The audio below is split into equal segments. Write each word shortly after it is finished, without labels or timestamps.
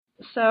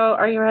So,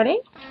 are you ready?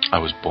 I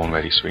was born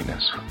ready,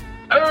 sweetness.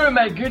 Oh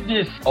my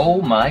goodness.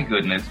 Oh my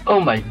goodness. Oh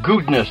my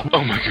goodness.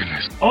 Oh my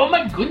goodness. Oh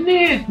my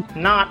goodness.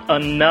 Not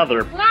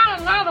another.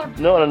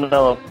 Not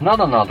another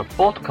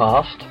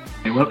podcast.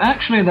 Well,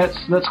 actually,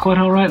 that's quite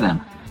all right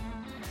then.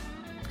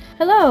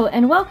 Hello,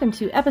 and welcome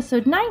to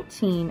episode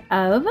 19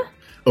 of...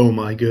 Oh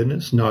my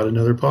goodness, not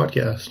another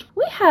podcast.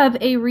 We have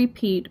a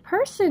repeat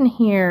person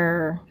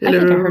here. Hello. I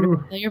think I heard a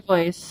familiar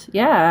voice.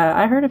 Yeah,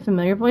 I heard a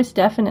familiar voice,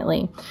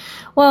 definitely.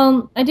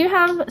 Well, I do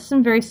have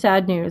some very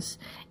sad news.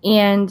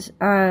 And,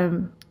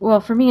 well,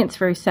 for me, it's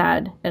very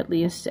sad, at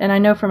least. And I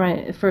know for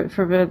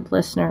the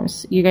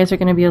listeners, you guys are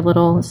going to be a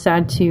little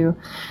sad, too.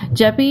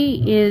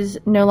 Jeppy is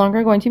no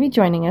longer going to be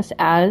joining us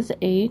as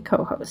a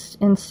co-host.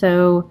 And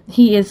so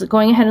he is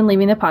going ahead and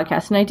leaving the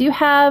podcast. And I do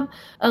have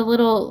a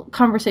little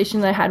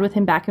conversation that I had with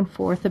him back and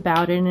forth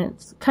about it. And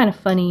it's kind of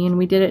funny. And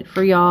we did it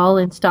for y'all.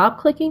 And stop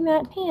clicking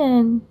that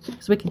pin,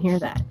 because we can hear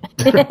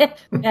that.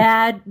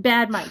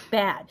 Bad, Mike,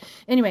 bad.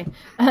 Anyway,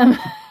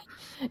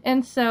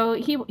 and so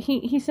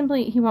he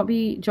simply won't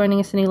be joining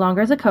us any longer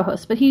as a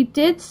co-host, but he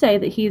did say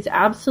that he's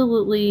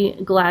absolutely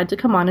glad to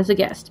come on as a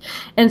guest.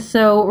 And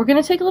so we're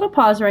going to take a little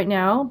pause right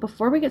now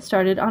before we get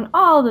started on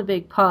all the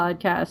big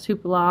podcast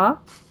hoopla,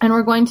 and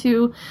we're going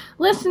to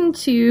listen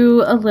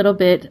to a little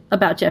bit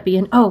about Jeppy.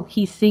 And oh,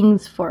 he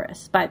sings for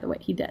us, by the way.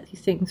 He does. He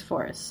sings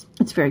for us.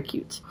 It's very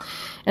cute.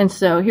 And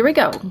so here we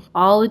go.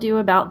 All ado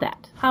about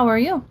that. How are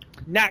you?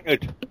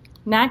 Knackered.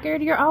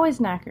 Knackered? You're always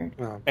knackered.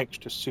 Well,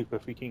 extra super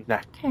freaking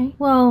knackered. Okay.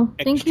 Well,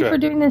 thank you Extra. for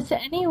doing this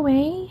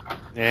anyway.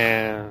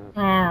 Yeah.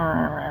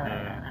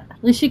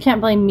 At least you can't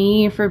blame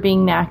me for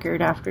being knackered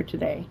after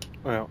today.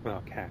 Well, I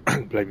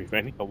can blame you for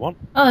anything I want.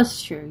 Oh,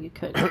 that's true. You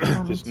could.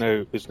 There's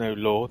no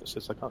law that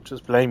says I can't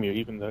just blame you,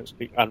 even though it's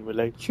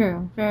unrelated.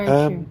 True. Very true.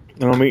 And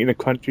I'm eating a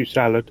crunchy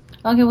salad.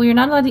 Okay, well, you're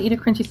not allowed to eat a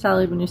crunchy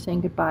salad when you're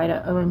saying goodbye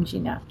to OMG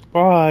now.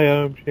 Bye,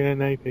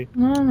 OMG.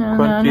 No.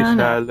 Crunchy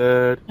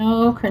salad.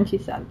 No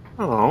crunchy salad.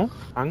 Oh,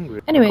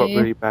 hungry. Anyway, I've got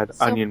really bad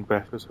so- onion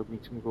breath, so I'm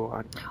eating raw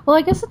onion. Well,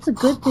 I guess it's a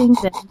good thing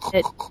that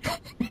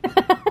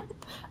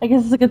I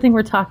guess it's a good thing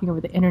we're talking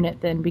over the internet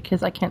then,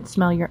 because I can't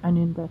smell your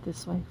onion breath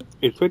this way.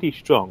 It's really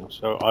strong,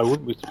 so I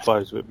wouldn't be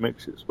surprised if it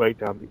makes its way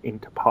down the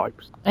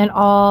interpipes. And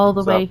all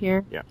the So, way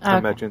here? Yeah, Okay, I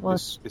imagine well,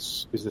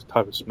 this is the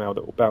type of smell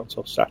that will bounce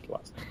off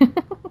satellites.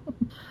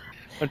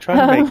 I'm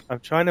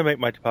trying to make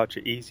my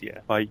departure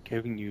easier by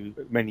giving you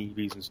many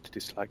reasons to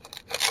dislike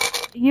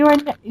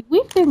it.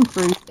 We've been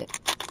through this.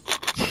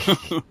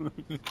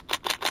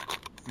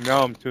 No,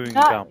 I'm chewing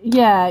gum.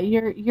 Yeah,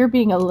 you're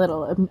being a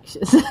little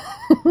obnoxious.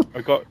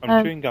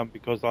 I'm chewing gum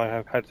because I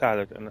have had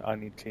salad and I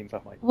need clean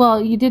stuff like that. Well,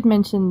 you did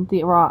mention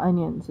the raw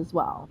onions as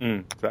well.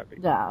 Exactly.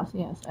 Yeah,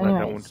 yes. I don't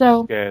Anyway, want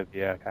so to scare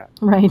the cat.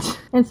 right,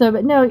 and so,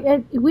 but no,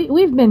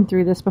 we've been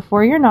through this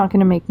before. You're not going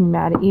to make me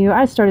mad at you.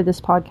 I started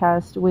this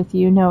podcast with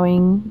you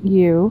knowing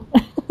you,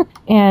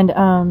 and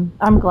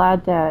I'm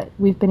glad that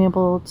we've been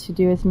able to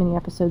do as many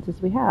episodes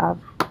as we have,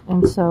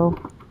 and so.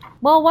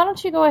 Well, why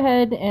don't you go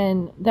ahead,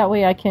 and that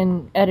way I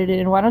can edit it,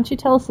 and why don't you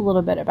tell us a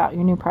little bit about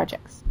your new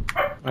projects?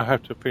 I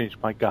have to finish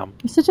my gum.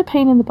 You're such a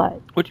pain in the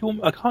butt. What do you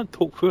want? I can't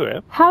talk through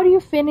it. How do you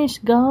finish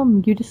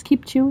gum? You just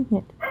keep chewing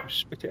it.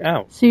 Spit it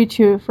out. So you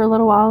chew it for a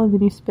little while, and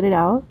then you spit it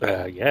out?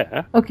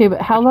 Yeah. Okay,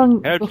 but how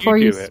long How do before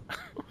you do it?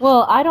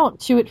 Well, I don't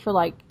chew it for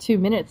like 2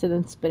 minutes and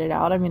then spit it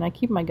out. I mean, I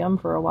keep my gum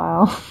for a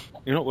while.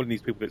 You're not one of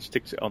these people that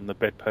sticks it on the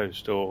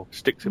bedpost or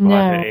sticks it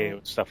behind No. the ear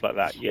and stuff like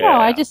that. Yeah. No,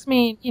 I just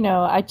mean,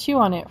 I chew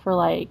on it for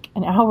like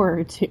an hour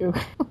or two.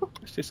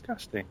 It's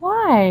disgusting.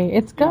 Why?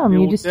 It's gum.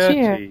 You're You just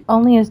dirty. chew.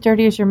 Only as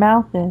dirty as your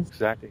mouth is.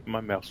 Exactly.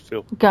 My mouth's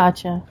filthy.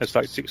 Gotcha. There's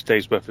like 6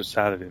 days worth of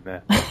salad in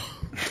there.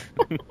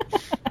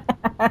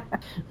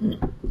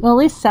 Well,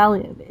 at least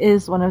salad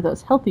is one of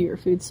those healthier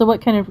foods. So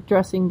what kind of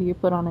dressing do you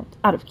put on it?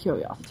 Out of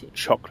curiosity.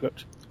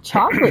 Chocolate.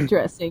 Chocolate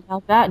dressing.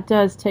 Now that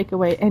does take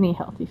away any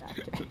healthy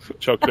factor.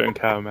 Chocolate and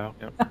caramel.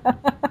 Yeah.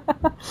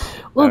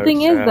 Well, No, the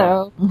thing it's, is,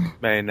 though,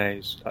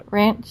 Mayonnaise.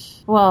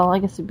 ranch. Well, I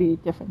guess it'd be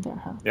different there,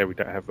 huh? Yeah, we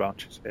don't have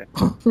ranches here.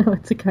 No,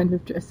 it's a kind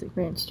of dressing,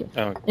 ranch dressing.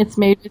 Oh. It's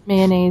made with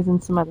mayonnaise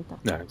and some other stuff.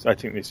 No, I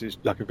think this is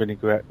like a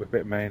vinaigrette with a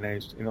bit of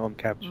mayonnaise on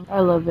cabbage. I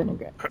love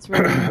vinaigrette. It's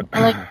really good. I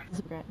like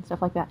vinaigrette and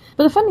stuff like that.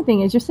 But the funny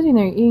thing is, you're sitting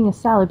there eating a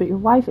salad, but your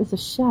wife is a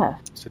chef.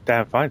 It's a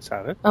damn fine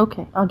salad.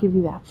 Okay, I'll give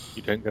you that.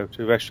 You don't go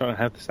to a restaurant and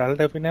have the salad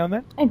every now and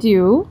then? I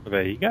do. Well,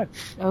 there you go.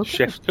 Okay.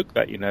 Chefs cook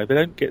that, They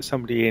don't get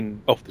somebody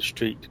in off the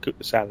street to cook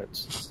the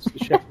salads. It's the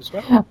chef as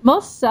well.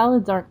 Most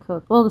salads aren't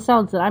cooked. Well, the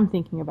salads that I'm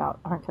thinking about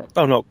aren't cooked.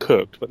 Oh, not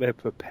cooked, but they're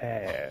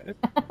prepared.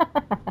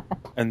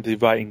 And the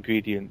right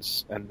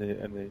ingredients and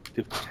the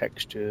different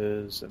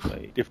textures and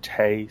the different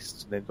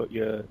tastes, and they've got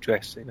your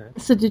dressing.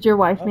 So did your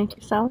wife make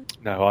your salad?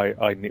 No,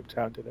 I nipped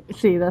out and did it.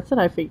 See, that's what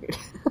I figured.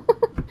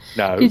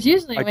 No. Because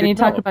usually I when did you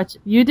talk not. about...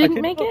 You I didn't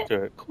did make not it? do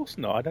it. Of course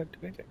not. I don't do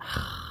anything.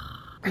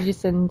 Did you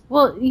send...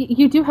 Well,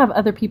 you do have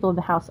other people in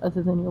the house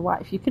other than your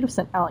wife. You could have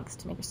sent Alex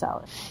to make your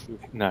salad.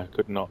 No,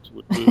 could not.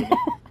 Would ruin it.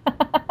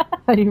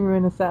 How do you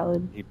ruin a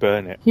salad? He'd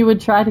burn it. He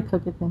would try to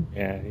cook it then.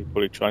 Yeah, he'd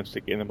probably try and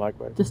stick it in the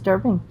microwave.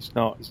 Disturbing. It's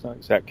not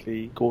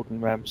exactly Gordon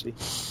Ramsay.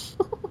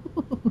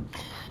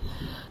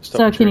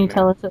 So can you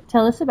tell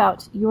us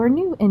about your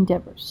new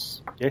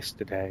endeavors?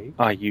 Yesterday,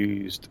 I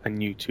used a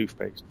new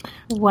toothpaste.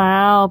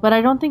 Wow, but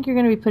I don't think you're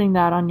going to be putting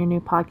that on your new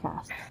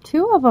podcast.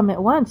 2 of them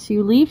at once.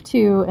 You leave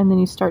 2 and then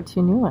you start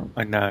 2 new ones.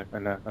 I know.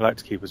 I like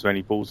to keep as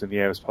many balls in the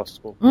air as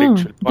possible. Then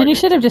you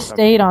should have just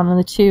stayed on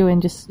the 2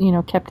 and just,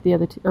 kept the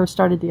other 2, or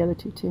started the other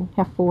 2 too.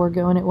 Have 4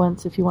 going at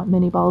once if you want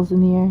many balls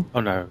in the air. Oh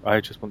no,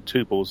 I just want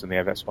 2 balls in the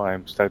air. That's why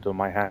I'm stayed on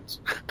my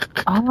hands.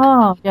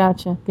 Oh,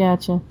 gotcha.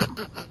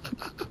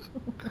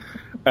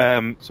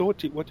 So what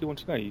do you want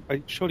to know?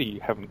 Surely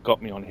you haven't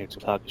got me on here to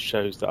plug the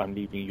shows that I'm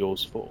leaving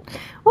yours for.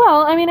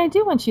 Well, I mean, I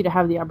do want you to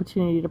have the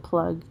opportunity to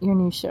plug your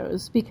new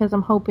shows, because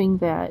I'm hoping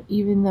that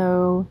even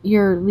though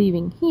you're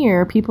leaving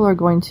here, people are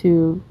going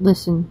to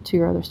listen to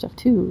your other stuff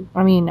too.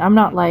 I mean, I'm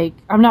not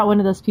one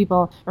of those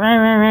people,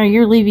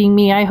 you're leaving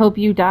me, I hope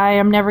you die,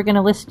 I'm never going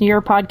to listen to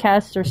your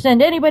podcast or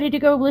send anybody to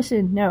go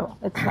listen. No,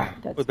 that's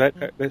not. Well,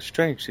 that's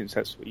strange, since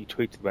that's what you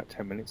tweeted about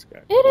 10 minutes ago.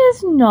 It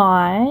is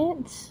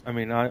not. I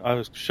mean, I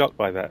was shocked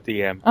by that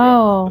DM.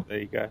 Oh, yeah, there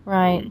you go.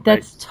 Right.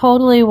 That's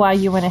totally why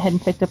you went ahead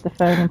and picked up the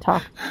phone and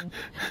talked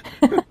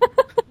to me.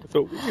 I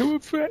thought we were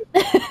friends.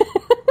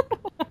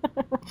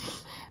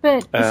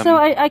 But so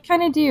I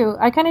kind of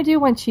do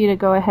want you to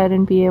go ahead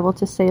and be able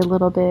to say a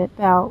little bit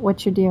about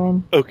what you're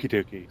doing. Okie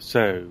dokie.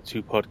 So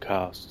 2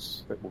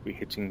 podcasts that will be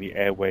hitting the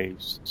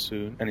airwaves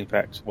soon, and in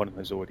fact, one of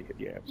them has already hit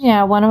the airwaves.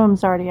 Yeah, one of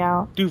them's already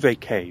out. Duvet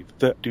Cave,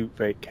 the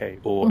Duvet Cave,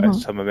 or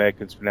as some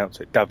Americans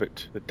pronounce it,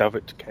 Duvet, the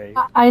Duvet Cave.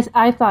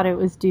 I thought it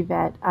was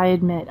Duvet. I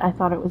admit, I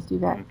thought it was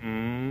Duvet.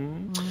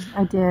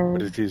 I did.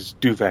 But it is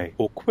Duvet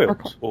or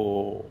Quilt,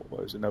 or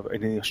what is another?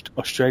 In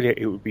Australia,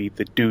 it would be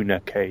the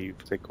Doona Cave.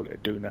 They call it a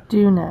Doona.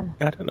 Doona.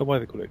 I don't know why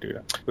they call it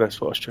Doona, but that's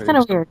what Australia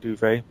kind of weird.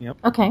 Duvet. Yep.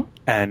 Okay.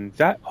 And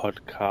that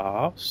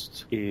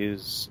podcast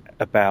is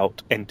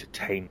about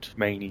entertainment,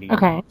 mainly.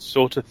 Okay.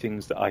 Sort of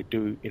things that I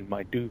do in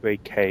my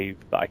Duvet Cave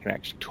that I can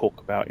actually talk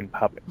about in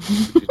public,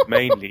 which is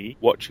mainly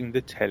watching the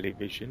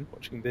television,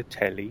 watching the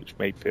telly, which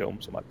made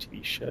films or my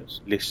TV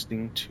shows,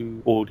 listening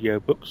to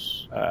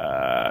audiobooks,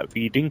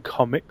 reading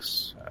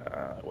comics,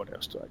 what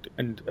else do I do?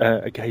 And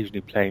occasionally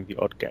playing the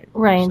odd game.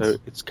 Right. So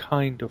it's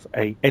kind of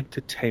a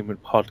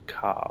entertainment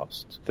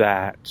podcast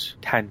that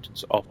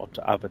tangents off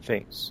onto other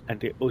things.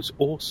 And it was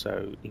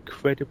also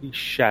incredibly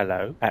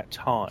shallow at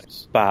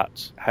times, but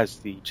has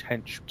the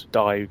potential to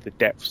dive the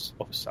depths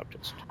of a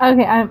subject.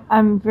 Okay,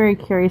 I'm very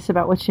curious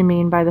about what you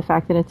mean by the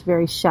fact that it's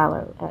very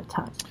shallow at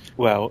times.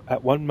 Well,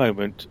 at one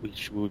moment we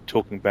were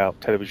talking about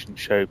television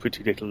show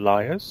Pretty Little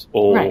Liars,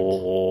 or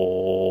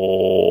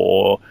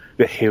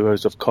the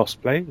Heroes of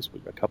Cosplay, as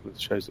a couple of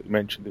the shows that we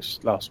mentioned this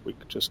last week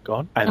just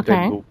gone, and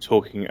then we were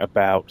talking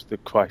about the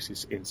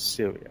crisis in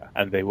Syria,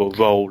 and they will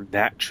roll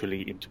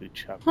naturally into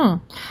each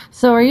other.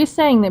 So are you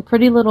saying that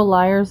Pretty Little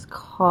Liars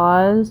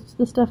caused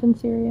the stuff in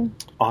Syria?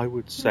 I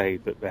would say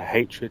that the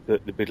hatred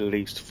that the Middle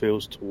East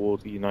feels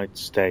toward the United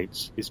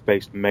States is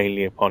based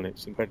mainly upon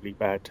its incredibly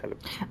bad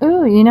television.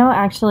 Ooh,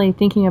 actually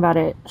thinking about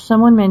it,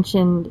 someone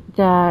mentioned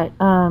that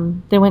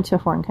they went to a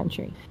foreign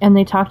country and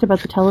they talked about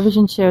the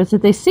television shows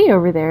that they see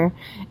over there,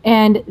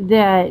 and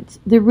that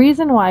the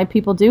reason why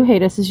people do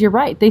hate us is, you're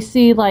right, they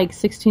see like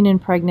 16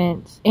 and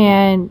Pregnant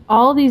and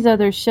all these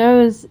other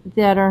shows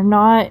that are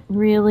not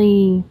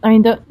really, I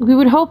mean, we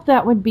would hope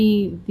that would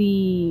be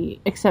the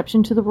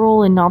exception to the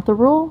rule and not the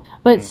rule.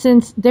 But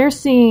since they're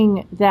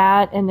seeing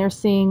that and they're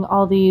seeing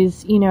all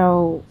these,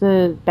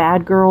 the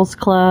Bad Girls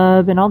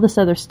Club and all this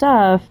other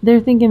stuff, they're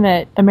thinking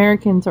that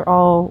Americans are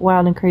all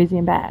wild and crazy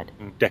and bad.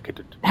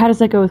 Decadent. How does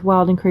that go with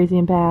wild and crazy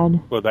and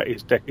bad? Well, that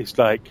is it's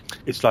like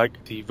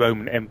the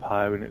Roman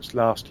Empire in its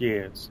last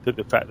years. That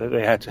the fact that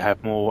they had to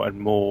have more and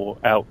more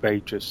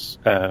outrageous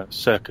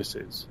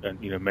circuses, and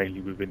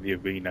mainly within the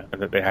arena,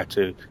 and that they had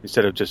to,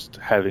 instead of just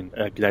having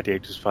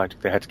gladiators fighting,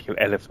 they had to kill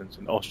elephants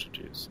and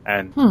ostriches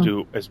and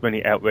do as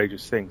many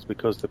outrageous things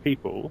because the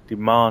people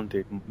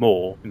demanded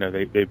more.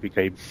 They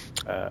became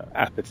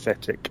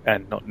apathetic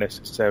and not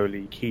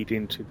necessarily keyed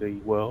into the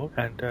world.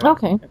 And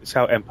it's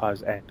how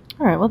empires end.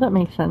 All right, well, that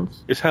makes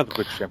sense. It's how the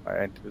British Empire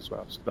ended as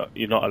well. So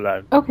you're not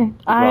alone. Okay.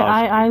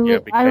 I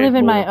live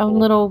in my own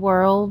little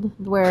world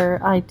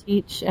where I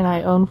teach and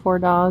I own 4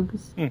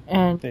 dogs.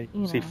 And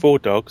see, 4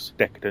 dogs,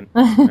 decadent.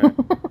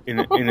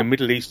 In a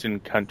Middle Eastern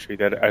country,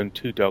 they'd own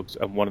 2 dogs,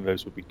 and one of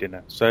those would be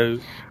dinner. So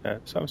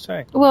that's what I'm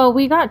saying. Well,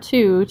 we got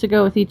 2 to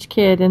go with each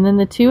kid, and then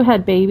the 2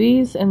 had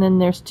babies, and then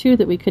there's 2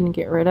 that we couldn't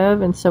get rid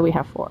of, and so we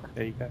have 4.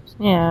 There you go.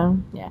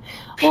 Yeah.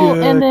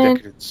 Pure and then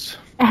decadence.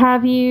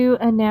 Have you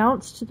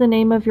announced the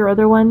name of your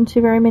other one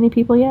to very many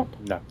people yet?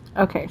 No.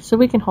 Okay, so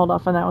we can hold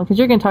off on that one, because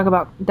you're going to talk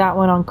about that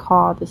one on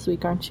Caw this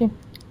week, aren't you?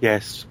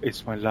 Yes,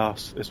 it's my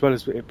last, as well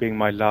as it being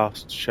my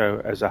last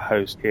show as a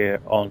host here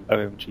on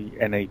OMG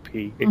NAP,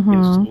 it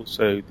is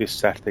also this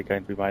Saturday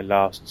going to be my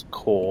last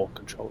core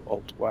Control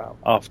Alt WoW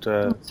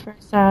after That's very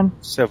sad.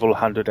 several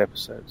hundred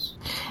episodes.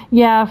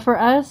 Yeah, for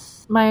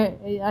us,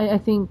 I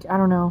think, I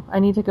don't know, I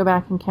need to go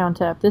back and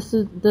count up. This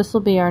will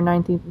be our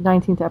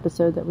 19th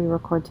episode that we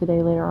record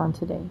today, later on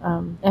today.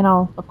 And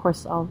I'll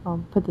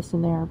put this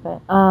in there,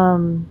 but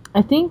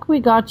I think we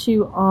got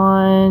you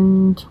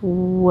on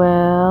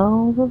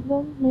 12 of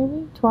them,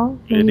 maybe 12,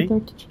 maybe Really?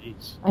 13.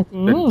 Jeez. I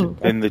think.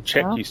 Then the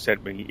check you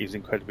sent me is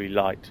incredibly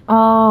light.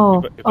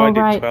 Oh, If I did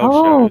right.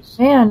 12 shows.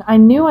 Man, I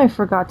knew I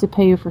forgot to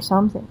pay you for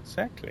something.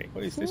 Exactly.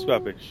 What is this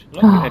rubbish?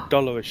 I'm not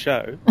getting $1 a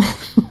show.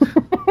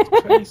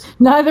 It's crazy.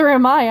 Neither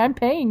am I. I'm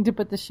paying to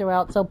put the show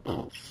out, so...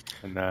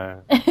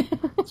 No.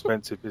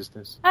 Expensive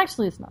business.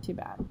 Actually, it's not too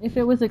bad. If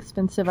it was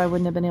expensive, I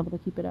wouldn't have been able to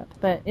keep it up.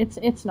 But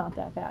it's not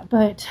that bad.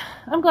 But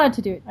I'm glad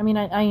to do it. I mean,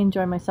 I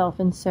enjoy myself,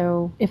 and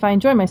so if I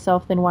enjoy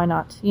myself, then why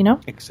not, you know?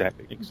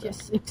 Exactly.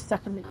 Yes,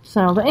 exactly.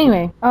 So, but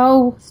anyway.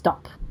 Oh,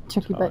 stop.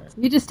 Turkey butts.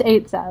 You just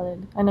ate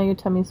salad. I know your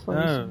tummy's full.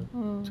 No.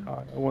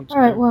 I want to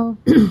All right, go.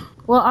 well...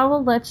 Well, I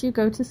will let you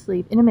go to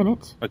sleep in a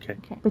minute. Okay.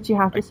 But you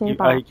have to say I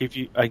bye. give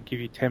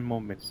you 10 more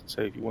minutes.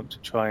 So if you want to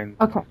try and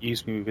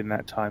use me within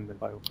that time, then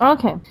by all.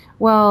 Okay.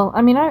 Well,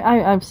 I mean,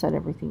 I've said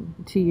everything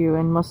to you,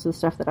 and most of the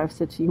stuff that I've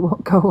said to you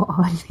won't go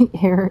on the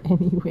air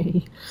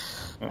anyway.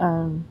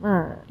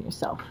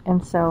 Yourself.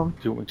 And so...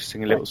 Do you want me to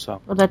sing a little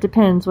song? Well, that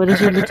depends. What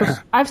is your little...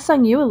 I've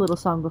sung you a little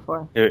song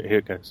before. Here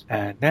it goes.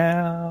 And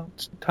now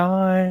it's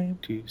time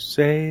to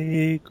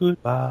say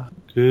goodbye.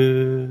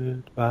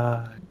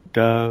 Goodbye.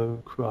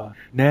 Don't cry.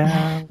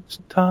 Now it's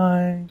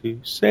time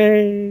to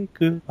say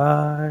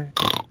goodbye.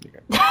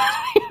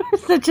 You're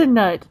such a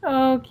nut.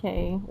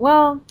 Okay.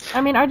 Well,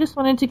 I mean, I just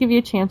wanted to give you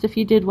a chance if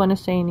you did want to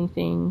say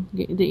anything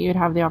that you'd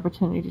have the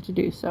opportunity to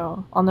do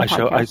so on the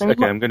podcast.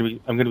 I'm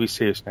going to be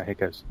serious now. Here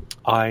goes.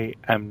 I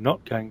am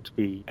not going to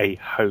be a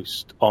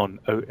host on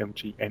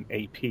OMG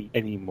NAP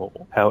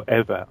anymore.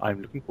 However,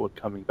 I'm looking forward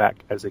to coming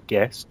back as a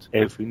guest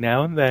every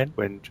now and then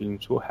when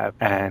Dreams will have.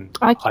 And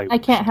I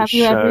can't have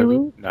you every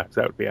week? No,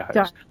 that would be a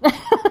host.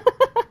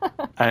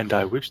 And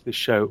I wish the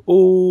show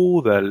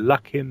all the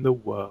luck in the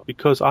world,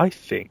 because I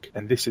think,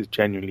 and this is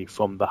genuinely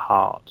from the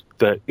heart,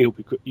 that it'll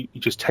be good. You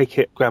just take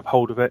it, grab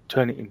hold of it,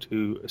 turn it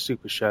into a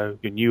super show.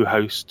 Your new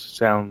host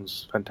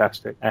sounds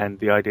fantastic, and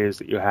the ideas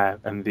that you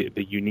have and the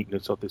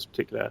uniqueness of this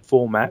particular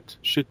format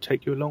should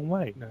take you a long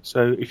way.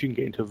 So if you can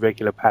get into a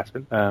regular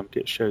pattern,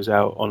 get shows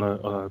out on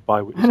a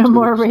bi-weekly, on a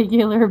more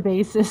regular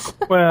basis.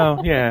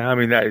 Well, yeah, I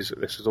mean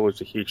this is always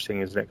a huge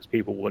thing, isn't it? Because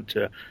people want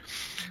to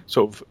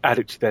sort of add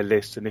it to their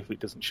list, and if it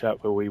doesn't show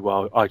up for a wee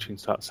while, iTunes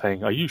starts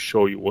saying, "Are you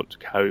sure you want to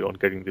carry on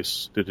getting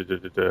this?"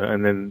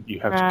 And then you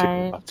have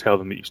to tell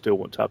them that you still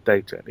want to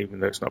update it, even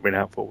though it's not been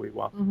out for a wee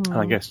while. Mm-hmm.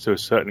 And I guess to a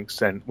certain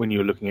extent, when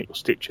you're looking at your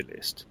Stitcher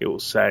list, it will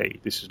say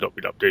this has not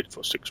been updated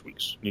for 6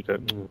 weeks. And you go,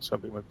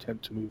 something might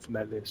attempt to move from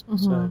their list.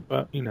 Mm-hmm. So,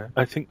 but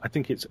I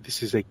think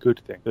this is a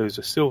good thing. There's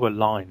a silver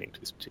lining to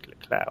this particular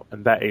cloud,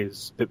 and that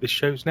is that this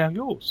show's now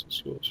yours.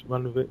 It's yours. You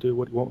run with it, do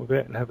what you want with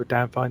it, and have a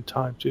damn fine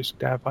time. Just a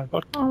damn fine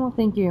podcast. Oh, well,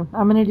 thank you.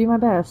 I'm going to do my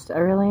best. I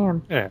really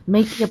am. Yeah.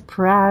 Make you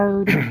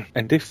proud.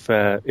 And if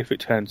it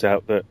turns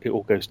out that it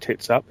all goes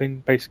tits up,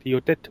 then basically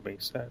you're dead to me.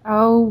 So.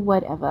 Oh,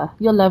 whatever.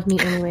 You'll love me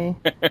anyway.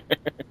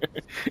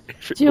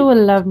 You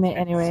will love me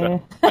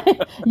anyway.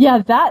 Yeah,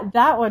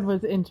 that one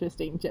was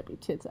interesting, Jeppy.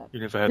 Tits up.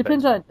 You never heard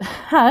Depends that.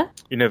 Huh?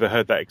 You never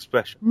heard that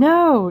expression?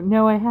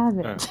 No, I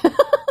haven't.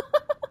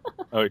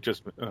 Oh, it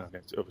just... Oh,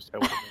 that's obviously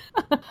what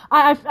it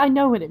means. I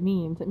know what it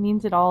means. It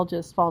means it all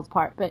just falls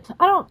apart. But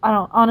I don't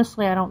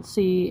honestly, I don't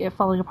see it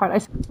falling apart.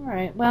 All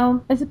right,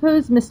 well, I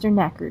suppose, Mr.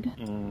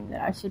 Knackered,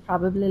 that I should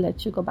probably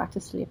let you go back to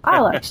sleep.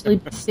 I'll actually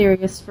be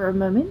serious for a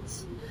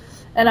moment.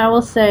 And I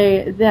will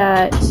say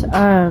that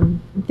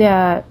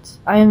that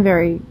I am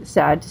very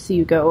sad to see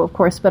you go, of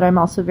course, but I'm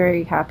also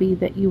very happy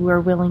that you were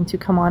willing to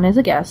come on as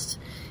a guest.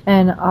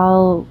 And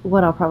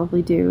what I'll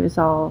probably do is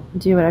I'll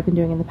do what I've been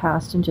doing in the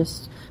past and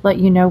just let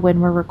you know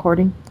when we're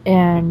recording,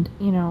 and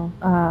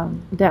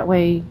that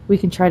way we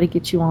can try to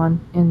get you on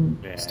and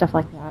stuff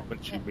like that.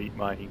 Once you meet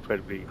my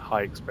incredibly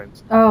high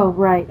expense. Oh,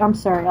 right. I'm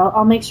sorry.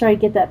 I'll make sure I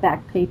get that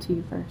back paid to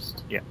you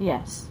first. Yeah.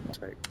 Yes.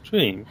 So,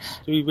 Dreams,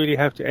 do we really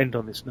have to end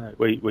on this note?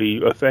 Will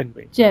you offend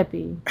me?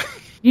 Jeppy,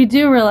 you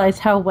do realize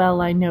how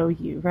well I know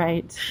you,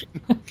 right?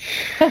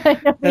 I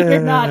know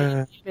you're not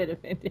a bit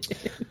offended.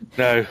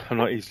 No, I'm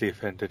not easily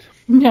offended.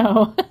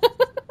 No.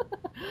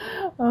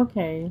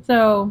 Okay,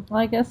 so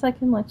I guess I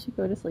can let you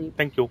go to sleep.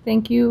 Thank you.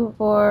 Thank you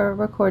for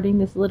recording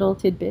this little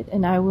tidbit,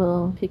 and I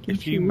will pick and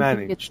choose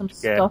and get some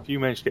stuff. If you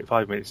manage to get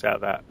 5 minutes out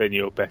of that, then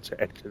you're a better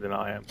editor than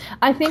I am.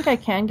 I think I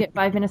can get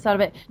 5 minutes out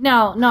of it.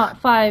 Now, not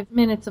 5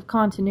 minutes of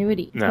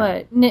continuity,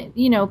 but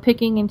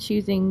picking and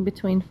choosing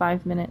between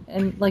 5 minutes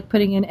and like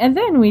putting in, and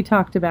then we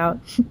talked about,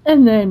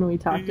 and then we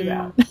talked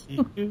about,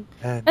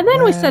 and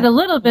then we said a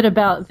little bit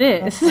about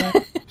this.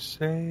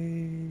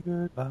 Say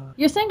goodbye.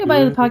 You're saying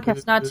goodbye to the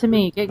podcast, not to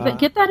me.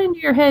 Get that into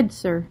your head,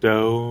 sir.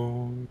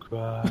 Don't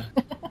cry.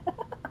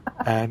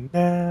 And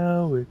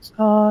now it's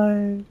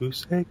time to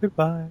say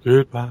goodbye.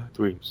 Goodbye,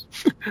 Dreams.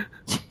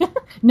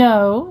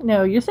 No,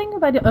 you're saying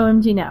goodbye to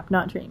OMG Nap,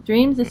 not Dreams.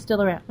 Dreams is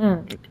still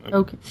around.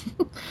 Okay.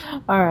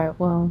 All right,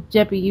 well,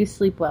 Jeppy, you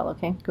sleep well,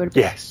 okay? Go to bed.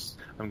 Yes.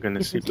 I'm going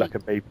to sleep like a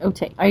baby.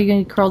 Okay. Are you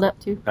going to be curled up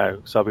too?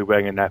 No, so I'll be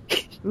wearing a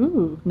nappy.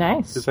 Ooh,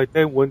 nice. Because I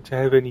don't want to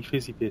have any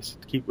fizzy piss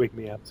to keep waking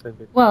me up. So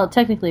Well,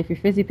 technically, if your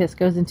fizzy piss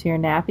goes into your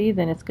nappy,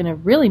 then it's going to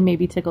really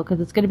maybe tickle because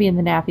it's going to be in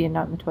the nappy and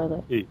not in the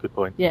toilet. yeah, good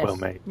point. Yes. Well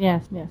made.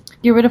 Yes.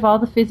 Get rid of all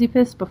the fizzy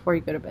piss before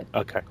you go to bed.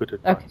 Okay, good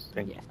advice. Okay.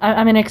 Thank you.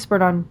 I'm an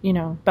expert on,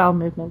 bowel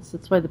movements.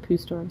 That's why the poo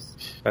stories.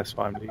 That's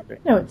why I'm leaving.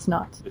 No, it's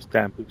not. It's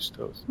damn poo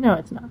stores. No,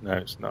 it's not. No,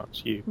 it's not.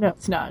 It's you. No,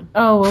 it's not.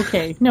 Oh,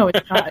 okay. No,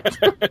 it's not.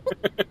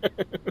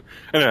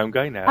 I know, I'm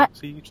going now.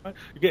 So you're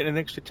getting an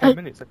extra 10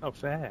 minutes. That's not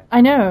fair.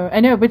 I know.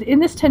 But in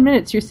this 10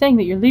 minutes, you're saying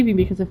that you're leaving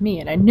because of me,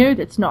 and I know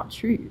that's not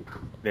true.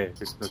 No,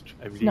 it's not true.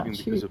 I'm not leaving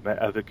because true. of my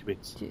other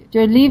commitments.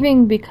 You're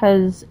leaving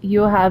because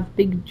you have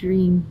big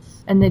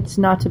dreams, and it's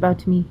not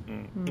about me.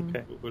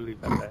 Okay, we'll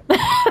leave that there.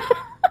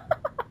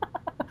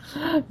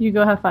 You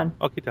go have fun.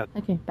 Okay, done.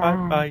 Okay,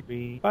 bye.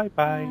 Bye-bye.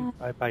 Bye-bye.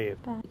 Bye-bye.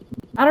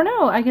 I don't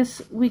know. I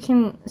guess we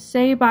can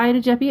say bye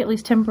to Jeppy, at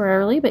least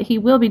temporarily, but he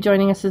will be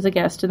joining us as a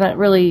guest, and that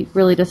really,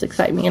 really does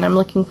excite me, and I'm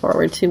looking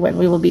forward to when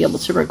we will be able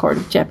to record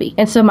with Jeppy.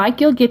 And so, Mike,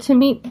 you'll get to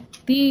meet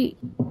the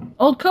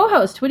old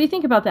co-host. What do you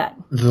think about that?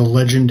 The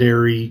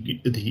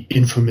legendary, the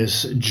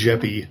infamous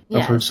Jeppy.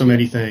 Yes. I've heard so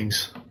many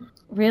things.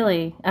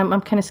 Really? I'm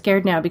kind of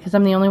scared now because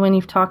I'm the only one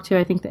you've talked to,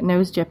 I think, that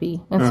knows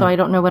Jeppy, and so I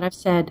don't know what I've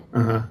said.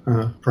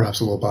 Perhaps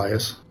a little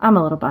bias. I'm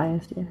a little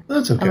biased, yeah.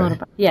 That's okay.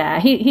 Yeah,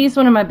 he's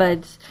one of my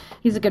buds.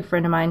 He's a good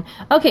friend of mine.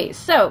 Okay,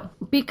 so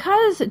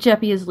because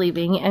Jeppy is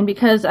leaving and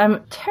because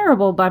I'm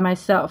terrible by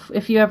myself,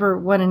 if you ever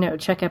want to know,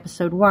 check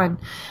episode 1.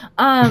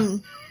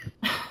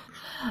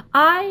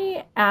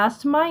 I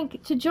asked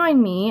Mike to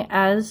join me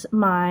as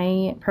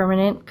my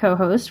permanent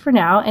co-host for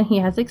now, and he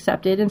has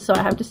accepted, and so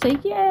I have to say,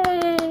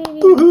 yay!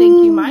 Woo-hoo!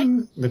 Thank you,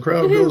 Mike. The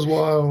crowd goes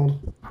wild.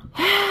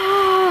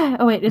 Oh,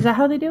 wait, is that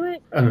how they do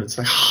it? I don't know, it's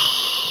like...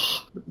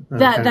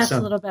 That's a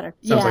little better.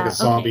 Sounds like a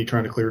zombie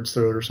trying to clear its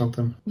throat or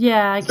something.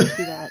 Yeah, I can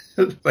see that.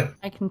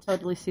 I can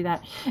totally see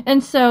that.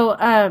 And so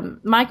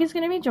Mike is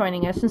going to be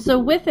joining us. And so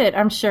with it,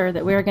 I'm sure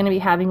that we're going to be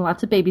having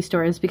lots of baby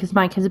stories because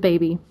Mike has a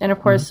baby. And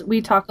of course,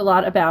 we talk a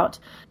lot about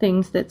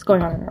things that's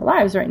going on in our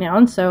lives right now.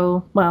 And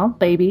so, well,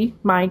 baby,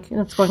 Mike,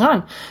 that's going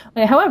on.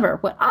 However,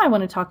 what I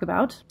want to talk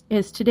about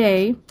is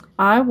today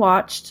I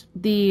watched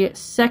the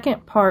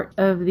second part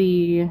of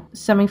the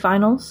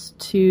semifinals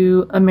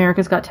to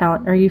America's Got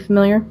Talent. Are you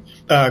familiar?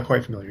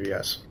 Quite familiar,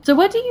 yes. So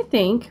what do you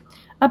think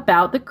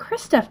about the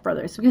Kristoff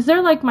brothers? Because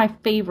they're like my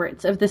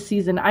favorites of this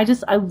season. I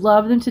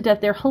love them to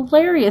death. They're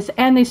hilarious,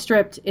 and they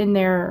stripped in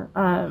their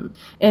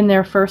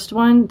first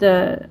one,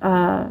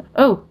 the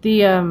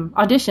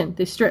audition.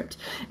 They stripped,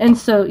 and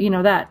so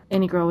that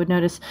any girl would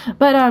notice.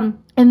 But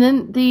and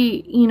then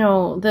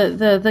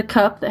the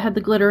cup that had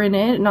the glitter in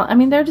it, and all, I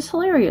mean, they're just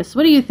hilarious.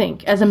 What do you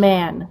think as a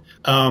man?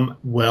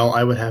 Well,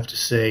 I would have to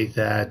say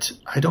that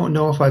I don't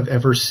know if I've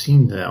ever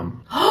seen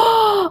them.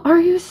 Are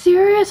you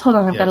serious? Hold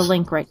on, I've got a Yes.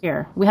 link right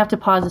here. We have to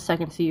pause a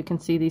second so you can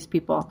see these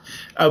people.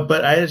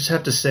 But I just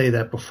have to say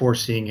that before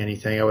seeing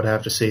anything, I would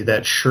have to say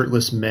that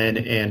shirtless men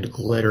and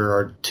glitter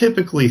are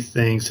typically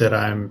things that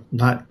I'm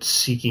not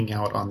seeking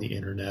out on the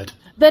internet.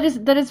 That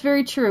is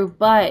very true,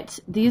 but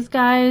these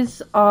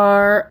guys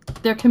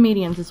they're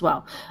comedians as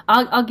well.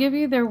 I'll give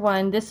you their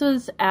one. This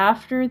was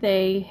after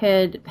they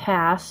had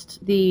passed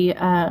the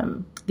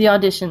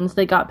auditions.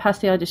 They got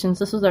past the auditions.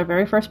 This was their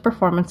very first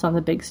performance on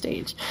the big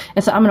stage.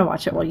 And so I'm going to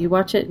watch it while you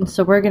watch it. And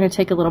so we're going to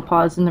take a little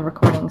pause in the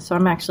recording. So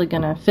I'm actually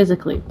going to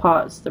physically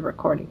pause the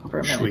recording for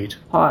a minute. Sweet.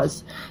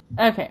 Pause.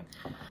 Okay.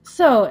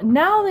 So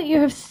now that you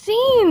have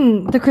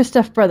seen the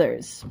Kristoff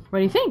brothers, what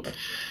do you think?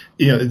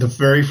 The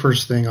very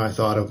first thing I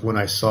thought of when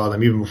I saw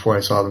them, even before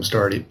I saw them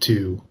started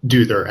to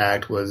do their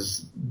act,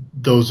 was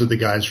those are the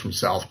guys from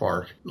South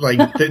Park.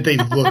 Like, they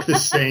look the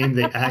same,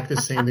 they act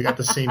the same, they got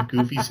the same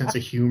goofy sense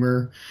of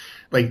humor.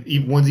 Like,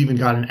 one's even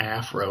got an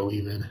afro,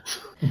 even.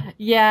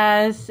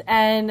 Yes,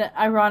 and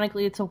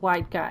ironically, it's a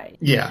white guy.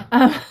 Yeah.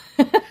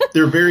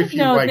 There are very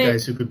few white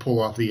guys who could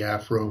pull off the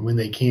afro when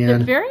they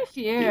can. Very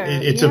few.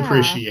 It's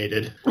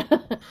appreciated.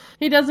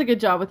 He does a good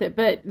job with it,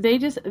 but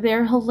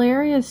they're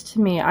hilarious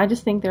to me. I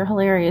just think they're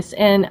hilarious.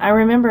 And I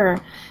remember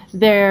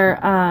their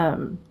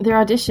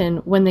audition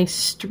when they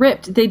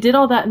stripped. They did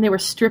all that and they were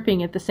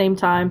stripping at the same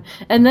time.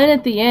 And then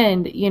at the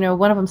end,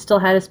 one of them still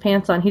had his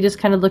pants on. He just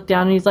kind of looked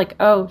down and he's like,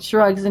 oh,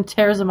 shrugs and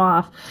tears them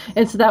off.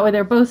 And so that way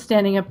they're both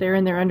standing up there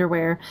in their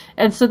underwear.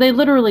 And so they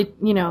literally,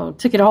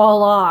 took it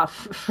all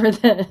off for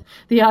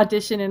the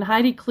audition. And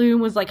Heidi Klum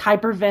was like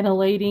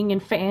hyperventilating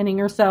and fanning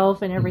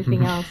herself and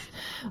everything else.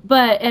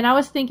 And I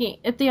was thinking,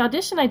 at the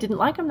audition, I didn't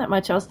like them that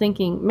much. I was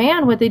thinking,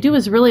 man, what they do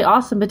is really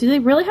awesome, but do they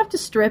really have to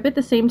strip at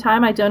the same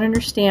time? I don't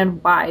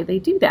understand why they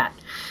do that.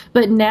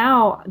 But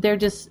now they're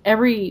just,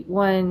 every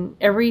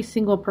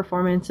single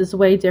performance is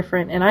way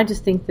different, and I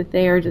just think that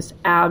they are just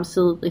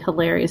absolutely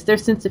hilarious. Their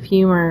sense of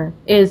humor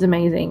is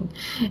amazing.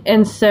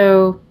 And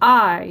so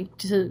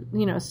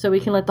so we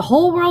can let the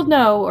whole world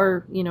know,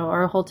 or,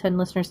 our whole 10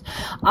 listeners,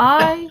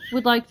 I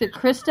would like the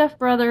Kristoff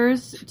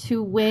brothers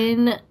to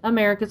win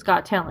America's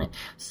Got Talent.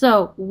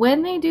 So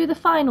when they do the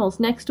finals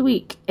next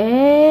week,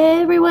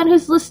 everyone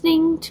who's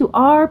listening to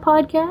our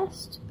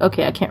podcast,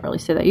 okay, I can't really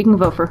say that. You can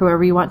vote for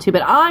whoever you want to,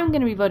 but I'm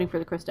going to be voting for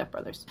the Kristoff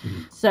brothers.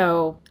 Mm-hmm.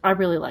 So I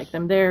really like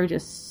them. They're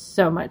just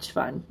so much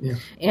fun. Yeah.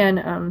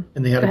 And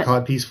they had a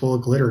codpiece full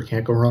of glitter.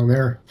 Can't go wrong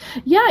there.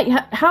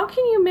 Yeah. How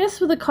can you miss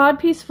with a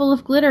codpiece full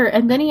of glitter?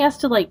 And then he has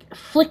to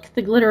flick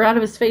the glitter out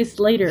of his face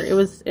later.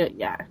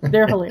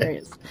 They're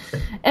hilarious.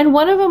 And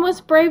one of them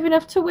was brave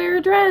enough to wear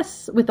a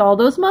dress. With all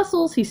those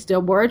muscles, he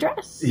still wore a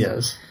dress.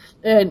 Yes.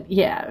 And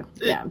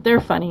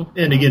they're funny.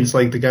 And again, it's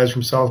like the guys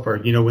from South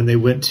Park. When they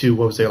went to,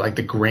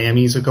 the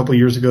Grammys a couple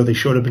years ago, they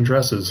showed up in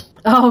dresses.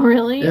 Oh,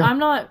 really?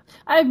 Yeah.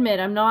 I admit,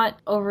 I'm not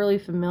overly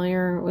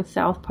familiar with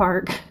South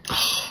Park.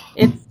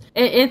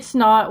 It's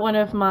not one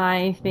of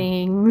my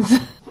things.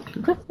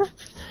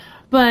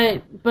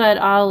 but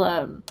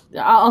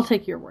I'll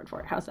take your word for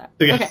it. How's that?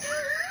 Okay.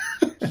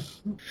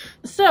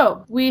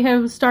 So we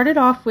have started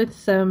off with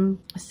some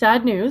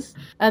sad news,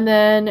 and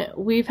then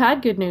we've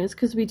had good news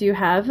because we do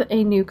have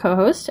a new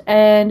co-host,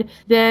 and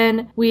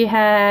then we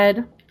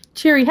had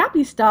cheery,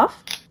 happy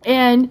stuff.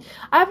 And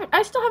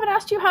I still haven't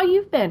asked you how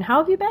you've been. How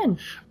have you been?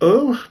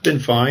 Oh, been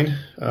fine.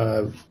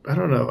 I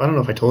don't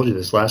know if I told you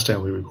this last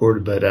time we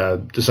recorded,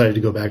 but decided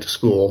to go back to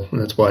school,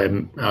 and that's why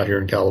I'm out here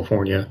in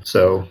California.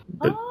 So,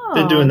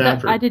 been doing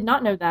that. I did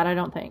not know that. I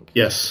don't think.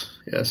 Yes.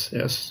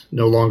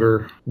 No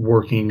longer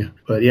working,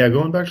 but yeah,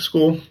 going back to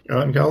school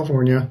out in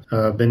California.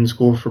 Been in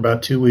school for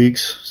about 2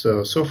 weeks,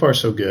 so far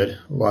so good.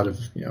 A lot of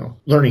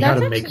learning how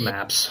to make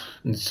maps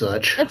and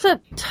such. It's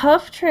a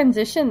tough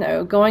transition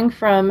though, going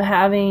from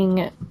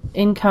having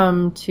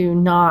income to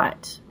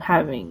not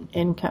having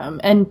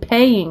income and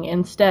paying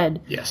instead.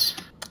 Yes.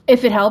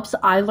 If it helps,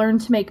 I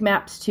learned to make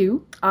maps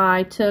too.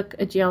 I took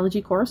a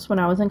geology course when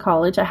I was in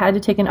college. I had to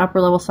take an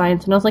upper level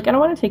science, and I was like, I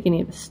don't want to take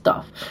any of this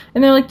stuff.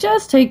 And they're like,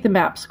 just take the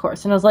maps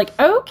course. And I was like,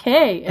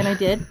 okay. And I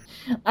did.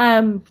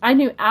 I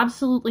knew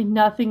absolutely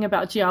nothing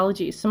about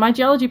geology. So my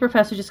geology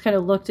professor just kind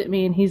of looked at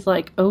me and he's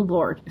like, oh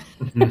Lord.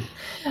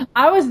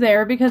 I was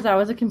there because I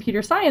was a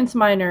computer science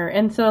minor.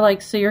 And so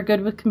so you're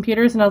good with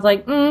computers? And I was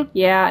like,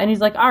 yeah. And he's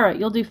like, all right,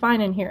 you'll do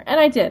fine in here. And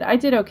I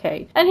did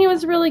okay. And he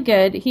was really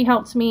good. He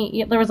helped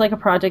me. There was a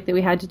project that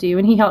we had to do,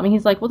 and he helped me.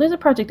 He's like, well, there's a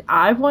project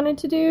I've wanted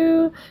to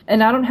do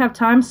and I don't have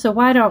time. So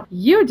why don't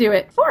you do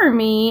it for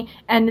me?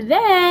 And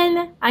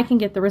then I can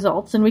get the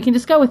results and we can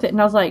just go with it.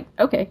 And I was like,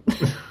 okay.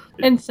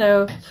 And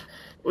so...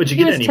 Would you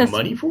get any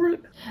money for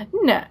it?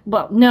 No.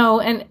 Well, no.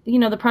 And,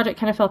 the project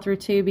kind of fell through,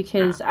 too,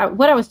 because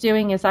what I was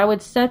doing is I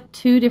would set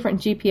 2 different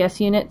GPS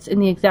units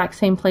in the exact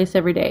same place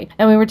every day.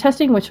 And we were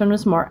testing which one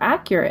was more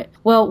accurate.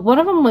 Well, one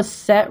of them was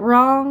set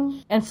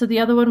wrong, and so the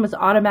other one was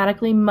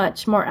automatically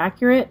much more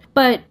accurate.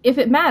 But if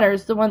it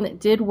matters, the one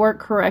that did work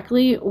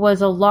correctly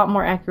was a lot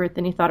more accurate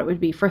than he thought it would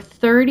be. For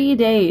 30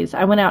 days,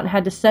 I went out and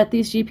had to set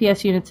these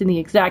GPS units in the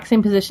exact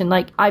same position.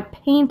 I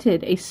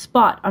painted a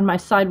spot on my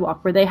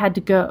sidewalk where they had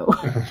to go.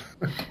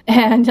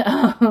 And,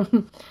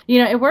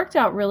 it worked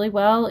out really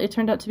well. It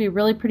turned out to be a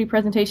really pretty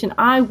presentation.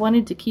 I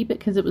wanted to keep it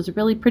because it was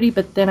really pretty,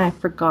 but then I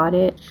forgot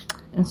it.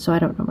 And so I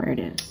don't know where it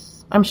is.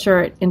 I'm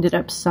sure it ended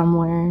up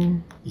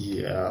somewhere.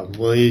 Yeah,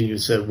 well, you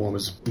said one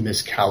was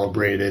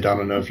miscalibrated. I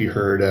don't know if you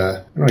heard,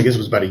 I guess it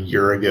was about a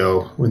year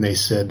ago when they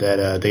said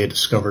that they had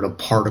discovered a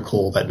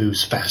particle that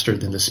moves faster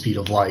than the speed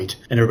of light.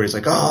 And everybody's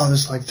like, oh,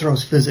 this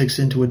throws physics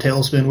into a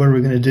tailspin. What are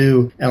we going to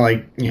do?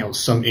 And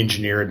some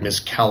engineer had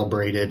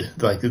miscalibrated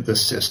the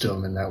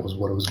system, and that was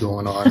what was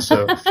going on.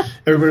 So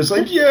everybody's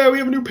like, yeah, we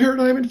have a new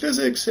paradigm in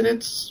physics, and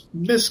it's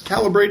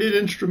miscalibrated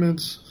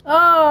instruments.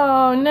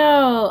 Oh,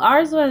 no.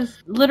 Ours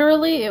was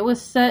literally, it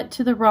was set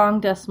to the wrong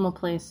decimal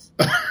place.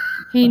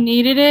 He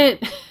needed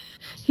it.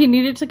 He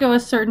needed to go a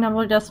certain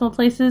number of decimal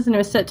places, and it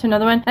was set to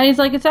another one. And he's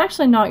like, it's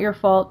actually not your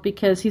fault,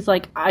 because he's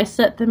like, I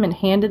set them and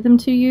handed them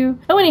to you.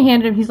 And when he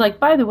handed them, he's like,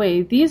 by the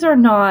way, these are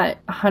not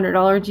 $100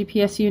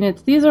 GPS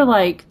units. These are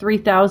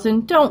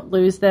 $3,000. Don't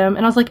lose them.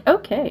 And I was like,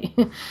 okay.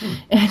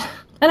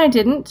 And I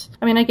didn't.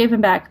 I gave him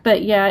back.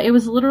 But yeah, it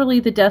was literally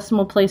the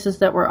decimal places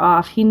that were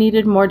off. He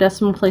needed more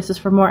decimal places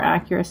for more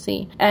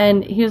accuracy.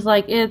 And he was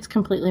like, it's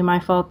completely my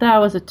fault. That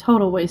was a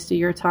total waste of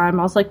your time.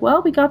 I was like,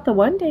 well, we got the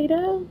one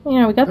data.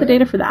 We got the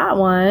data for that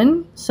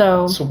one.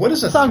 So what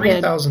does a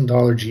 $3,000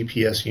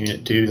 GPS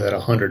unit do that a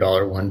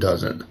 $100 one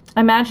doesn't? I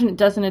imagine it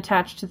doesn't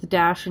attach to the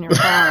dash in your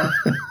car.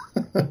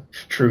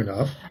 True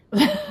enough.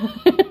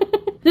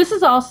 This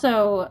was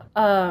also,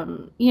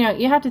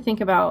 you have to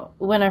think about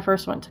when I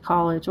first went to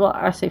college. Well,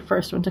 I say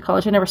first went to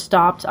college. I never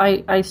stopped.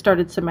 I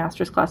started some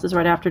master's classes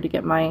right after to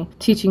get my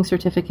teaching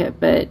certificate.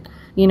 But,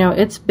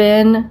 it's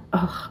been,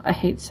 I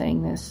hate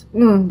saying this.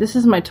 This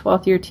is my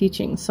 12th year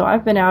teaching. So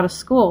I've been out of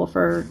school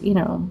for,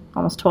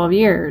 almost 12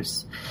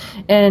 years.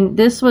 And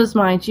this was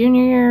my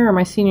junior year or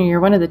my senior year,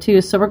 one of the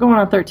two. So we're going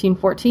on 13,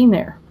 14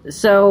 there.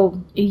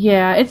 So,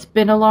 yeah, it's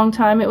been a long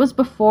time. It was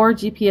before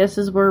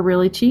GPSs were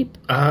really cheap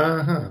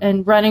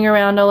and running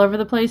around all over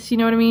the place, you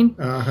know what I mean?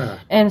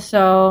 And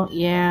so,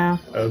 yeah.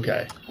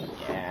 Okay.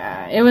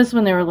 Yeah, it was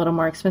when they were a little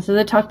more expensive.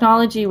 The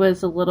technology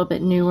was a little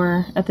bit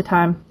newer at the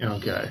time.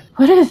 Okay.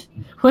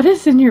 What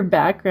is in your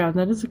background?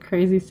 That is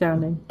crazy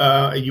sounding.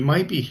 You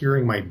might be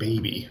hearing my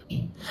baby.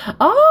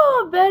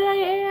 Oh, I bet I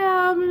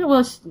am.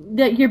 Well,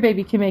 your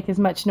baby can make as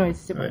much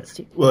noise as it wants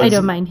to. Well, I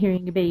don't mind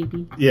hearing a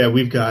baby. Yeah,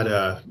 we've got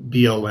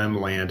BLM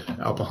land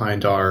out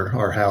behind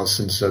our house,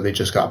 and so they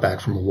just got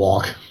back from a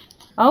walk.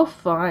 Oh,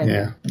 fun.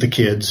 Yeah, the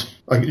kids.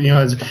 Like,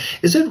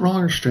 is it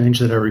wrong or strange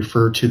that I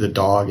refer to the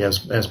dog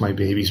as my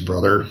baby's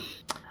brother?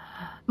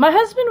 My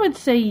husband would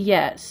say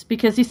yes,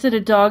 because he said a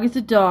dog is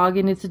a dog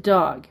and it's a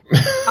dog.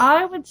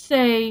 I would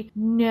say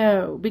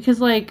no,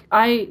 because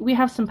we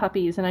have some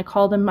puppies and I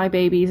call them my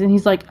babies, and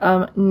he's like,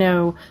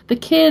 no, the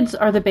kids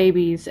are the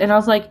babies. And I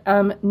was like,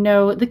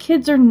 no, the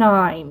kids are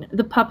 9.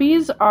 The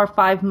puppies are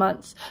 5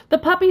 months. The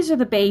puppies are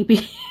the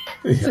babies.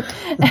 Yeah.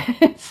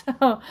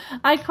 So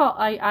I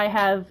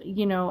have,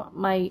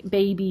 my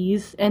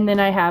babies, and then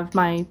I have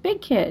my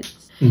big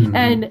kids. Mm-hmm.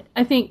 And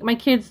I think my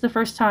kids, the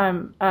first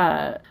time,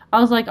 I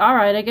was like, all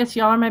right, I guess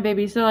y'all are my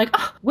babies. They're like,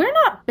 oh, we're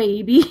not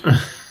babies.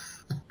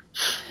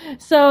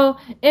 So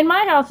in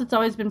my house, it's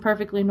always been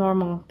perfectly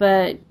normal.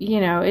 But,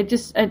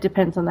 it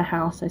depends on the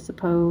house, I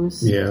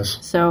suppose. Yes.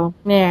 So,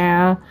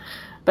 yeah.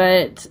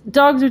 But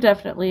dogs are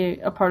definitely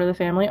a part of the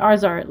family.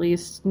 Ours are, at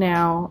least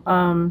now.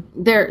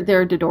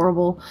 They're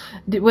adorable.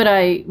 Would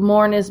I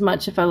mourn as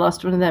much if I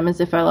lost one of them as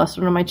if I lost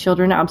one of my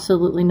children?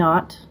 Absolutely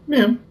not.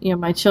 Yeah.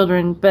 My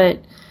children, but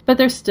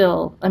they're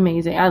still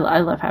amazing. I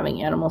love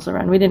having animals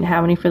around. We didn't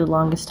have any for the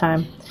longest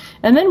time.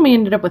 And then we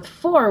ended up with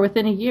 4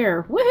 within a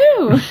year.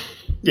 Woohoo!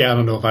 Yeah, I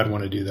don't know if I'd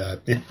want to do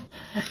that.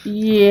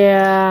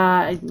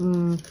 Yeah.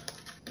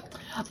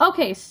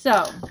 Okay,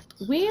 so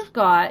we've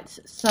got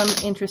some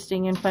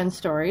interesting and fun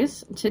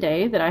stories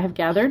today that I have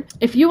gathered.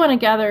 If you want to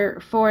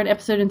gather for an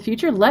episode in the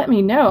future, let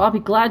me know. I'll be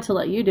glad to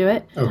let you do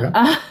it.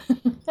 Okay.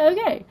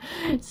 Okay.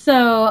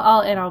 So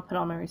I'll put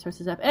all my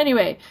resources up.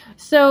 Anyway,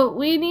 so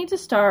we need to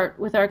start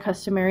with our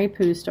customary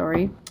poo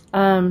story.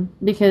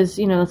 Because,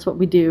 that's what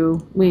we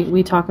do.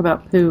 We talk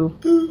about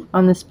poo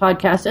on this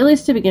podcast, at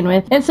least to begin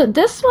with. And so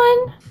this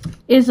one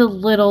is a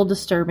little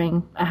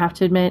disturbing, I have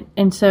to admit.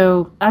 And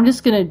so I'm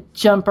just going to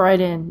jump right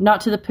in, not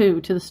to the poo,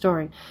 to the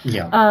story.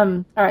 Yeah.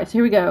 All right, so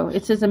here we go.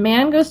 It says a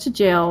man goes to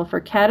jail for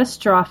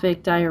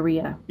catastrophic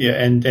diarrhea. Yeah,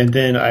 and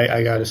then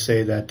I got to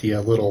say that the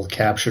little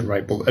caption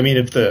right below, I mean,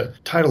 if the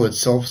title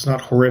itself is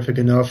not horrific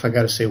enough, I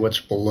got to say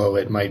what's below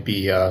it might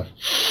be, yeah.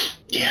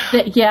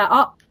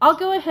 I'll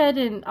go ahead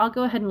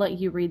and let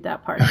you read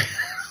that part.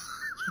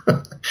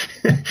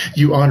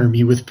 You honor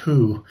me with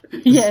poo.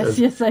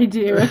 Yes, I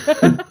do.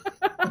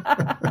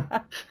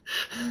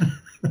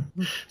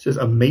 It says,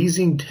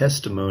 amazing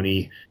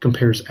testimony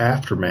compares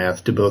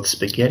aftermath to both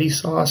spaghetti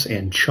sauce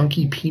and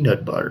chunky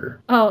peanut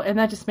butter. Oh, and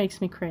that just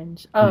makes me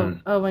cringe. Oh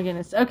my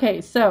goodness.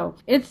 Okay, so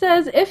it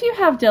says, if you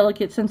have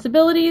delicate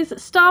sensibilities,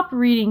 stop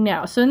reading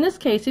now. So in this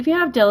case, if you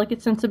have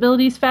delicate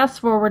sensibilities, fast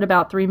forward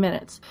about 3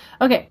 minutes.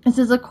 Okay, it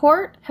says a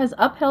court has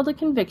upheld a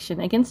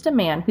conviction against a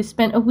man who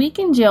spent a week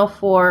in jail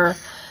for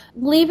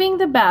leaving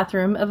the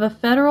bathroom of a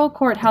federal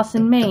courthouse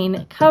in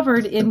Maine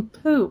covered in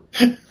poop.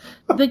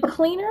 The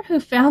cleaner who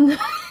found the...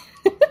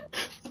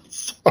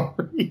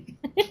 Sorry.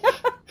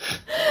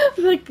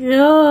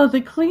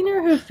 The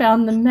cleaner who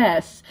found the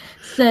mess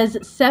says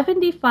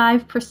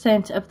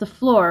 75% of the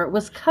floor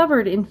was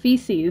covered in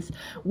feces,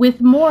 with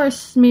more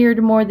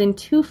smeared more than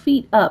 2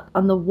 feet up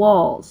on the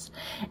walls,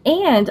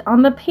 and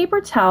on the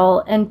paper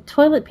towel and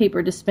toilet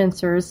paper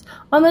dispensers,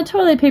 on the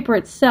toilet paper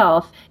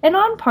itself, and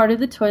on part of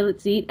the toilet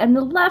seat and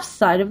the left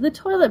side of the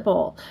toilet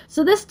bowl.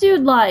 So this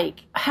dude,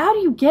 how do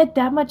you get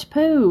that much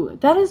poo?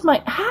 That is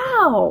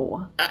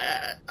how?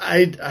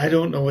 I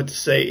don't know what to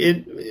say.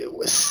 It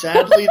was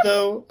sadly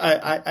though,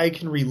 I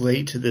can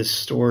relate to this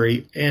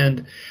story.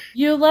 And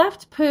you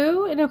left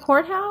poo in a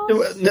courthouse?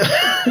 No.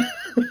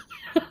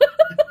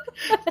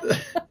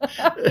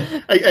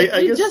 I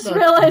you guess just not,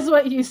 realized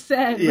what you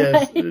said.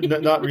 Yes,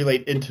 right? Not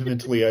relate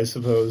intimately, I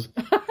suppose.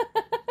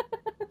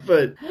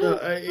 But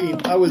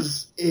I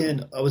was in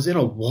a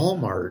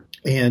Walmart,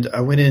 and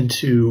I went in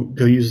to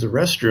go use the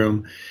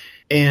restroom,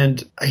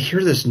 and I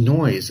hear this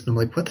noise, and I'm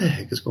like, what the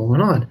heck is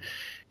going on?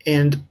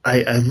 And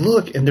I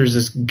look, and there's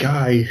this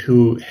guy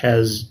who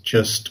has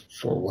just,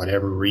 for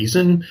whatever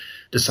reason,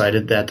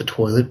 decided that the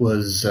toilet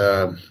was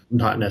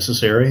not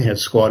necessary, had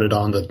squatted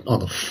on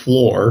the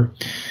floor.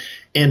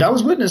 And I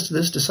was witness to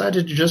this,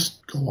 decided to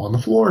just go on the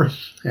floor.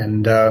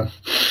 And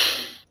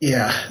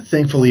Yeah,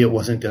 thankfully it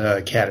wasn't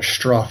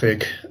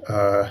catastrophic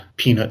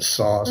peanut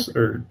sauce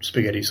or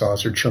spaghetti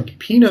sauce or chunky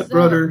peanut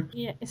butter.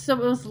 Yeah,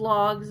 so it was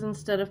logs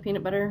instead of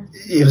peanut butter?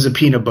 It was a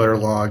peanut butter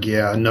log,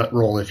 yeah, a nut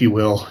roll, if you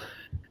will.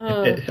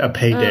 A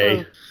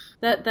payday.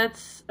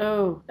 That's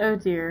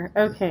dear.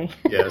 Okay.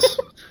 Yes.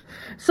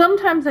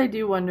 Sometimes I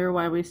do wonder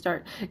why we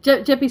start.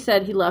 Jeppy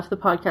said he left the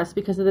podcast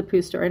because of the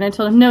poo story, and I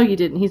told him, no, you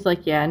didn't. He's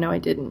like, yeah, no, I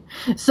didn't.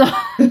 So,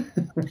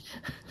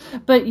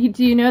 but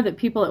do you know that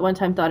people at one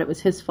time thought it was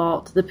his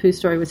fault? The poo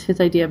story was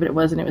his idea, but it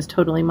wasn't. It was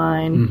totally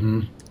mine. Mm-hmm.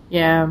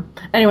 Yeah.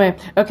 Anyway,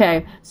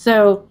 okay.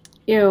 So,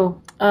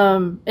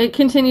 it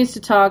continues to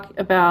talk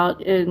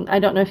about, and I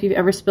don't know if you've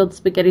ever spilled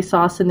spaghetti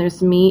sauce and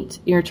there's meat.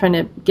 You're trying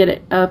to get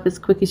it up as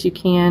quick as you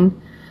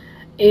can.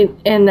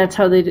 And that's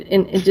how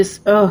it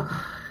just,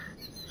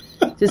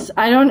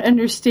 I don't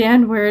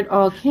understand where it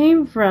all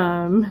came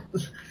from.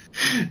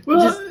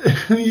 Well,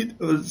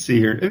 let's see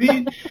here. I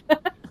mean,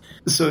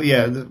 so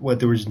yeah,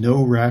 there was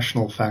no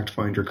rational fact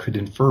finder could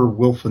infer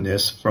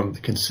willfulness from the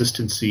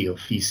consistency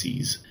of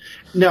feces.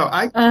 Now,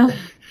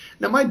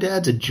 now my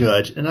dad's a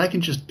judge, and I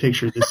can just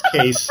picture this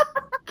case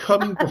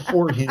coming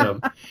before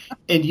him,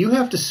 and you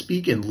have to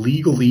speak in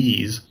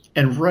legalese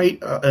and write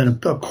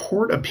a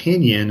court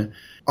opinion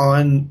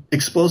on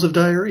explosive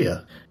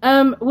diarrhea.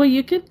 Well,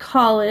 you could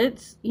call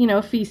it,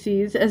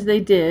 feces, as they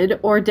did,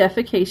 or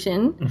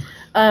defecation.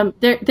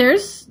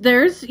 There's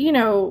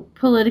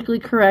politically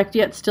correct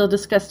yet still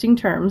disgusting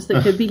terms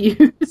that could be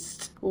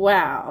used.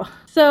 Wow.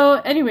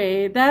 So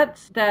anyway,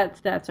 that's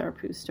our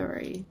poo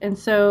story. And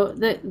so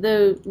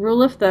the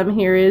rule of thumb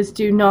here is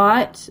do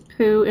not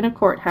poo in a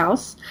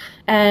courthouse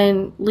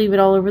and leave it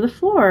all over the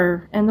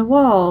floor and the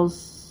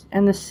walls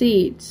and the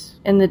seat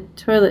and the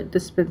toilet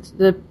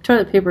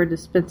paper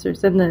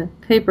dispensers and the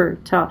paper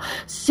towel.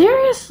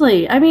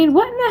 Seriously, I mean,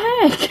 what in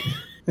the heck?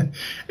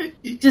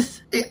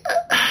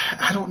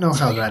 I don't know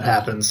how that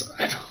happens.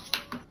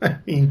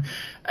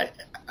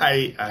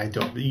 I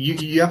don't.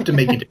 You have to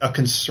make it a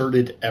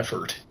concerted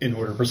effort in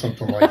order for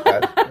something like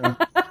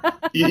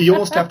that. You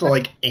almost have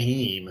to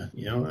aim,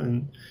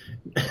 and.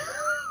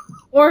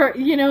 Or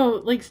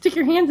stick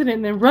your hands in it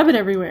and then rub it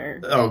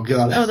everywhere. Oh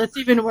God. Oh, that's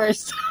even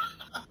worse.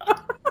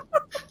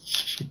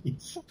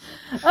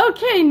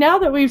 Okay, now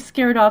that we've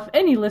scared off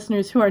any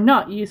listeners who are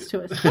not used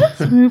to us,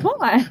 let's move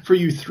on. For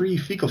you 3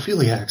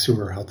 fecophiliacs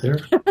who are out there.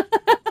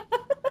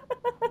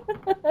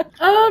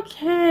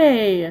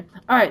 Okay.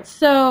 All right,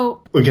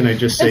 so... Well, can I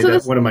just say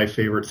that one of my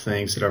favorite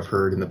things that I've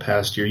heard in the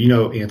past year,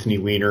 Anthony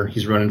Weiner,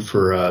 he's running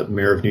for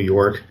mayor of New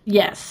York.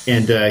 Yes.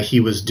 And he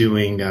was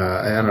doing,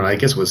 I don't know, I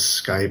guess it was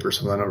Skype or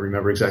something, I don't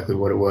remember exactly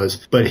what it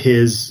was, but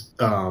his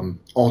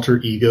alter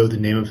ego, the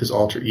name of his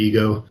alter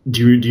ego,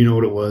 do you know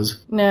what it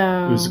was?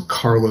 No. It was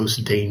Carlos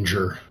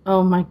Danger.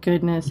 Oh my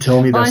goodness.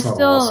 Tell me that's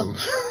not awesome.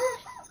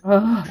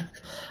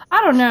 I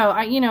don't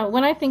know.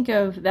 When I think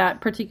of that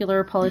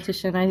particular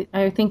politician,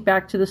 I think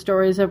back to the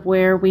stories of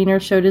where Weiner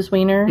showed his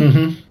wiener.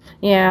 Mm-hmm.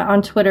 Yeah,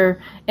 on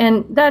Twitter.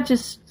 And that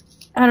just,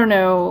 I don't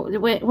know.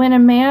 When a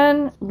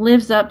man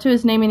lives up to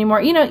his name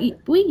anymore,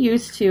 we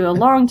used to, a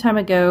long time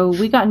ago,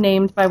 we got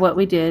named by what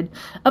we did.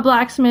 A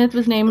blacksmith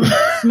was named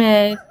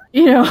Smith,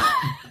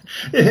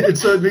 And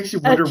so it makes you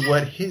wonder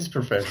what his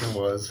profession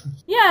was.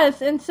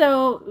 Yes, and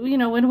so,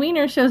 when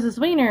Weiner shows his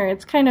wiener,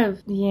 it's kind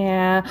of,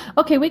 yeah.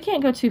 Okay, we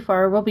can't go too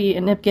far. We'll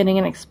end up getting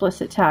an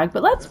explicit tag,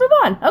 but let's move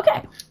on.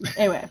 Okay.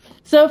 Anyway,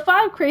 so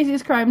 5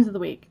 craziest crimes of the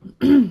week.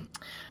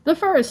 The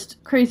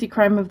first crazy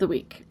crime of the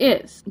week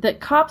is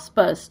that cops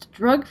bust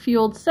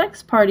drug-fueled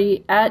sex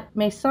party at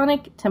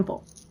Masonic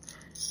Temple.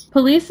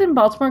 Police in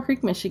Baltimore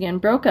Creek, Michigan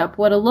broke up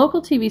what a local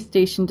TV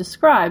station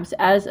describes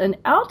as an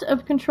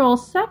out-of-control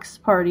sex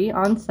party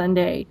on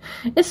Sunday.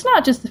 It's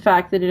not just the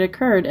fact that it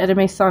occurred at a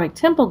Masonic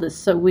temple that's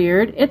so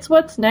weird. It's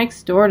what's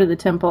next door to the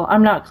temple.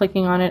 I'm not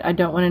clicking on it. I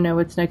don't want to know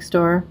what's next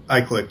door.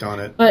 I clicked on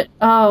it. But,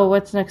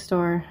 what's next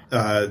door?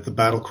 The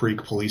Battle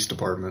Creek Police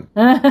Department.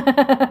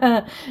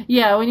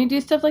 Yeah, when you do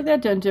stuff like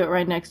that, don't do it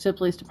right next to a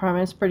police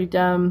department. It's pretty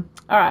dumb.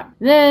 All right.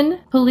 Then,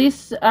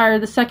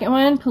 the second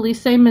one,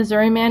 police say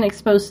Missouri man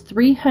exposed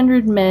 300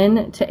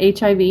 men to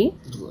HIV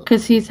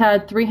because he's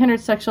had 300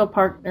 sexual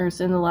partners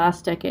in the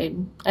last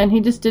decade, and he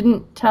just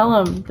didn't tell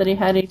them that he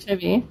had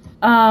HIV.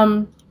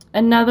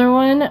 Another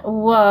one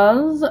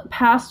was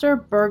pastor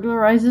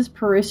burglarizes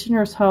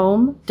parishioner's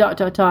home, ...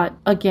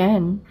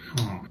 again.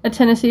 A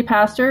Tennessee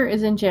pastor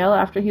is in jail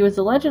after he was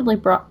allegedly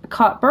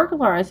caught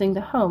burglarizing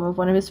the home of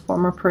one of his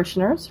former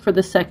parishioners for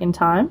the second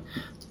time,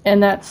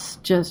 and that's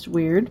just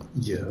weird.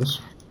 Yes.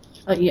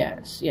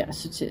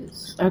 Yes, it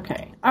is.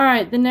 Okay. All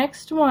right, the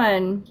next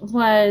one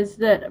was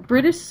that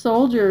British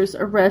soldiers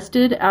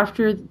arrested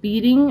after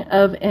beating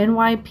of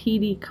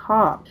NYPD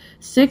cop.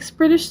 6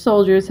 British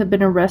soldiers have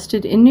been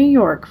arrested in New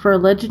York for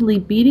allegedly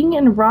beating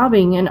and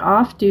robbing an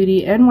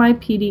off-duty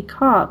NYPD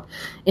cop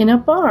in a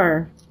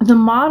bar. The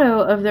motto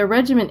of their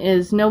regiment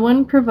is, "No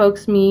one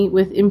provokes me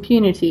with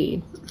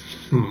impunity."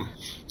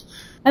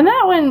 And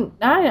that one,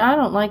 I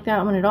don't like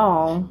that one at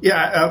all.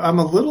 Yeah, I'm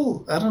a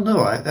little, I don't know.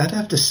 I'd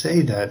have to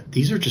say that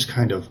these are just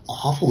kind of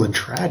awful and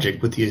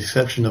tragic, with the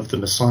exception of the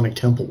Masonic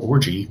Temple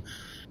orgy.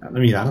 I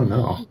mean, I don't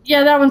know.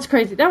 Yeah, that one's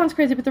crazy.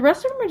 But the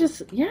rest of them are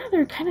just,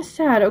 they're kind of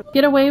sad.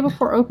 Get away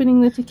before opening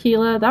the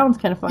tequila. That one's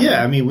kind of fun.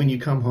 Yeah, I mean, when you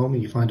come home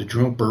and you find a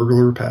drunk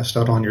burglar passed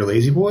out on your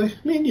lazy boy, I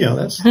mean,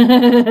 that's...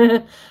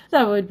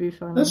 That would be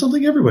fun. That's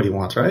something everybody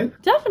wants, right?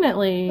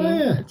 Definitely. Oh,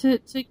 yeah.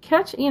 To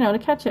catch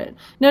it.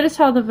 Notice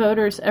how the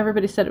voters,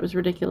 everybody said it was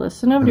ridiculous,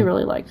 so nobody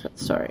really liked that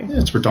story. Yeah,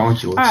 it's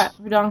redonkulous. All right,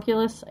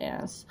 redonkulous,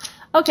 yes.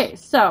 Okay,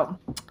 so,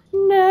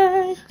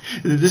 next.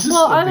 This is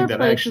something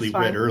that I actually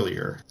read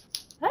earlier.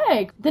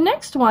 Hey, the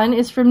next one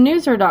is from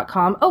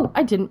Newser.com. Oh,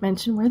 I didn't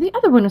mention where the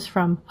other one was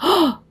from.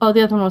 Oh,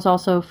 the other one was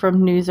also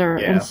from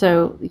Newser. Yeah. And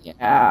so,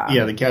 yeah.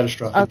 Yeah, the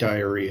catastrophic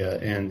diarrhea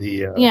and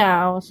the...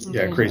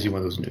 crazy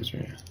one of those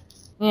Newser.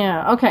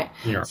 Yeah, okay.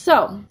 Yeah.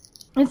 So,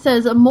 it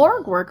says, a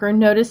morgue worker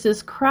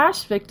notices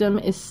crash victim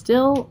is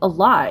still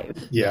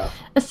alive. Yeah.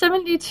 A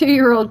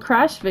 72-year-old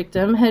crash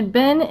victim had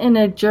been in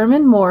a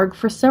German morgue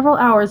for several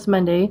hours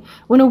Monday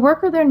when a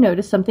worker there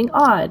noticed something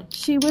odd.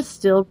 She was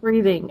still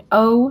breathing.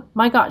 Oh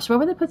my gosh, why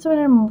would they put someone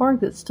in a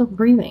morgue that's still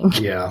breathing?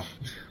 Yeah.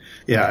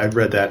 Yeah, I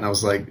read that and I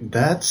was like,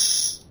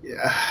 that's...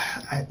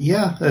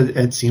 Yeah,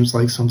 it seems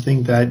like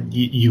something that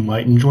you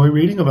might enjoy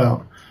reading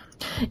about.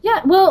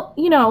 Yeah, well,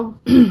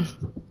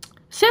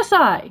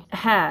 CSI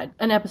had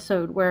an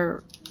episode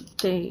where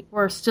they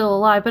were still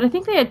alive, but I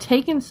think they had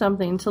taken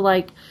something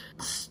to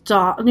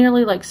stop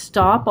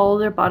all of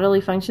their bodily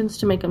functions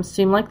to make them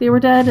seem like they were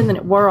dead, and then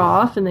it wore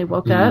off and they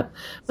woke up.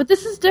 But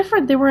this is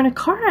different. They were in a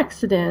car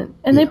accident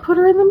and they put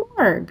her in the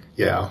morgue.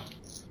 Yeah.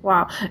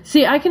 Wow.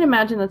 See, I can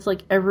imagine that's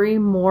like every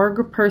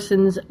morgue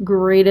person's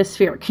greatest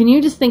fear. Can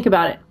you just think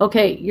about it?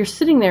 Okay, you're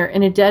sitting there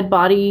and a dead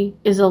body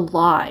is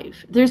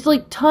alive. There's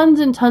tons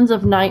and tons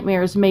of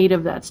nightmares made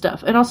of that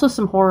stuff, and also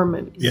some horror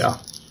movies. Yeah.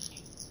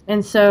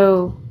 And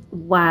so,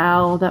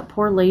 wow, that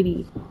poor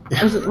lady.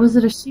 Was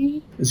it a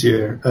she?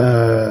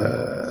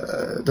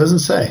 Doesn't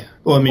say.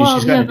 Well, I mean,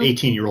 she's got an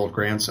 18-year-old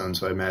grandson,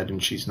 so I imagine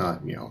she's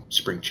not,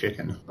 spring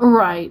chicken.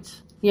 Right.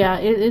 Yeah,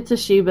 it's a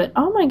she, but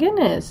oh my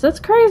goodness,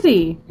 that's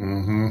crazy.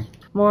 Mm-hmm.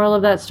 Moral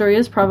of that story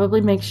is probably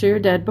make sure you're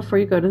dead before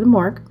you go to the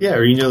morgue. Yeah,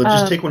 or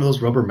just take one of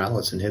those rubber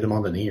mallets and hit him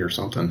on the knee or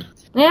something.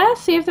 Yeah,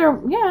 see if their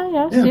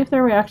see if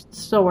their reactions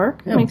still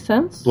work. Yeah. Makes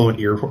sense. Blow an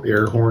air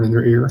horn in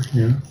their ear.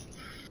 Yeah.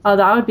 Oh,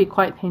 that would be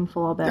quite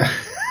painful, I'll bet.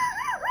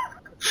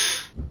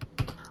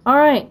 All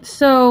right,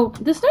 so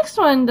this next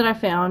one that I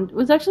found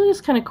was actually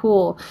just kind of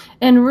cool.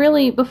 And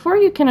really, before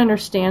you can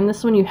understand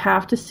this one, you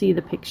have to see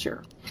the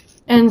picture.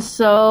 And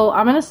so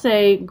I'm going to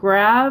say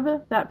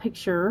grab that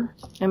picture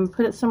and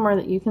put it somewhere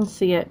that you can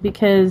see it,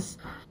 because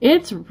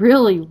it's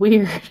really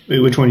weird. Wait,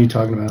 which one are you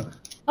talking about?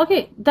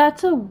 Okay,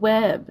 that's a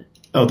web.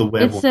 Oh, the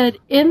web. It said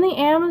in the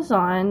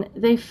Amazon,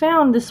 they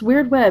found this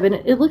weird web, and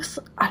it looks...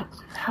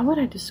 how would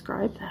I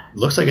describe that? It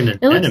looks like an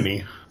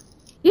anemone.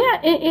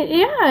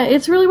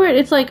 It's really weird.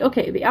 It's like,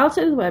 okay, the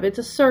outside of the web, it's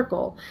a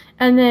circle,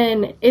 and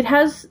then it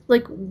has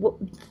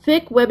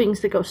thick webbings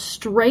that go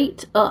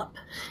straight up,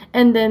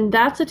 and then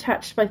that's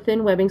attached by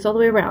thin webbings all the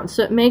way around.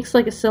 So it makes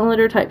like a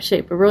cylinder type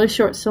shape, a really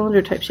short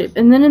cylinder type shape,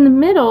 and then in the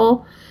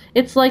middle,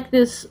 it's like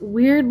this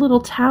weird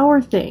little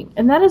tower thing,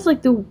 and that is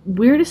like the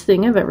weirdest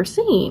thing I've ever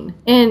seen.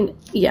 And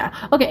yeah,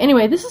 okay.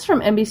 Anyway, this is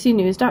from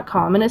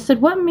NBCNews.com, and it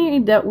said, "What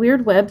made that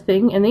weird web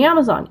thing in the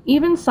Amazon?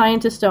 Even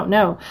scientists don't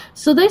know.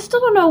 So they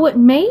still don't know what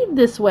made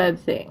this web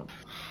thing."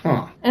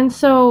 Huh. And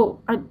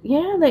so,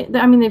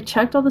 they've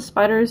checked all the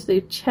spiders,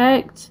 they've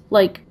checked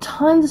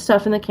tons of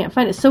stuff, and they can't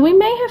find it. So we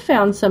may have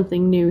found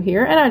something new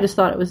here, and I just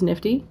thought it was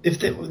nifty. I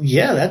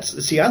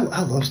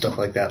love stuff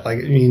like that.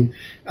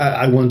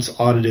 I once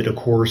audited a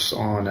course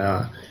on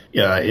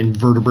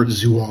invertebrate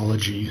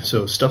zoology,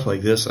 so stuff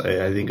like this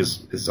I think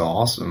is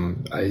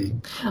awesome.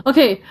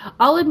 Okay,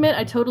 I'll admit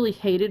I totally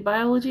hated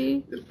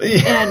biology,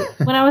 and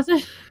when I was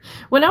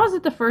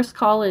at the first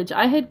college,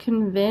 I had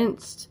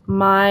convinced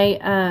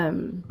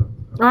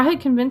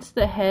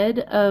the head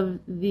of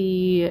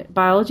the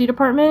biology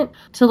department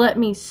to let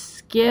me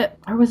skip,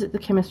 or was it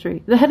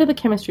the head of the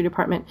chemistry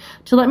department,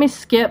 to let me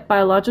skip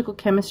biological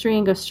chemistry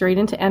and go straight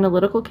into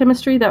analytical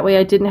chemistry. That way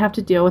I didn't have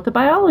to deal with the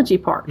biology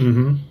part.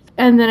 Mm-hmm.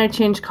 And then I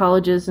changed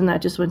colleges, and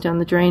that just went down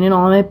the drain, and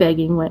all my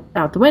begging went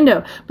out the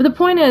window. But the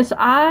point is,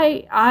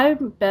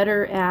 I'm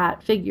better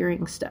at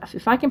figuring stuff.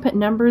 If I can put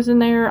numbers in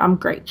there, I'm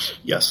great.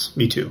 Yes,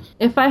 me too.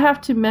 If I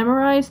have to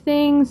memorize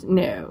things,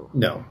 no.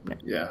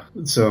 Yeah.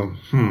 So,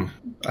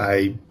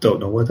 I don't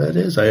know what that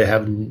is. I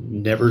have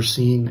never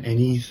seen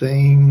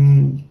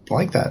anything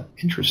like that.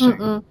 Interesting.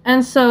 Mm-mm.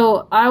 And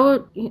so I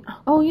would...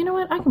 Oh, you know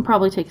what? I can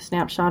probably take a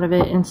snapshot of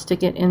it and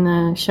stick it in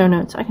the show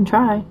notes. I can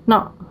try.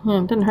 No,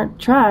 it doesn't hurt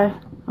to try.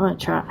 I'm going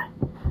to try.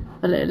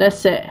 But let's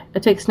say I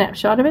take a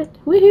snapshot of it.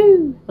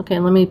 Woohoo! Okay,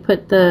 let me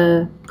put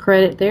the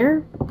credit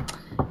there.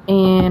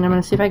 and I'm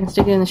going to see if I can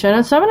stick it in the show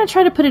notes. So I'm going to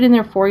try to put it in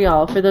there for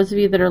y'all, for those of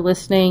you that are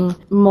listening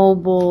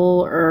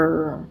mobile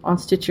or on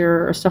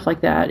Stitcher or stuff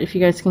like that, if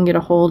you guys can get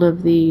a hold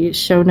of the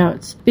show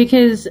notes.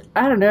 Because,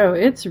 I don't know,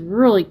 it's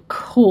really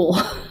cool.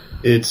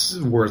 It's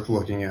worth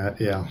looking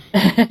at, yeah.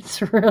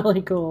 It's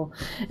really cool.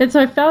 And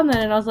so I found that,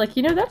 and I was like,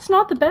 that's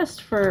not the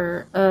best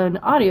for an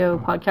audio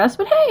podcast,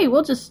 but hey,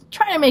 we'll just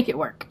try to make it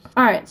work.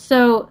 All right,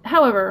 so,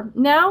 however,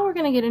 now we're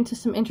going to get into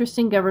some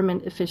interesting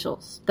government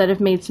officials that have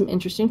made some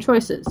interesting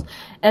choices.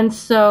 And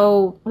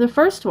so, the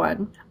first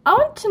one, I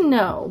want to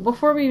know,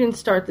 before we even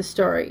start the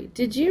story,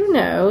 did you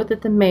know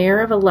that the mayor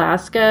of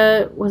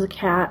Alaska was a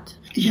cat?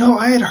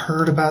 I had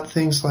heard about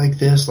things like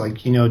this,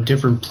 like,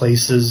 different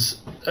places.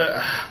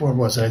 What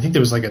was it? I think there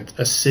was like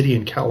a city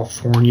in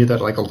California that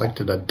like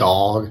elected a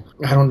dog.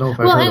 I don't know if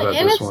I've heard about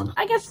this one.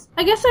 I guess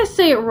I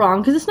say it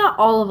wrong because it's not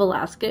all of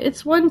Alaska.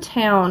 It's one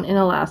town in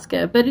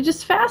Alaska, but it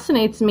just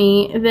fascinates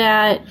me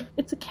that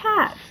it's a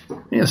cat.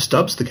 Yeah,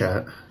 Stubbs the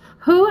cat.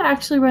 Who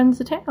actually runs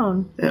the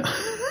town? Yeah.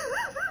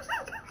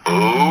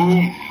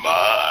 Oh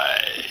my.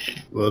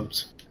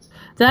 Whoops.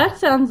 That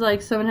sounds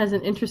like someone has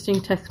an interesting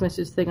text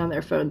message thing on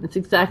their phone. That's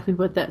exactly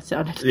what that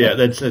sounded like. Yeah,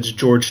 that's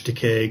George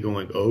Takei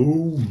going,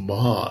 oh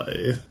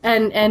my.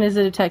 And is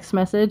it a text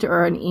message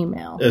or an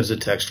email? It was a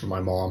text from my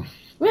mom.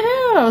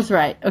 Woohoo! I was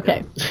right.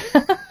 Okay.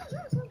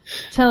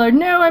 Tell her,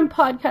 no, I'm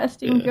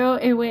podcasting. Yeah. Go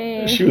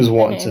away. She was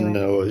wanting to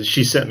know.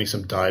 She sent me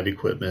some dive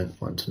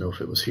equipment. Wanted to know if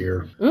it was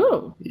here.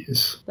 Ooh.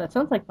 Yes. That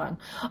sounds like fun.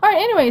 All right,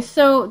 anyway,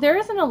 so there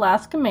is an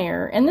Alaska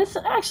mayor, and this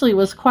actually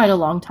was quite a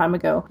long time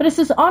ago, but it's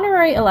this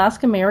honorary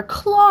Alaska mayor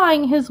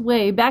clawing his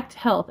way back to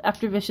health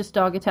after vicious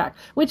dog attack,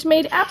 which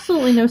made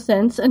absolutely no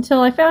sense until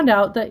I found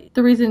out that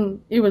the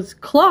reason it was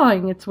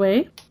clawing its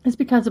way is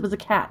because it was a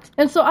cat.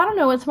 And so I don't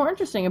know what's more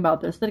interesting about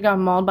this, that it got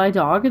mauled by a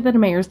dog or that a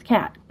mayor's the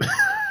cat.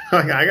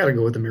 I gotta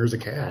go with the mayor's a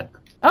cat.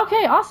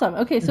 Okay, awesome.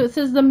 Okay, so it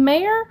says the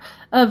mayor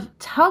of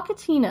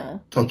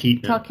Talkeetna.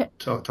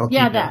 Talkeetna.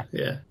 Yeah, that.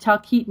 Yeah.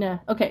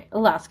 Talkeetna. Okay,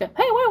 Alaska.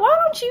 Hey, wait, why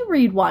don't you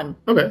read one?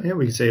 Okay, yeah,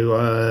 we can say,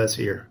 let's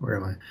see here. Where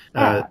am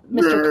I?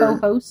 Mr.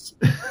 Co-host.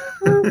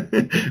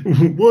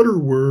 What are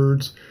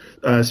words?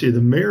 The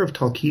mayor of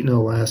Talkeetna,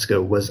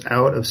 Alaska, was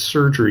out of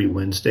surgery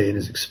Wednesday and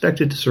is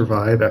expected to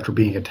survive after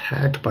being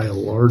attacked by a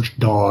large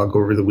dog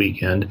over the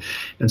weekend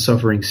and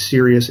suffering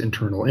serious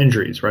internal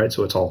injuries, right?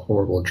 So it's all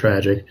horrible and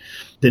tragic.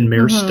 Then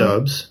Mayor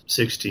Stubbs,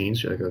 16.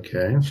 So you're like,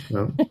 okay.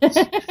 Well,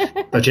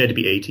 thought you had to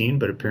be 18,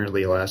 but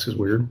apparently Alaska's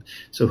weird.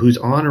 So who's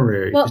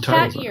honorary? Well,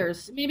 cat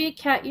ears. Maybe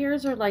cat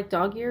ears are like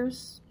dog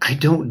ears? I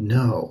don't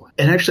know.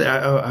 And actually,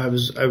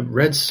 I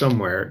read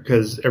somewhere,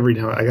 because every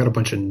now I got a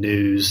bunch of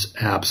news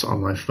apps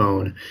on my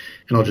phone,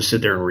 and I'll just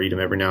sit there and read them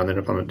every now and then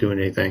if I'm not doing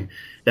anything,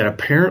 that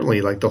apparently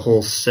like the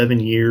whole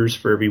 7 years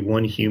for every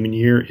 1 human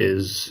year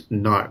is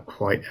not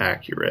quite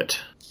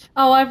accurate.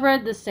 Oh, I've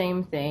read the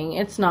same thing.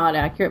 It's not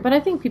accurate, but I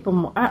think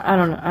people. I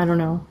don't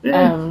know.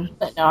 Yeah.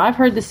 But no, I've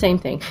heard the same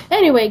thing.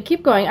 Anyway,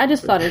 keep going. I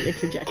just thought I'd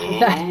interject with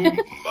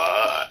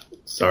that.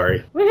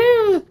 Sorry.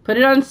 Woohoo! Put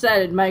it on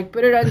silent, Mike.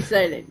 Put it on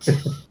silent.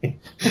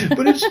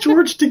 But it's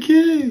George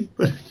Takei.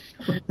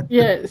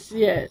 Yes.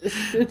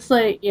 It's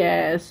like,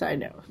 yes, I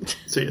know.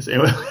 So yes,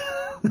 anyway.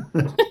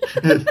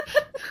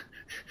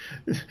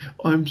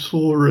 I'm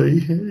sorry.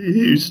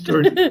 You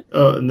started.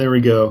 Oh, and there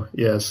we go.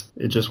 Yes,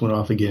 it just went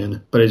off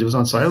again, but it was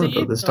on silent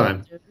though this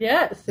time.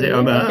 Yes. Yeah,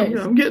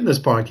 I'm getting this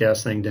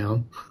podcast thing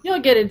down. You'll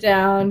get it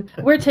down.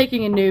 We're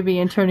taking a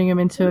newbie and turning him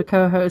into a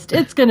co-host.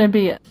 It's going to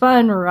be a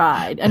fun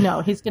ride.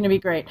 No, he's going to be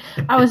great.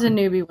 I was a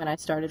newbie when I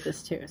started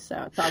this too,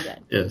 so it's all good.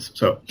 Yes.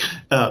 So,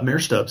 Mayor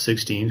Stubbs,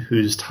 16,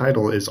 whose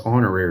title is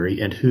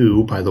honorary and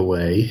who, by the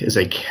way, is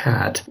a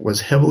cat,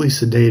 was heavily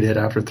sedated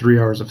after 3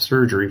 hours of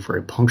surgery for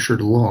a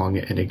punctured lung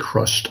and a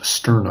crushed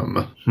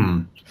sternum.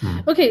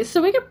 Okay,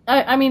 so we could.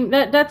 I mean,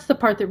 that's the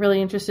part that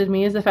really interested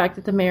me, is the fact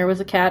that the mayor was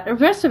a cat. The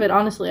rest of it,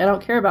 honestly, I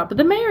don't care about. But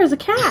the mayor is a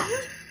cat.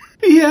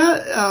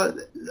 Yeah,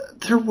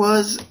 there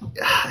was,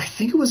 I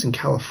think it was in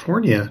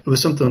California, it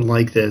was something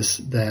like this,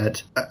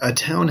 that a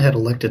town had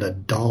elected a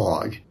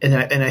dog, and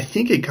I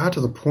think it got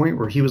to the point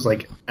where he was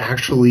like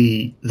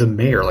actually the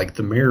mayor, like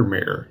the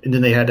mayor, and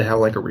then they had to have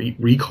like a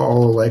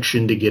recall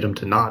election to get him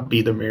to not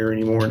be the mayor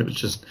anymore, and it was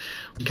just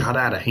got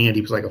out of hand.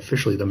 He was like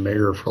officially the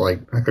mayor for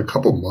like a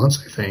couple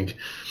months, I think.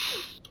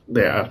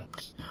 Yeah.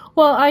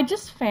 Well, I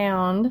just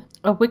found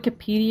a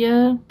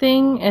Wikipedia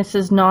thing. It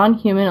says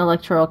non-human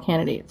electoral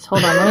candidates.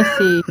 Hold on, let me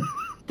see.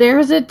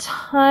 There's a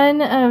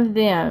ton of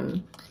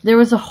them. There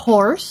was a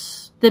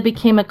horse that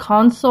became a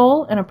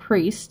consul and a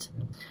priest.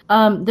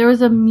 There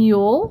was a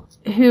mule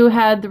who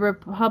had the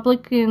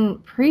Republican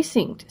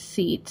precinct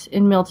seat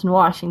in Milton,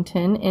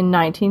 Washington in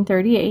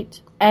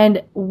 1938.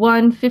 And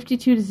won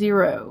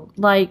 52-0,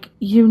 like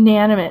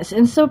unanimous.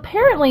 And so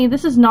apparently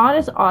this is not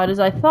as odd as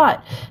I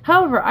thought.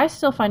 However, I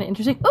still find it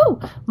interesting.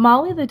 Oh,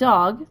 Molly the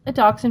dog, a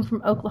dachshund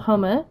from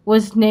Oklahoma,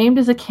 was named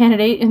as a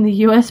candidate in the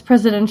U.S.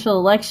 presidential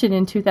election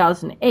in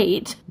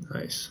 2008.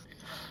 Nice.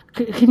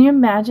 Can you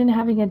imagine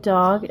having a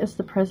dog as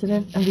the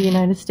president of the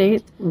United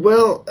States?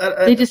 Well,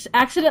 they just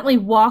accidentally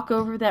walk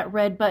over that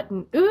red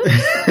button. Oops.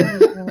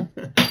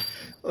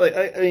 Like,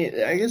 I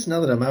mean, I guess now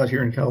that I'm out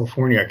here in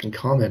California, I can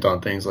comment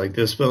on things like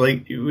this. But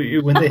like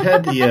when they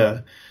had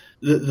the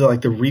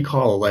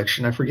recall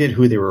election, I forget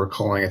who they were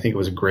recalling. I think it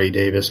was Gray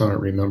Davis. I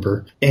don't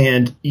remember.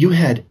 And you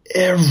had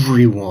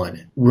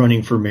everyone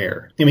running for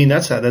mayor. I mean,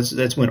 that's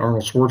when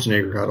Arnold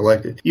Schwarzenegger got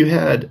elected. You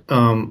had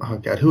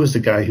who was the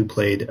guy who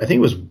played? I think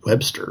it was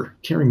Webster.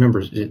 Can't remember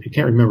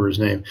his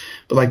name.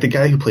 But like the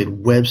guy who played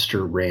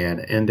Webster ran,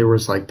 and there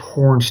was like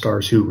porn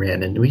stars who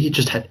ran, and he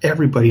just had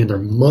everybody and their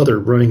mother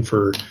running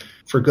for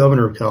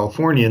governor of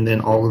California, and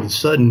then all of a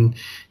sudden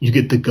you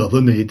get the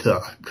governor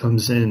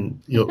comes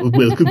in,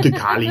 welcome to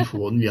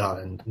California,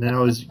 and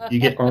now you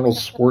get Arnold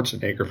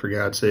Schwarzenegger, for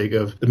God's sake,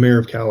 of the mayor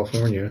of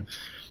California,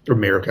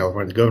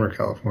 the governor of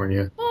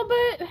California. Well,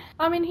 but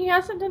I mean, he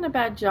hasn't done a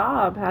bad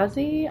job, has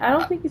he? I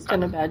don't think he's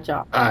done a bad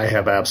job. I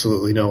have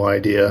absolutely no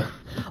idea.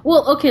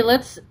 Well, okay,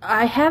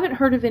 I haven't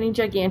heard of any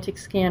gigantic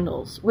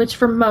scandals, which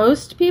for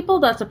most people,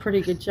 that's a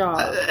pretty good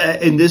job.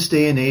 In this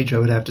day and age, I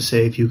would have to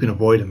say if you can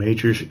avoid a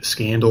major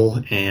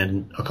scandal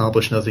and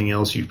accomplish nothing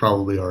else, you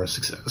probably are a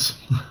success.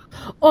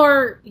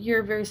 Or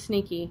you're very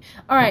sneaky.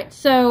 All right,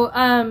 so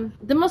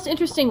the most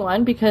interesting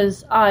one,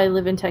 because I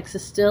live in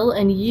Texas still,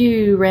 and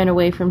you ran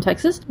away from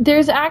Texas,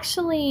 there's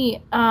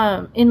actually,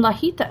 in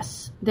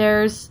Lajitas,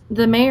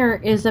 the mayor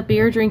is a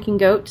beer-drinking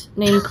goat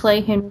named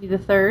Clay Henry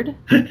III.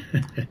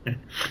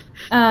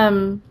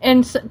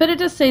 But it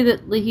does say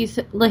that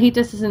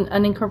Lajitas is an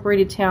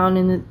unincorporated town,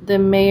 and the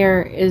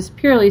mayor is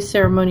purely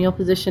ceremonial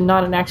position,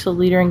 not an actual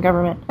leader in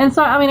government. And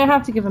so, I mean, I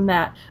have to give him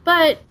that.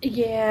 But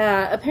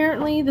yeah,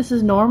 apparently this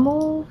is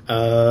normal.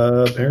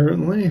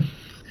 Apparently.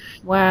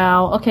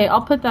 Wow. Okay,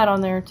 I'll put that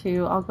on there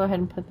too. I'll go ahead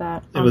and put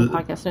that on the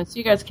podcast notes. So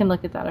you guys can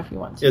look at that if you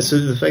want to. Yeah. So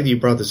the fact that you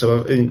brought this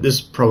up, and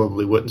this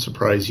probably wouldn't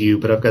surprise you,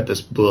 but I've got this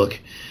book.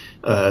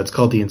 It's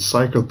called The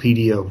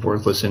Encyclopedia of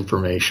Worthless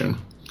Information.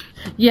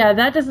 Yeah,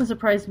 that doesn't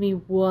surprise me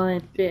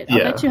one bit. I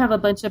bet you have a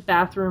bunch of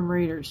bathroom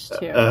readers,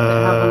 too. Have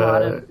a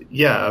lot of...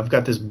 Yeah, I've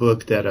got this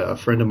book that a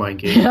friend of mine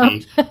gave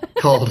me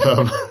called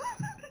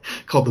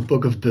The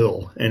Book of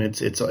Bill, and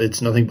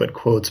it's nothing but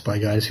quotes by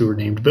guys who were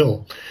named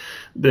Bill.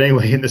 But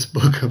anyway, in this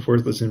book of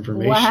worthless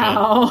information,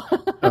 wow.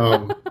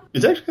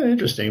 It's actually kind of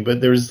interesting. But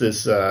there's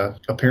this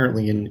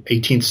apparently in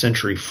 18th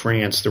century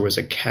France, there was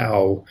a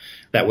cow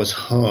that was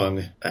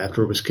hung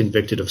after it was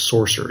convicted of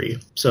sorcery.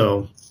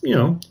 So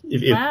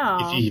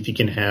if you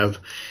can have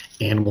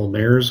animal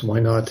mayors, why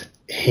not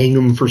hang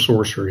them for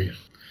sorcery?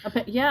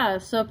 Yeah,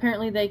 so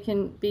apparently they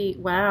can be...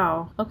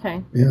 Wow,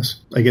 okay. Yes,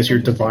 I guess you're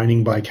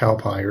divining by cow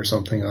pie or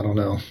something. I don't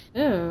know.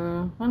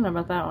 Ooh, I don't know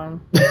about that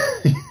one.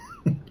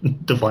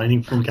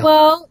 Divining from cow.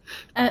 Well,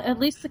 at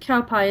least the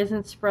cow pie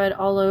isn't spread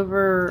all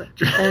over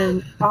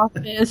an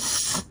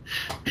office.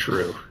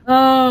 True.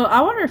 Oh,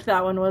 I wonder if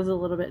that one was a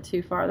little bit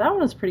too far. That one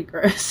was pretty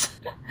gross.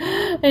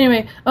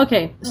 Anyway,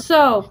 okay.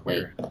 So,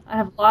 wait. I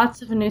have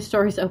lots of news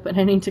stories open.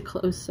 I need to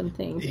close some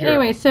things. Here,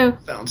 anyway, so...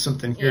 found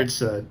something here. It's...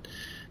 that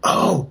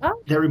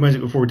reminds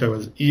me, before we talk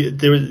about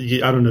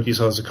this, I don't know if you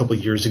saw this a couple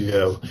of years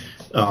ago.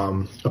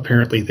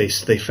 Apparently,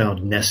 they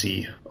found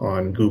Nessie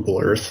on Google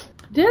Earth.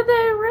 Did they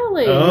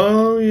really?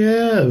 Oh,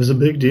 yeah. It was a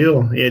big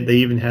deal. They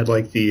even had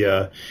like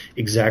the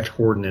exact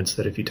coordinates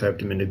that if you typed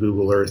them into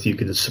Google Earth, you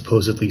could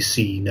supposedly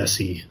see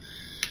Nessie.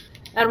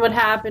 And what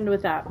happened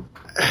with that?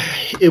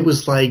 It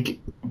was like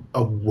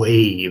a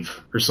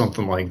wave or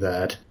something like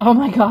that. Oh,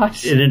 my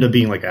gosh. It ended up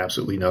being like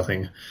absolutely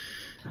nothing.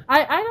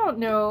 I don't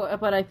know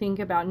what I think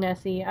about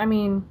Nessie. I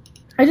mean,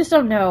 I just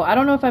don't know. I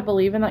don't know if I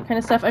believe in that kind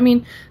of stuff. I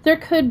mean, there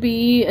could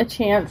be a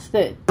chance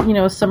that,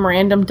 some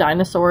random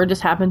dinosaur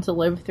just happened to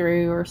live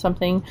through or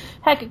something.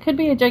 Heck, it could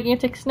be a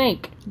gigantic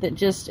snake that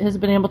just has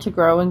been able to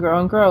grow and grow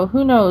and grow.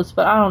 Who knows?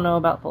 But I don't know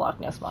about the Loch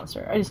Ness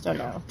Monster. I just don't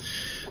know.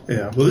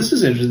 Yeah, well, this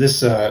is interesting.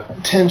 This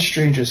 10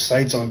 strangest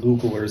sites on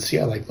Google Earth. See,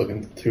 I like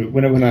looking through.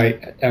 When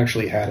I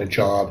actually had a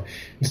job,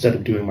 instead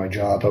of doing my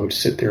job, I would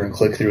sit there and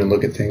click through and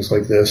look at things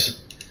like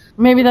this.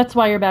 Maybe that's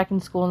why you're back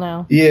in school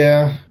now.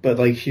 Yeah, but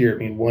like here, I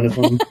mean, one of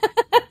them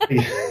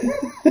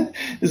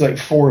is like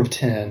 4 of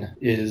 10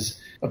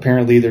 is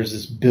apparently there's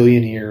this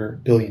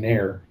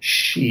billionaire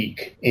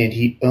Sheik, and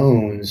he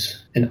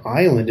owns an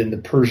island in the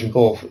Persian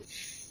Gulf.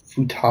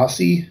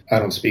 Futasi? I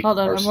don't speak Hold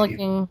on,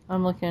 Farsi.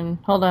 I'm looking.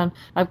 Hold on.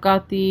 I've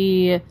got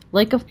the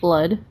Lake of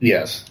Blood.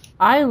 Yes.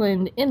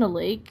 Island in a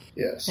lake.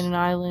 Yes. And an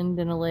island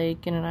in a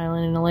lake, and an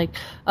island in a lake.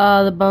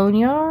 The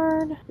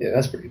Boneyard. Yeah,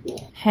 that's pretty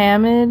cool.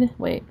 Hamid.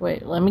 Wait,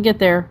 let me get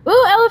there.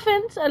 Ooh,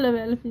 elephants! I love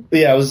elephants. But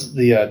yeah, I was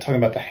talking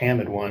about the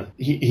Hamid one.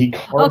 He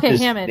carved his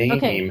name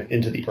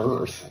into the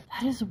earth.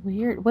 That is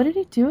weird. What did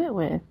he do it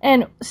with?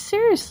 And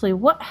seriously,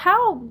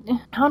 how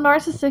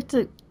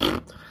narcissistic...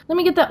 Let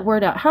me get that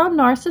word out. How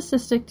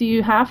narcissistic do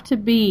you have to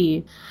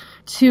be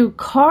to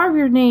carve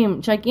your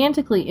name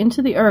gigantically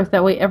into the earth?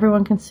 That way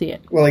everyone can see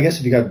it. Well, I guess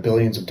if you got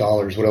billions of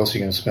dollars, what else are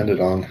you going to spend it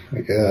on,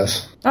 I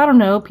guess? I don't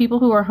know. People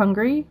who are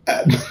hungry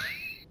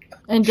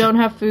and don't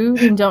have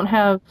food and don't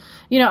have...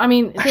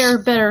 there are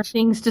better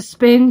things to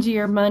spend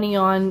your money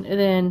on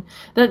than...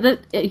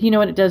 You know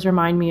what it does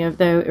remind me of,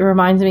 though? It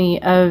reminds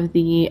me of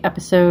the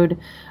episode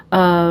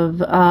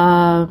of...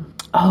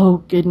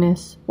 Oh,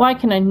 goodness. Why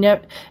can I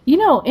never...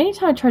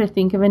 anytime I try to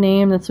think of a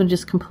name, that's when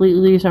just completely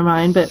leaves my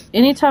mind. But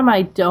anytime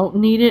I don't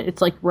need it,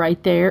 it's like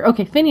right there.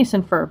 Okay, Phineas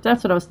and Ferb.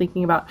 That's what I was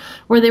thinking about.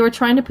 Where they were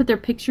trying to put their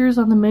pictures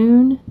on the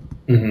moon.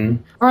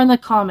 Mm-hmm. Or on the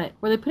comet.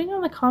 Were they putting it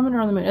on the comet or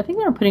on the moon? I think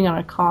they were putting it on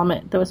a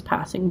comet that was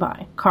passing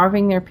by.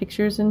 Carving their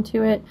pictures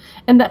into it.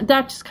 And that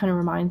just kind of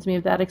reminds me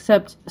of that.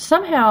 Except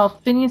somehow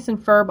Phineas and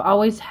Ferb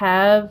always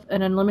have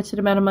an unlimited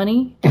amount of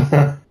money.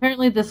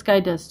 Apparently this guy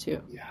does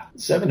too. Yeah.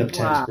 7 of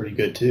 10 is pretty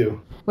good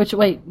too. Which,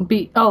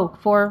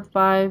 4,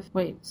 5,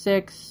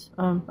 6,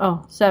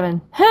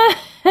 7.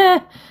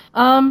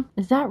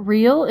 Is that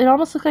real? It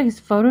almost looks like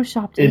it's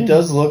photoshopped in. It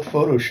does look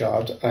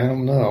photoshopped. I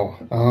don't know.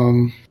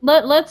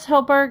 Let's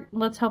help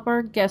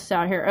our guests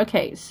out here.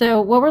 Okay,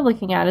 so what we're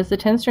looking at is the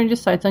 10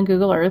 strangest sites on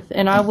Google Earth,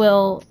 and I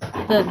will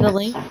the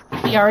link.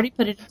 We already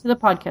put it into the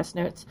podcast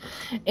notes,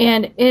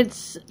 and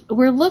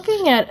we're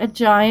looking at a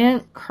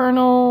giant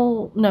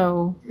Colonel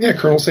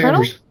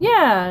Sanders.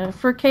 Yeah,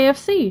 for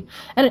KFC,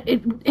 and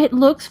it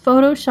looks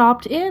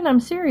photoshopped in. I'm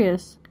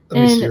serious.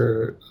 Let me see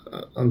here.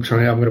 I'm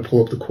going to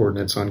pull up the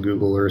coordinates on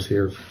Google Earth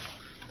here.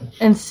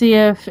 And see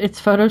if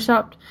it's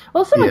photoshopped.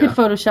 Well, someone could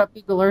Photoshop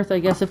Google Earth, I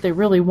guess, if they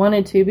really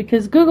wanted to,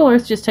 because Google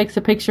Earth just takes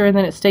a picture and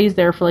then it stays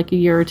there for like a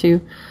year or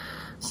two.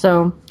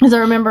 So, as I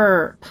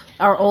remember,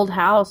 our old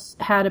house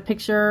had a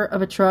picture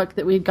of a truck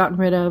that we had gotten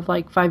rid of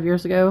like 5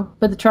 years ago,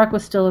 but the truck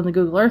was still in the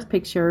Google Earth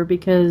picture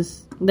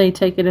because they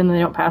take it and they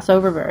don't pass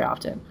over very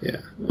often. Yeah.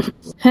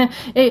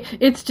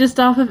 It's just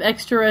off of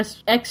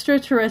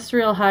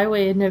Extraterrestrial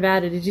Highway in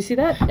Nevada. Did you see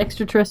that?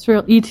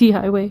 Extraterrestrial ET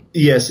Highway.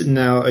 Yes.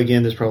 Now,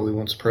 again, this probably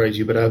won't surprise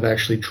you, but I've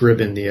actually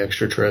driven the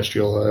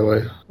Extraterrestrial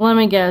Highway. Let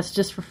me guess,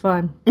 just for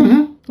fun.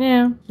 Mm-hmm.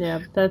 Yeah,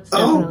 that's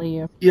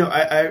definitely you.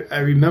 I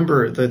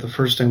remember that the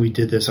first time we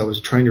did this, I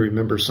was trying to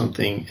remember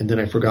something, and then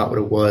I forgot what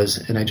it was,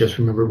 and I just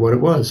remembered what it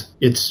was.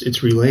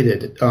 It's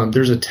related.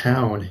 There's a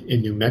town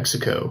in New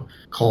Mexico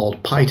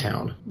called Pie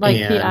Town. Like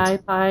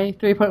Pi,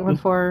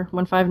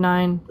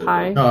 3.14159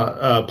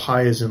 pi?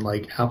 Pie is in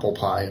like apple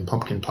pie and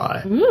pumpkin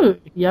pie. Ooh,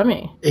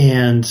 yummy.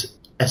 And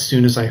as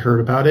soon as I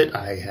heard about it,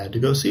 I had to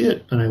go see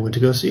it, and I went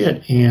to go see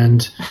it,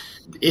 and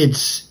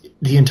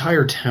the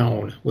entire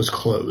town was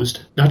closed.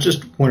 Not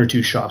just one or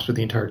two shops, but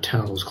the entire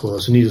town was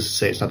closed. And needless to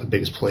say, it's not the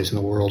biggest place in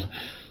the world.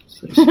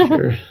 So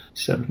here,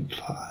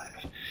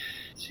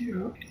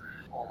 750.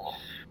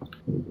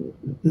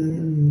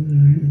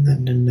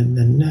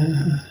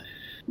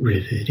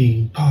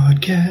 Riveting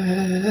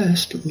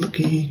podcast,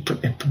 looking for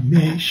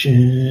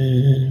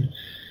information.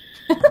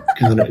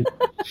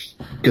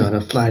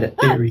 Gonna fly to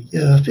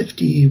Area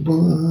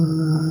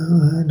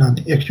 51 on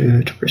the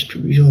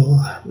extraterrestrial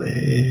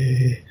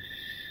highway.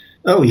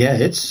 Oh, yeah,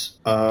 it's...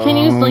 Can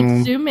you,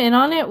 zoom in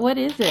on it? What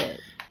is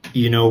it?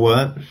 You know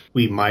what?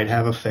 We might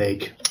have a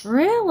fake.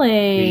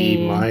 Really?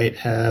 We might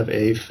have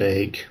a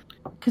fake.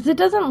 Because it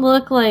doesn't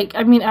look like...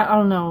 I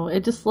don't know.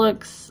 It just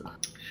looks...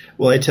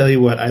 Well, I tell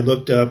you what. I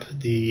looked up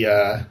the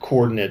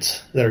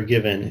coordinates that are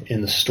given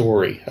in the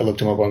story. I looked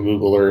them up on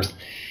Google Earth.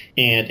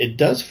 And it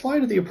does fly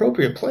to the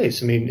appropriate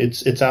place. I mean,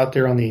 it's out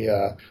there on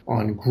the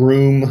on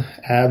Groom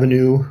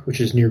Avenue,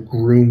 which is near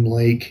Groom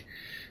Lake.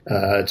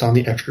 It's on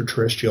the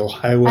Extraterrestrial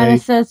Highway. And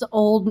it says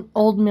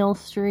Old Mill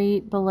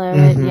Street below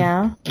it,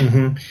 yeah.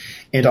 Mm-hmm.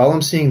 And all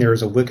I'm seeing there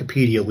is a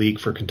Wikipedia leak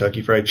for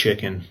Kentucky Fried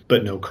Chicken,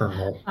 but no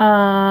Colonel.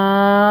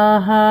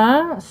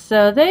 Uh-huh.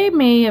 So they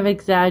may have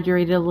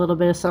exaggerated a little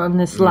bit on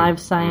this Live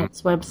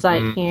Science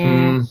website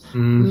here.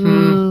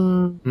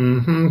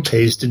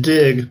 Pays to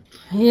dig.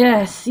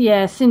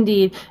 Yes,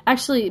 indeed.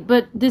 Actually,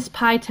 but this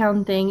Pie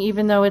Town thing,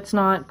 even though it's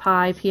not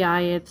pie,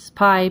 P-I, it's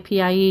pie,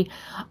 P-I-E,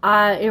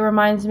 it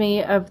reminds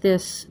me of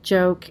this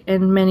joke,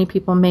 and many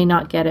people may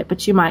not get it,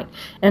 but you might.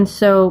 And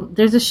so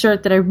there's a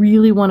shirt that I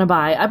really want to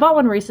buy. I bought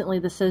one recently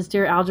that says,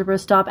 "Dear Algebra,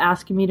 stop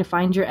asking me to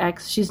find your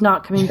ex. She's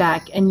not coming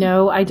back. And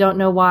no, I don't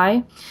know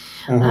why."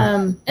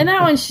 And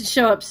that one should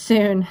show up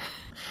soon.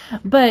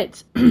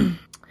 But...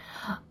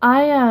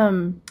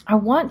 I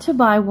want to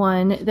buy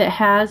one that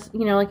has,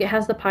 it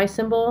has the pi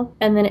symbol,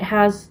 and then it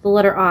has the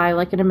letter I,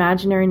 like an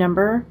imaginary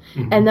number.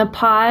 Mm-hmm. And the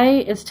pi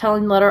is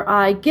telling the letter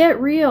I,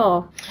 get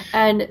real.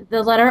 And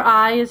the letter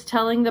I is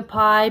telling the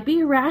pi,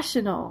 be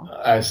rational.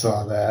 I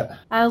saw that.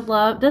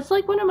 That's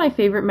like one of my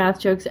favorite math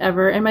jokes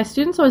ever. And my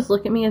students always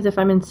look at me as if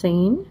I'm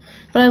insane.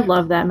 But I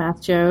love that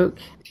math joke.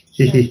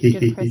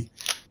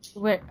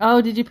 Where,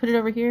 did you put it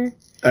over here?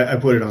 I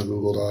put it on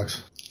Google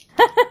Docs.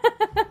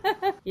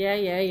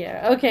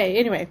 Yeah. Okay,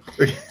 anyway.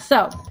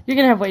 So, you're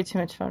going to have way too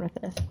much fun with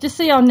this. Just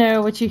so y'all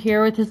know what you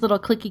hear with his little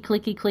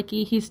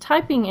clicky, he's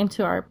typing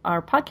into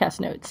our podcast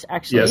notes,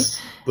 actually. Yes,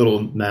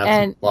 little math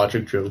and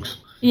logic jokes.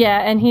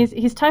 Yeah, and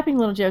he's typing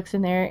little jokes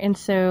in there, and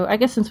so I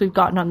guess since we've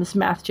gotten on this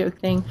math joke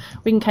thing,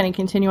 we can kind of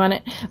continue on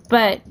it.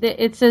 But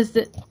it says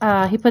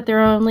that he put there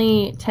are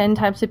only 10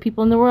 types of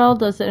people in the world,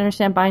 those that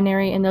understand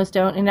binary and those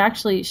don't. And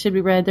actually, it should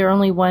be read, there are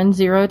only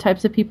 10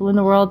 types of people in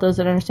the world, those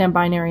that understand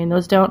binary and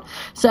those don't.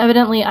 So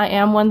evidently, I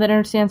am one that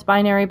understands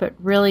binary, but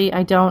really,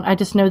 I don't. I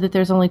just know that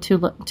there's only two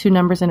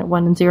numbers in it,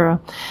 1 and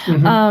 0.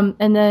 Mm-hmm.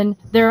 And then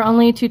there are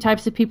only 2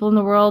 types of people in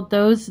the world,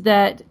 those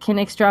that can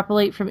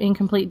extrapolate from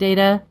incomplete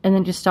data and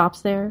then just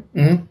stops there.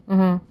 Mm-hmm.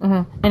 Mm-hmm.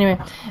 Mm-hmm. Anyway,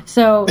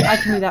 so I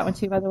can do that one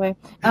too, by the way.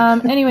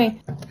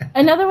 Anyway,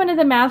 another one of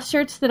the math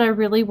shirts that I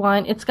really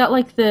want, it's got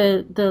like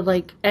the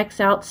like X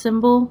out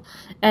symbol,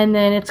 and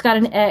then it's got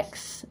an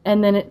X,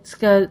 and then it's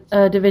got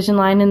a division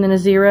line and then a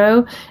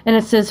 0, and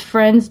it says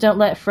friends don't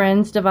let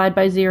friends divide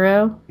by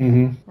 0.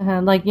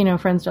 Mm-hmm. Like,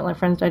 friends don't let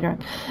friends die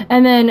drunk.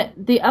 And then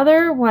the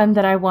other one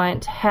that I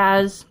want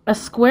has a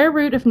square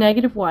root of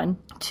 -1,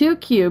 2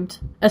 cubed,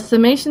 a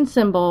summation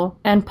symbol,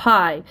 and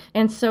pi.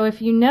 And so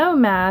if you know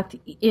math,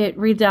 it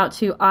reads out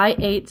to I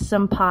ate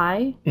some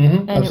pie,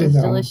 and it was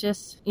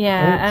delicious. Yeah,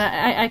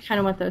 and I kind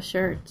of want those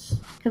shirts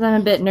because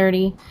I'm a bit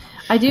nerdy.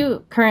 I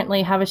do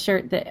currently have a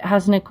shirt that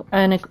has an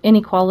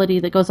inequality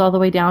that goes all the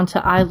way down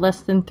to I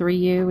less than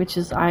 3U, which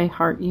is I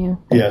heart you.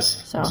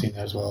 Yes, so, I've seen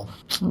that as well.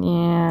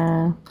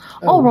 Yeah.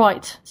 All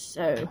right.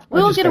 So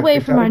we'll get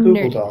away from our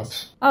nerdy.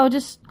 Docs. Oh,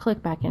 just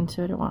click back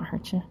into it. It won't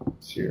hurt you.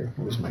 Here,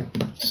 where's my?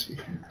 Let's see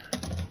here.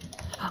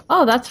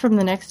 Oh, that's from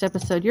the next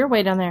episode. You're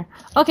way down there.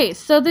 Okay,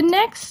 so the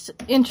next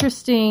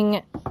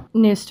interesting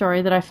news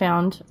story that I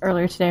found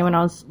earlier today when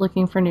I was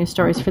looking for news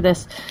stories for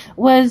this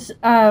was,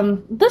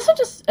 this one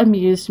just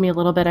amused me a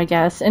little bit, I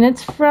guess, and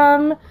it's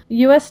from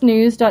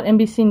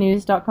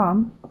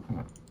usnews.nbcnews.com.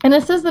 And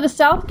it says that a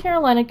South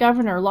Carolina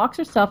governor locks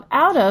herself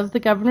out of the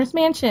governor's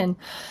mansion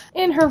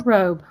in her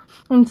robe.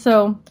 And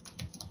so,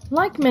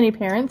 like many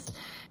parents,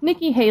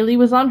 Nikki Haley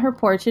was on her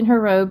porch in her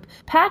robe,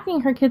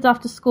 packing her kids off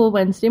to school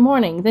Wednesday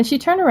morning. Then she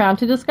turned around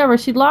to discover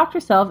she'd locked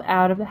herself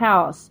out of the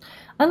house.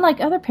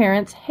 Unlike other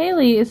parents,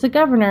 Haley is the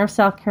governor of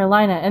South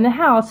Carolina, and the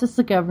house is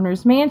the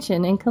governor's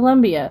mansion in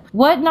Columbia.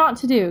 What not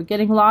to do?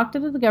 Getting locked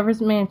out of the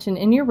governor's mansion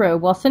in your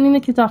robe while sending the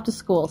kids off to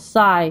school.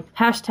 Sigh.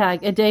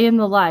 Hashtag a day in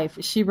the life,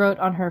 she wrote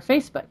on her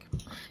Facebook.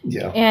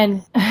 Yeah.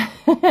 And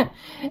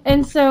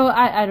and so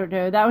I don't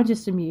know, that one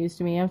just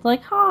amused me. I was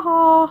like, ha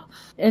ha.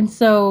 And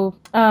so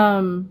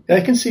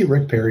I can see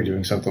Rick Perry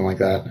doing something like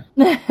that.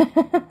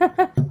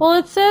 Well,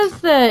 it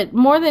says that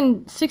more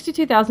than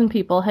 62,000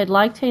 people had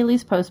liked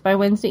Haley's post by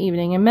Wednesday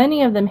evening, and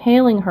many of them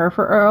hailing her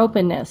for her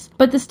openness.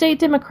 But the state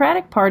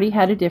Democratic Party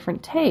had a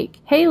different take.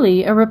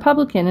 Haley, a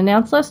Republican,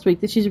 announced last week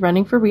that she's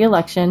running for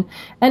re-election,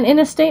 and in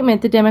a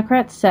statement, the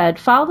Democrats said,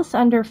 file this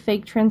under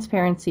fake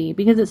transparency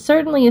because it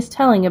certainly is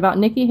telling about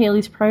Nikki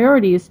Haley's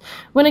priorities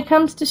when it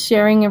comes to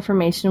sharing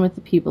information with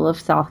the people of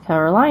South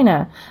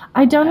Carolina.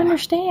 I don't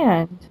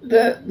understand.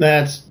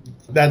 That's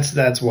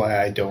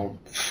why I don't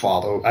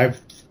follow.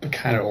 I've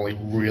kind of only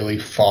really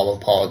follow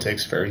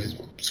politics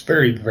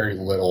very, very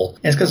little.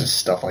 And it's because of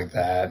stuff like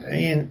that.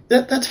 And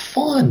that's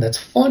fun. That's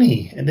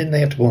funny. And then they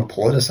have to go and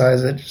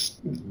politicize it.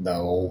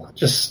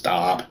 Just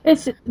stop.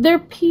 They're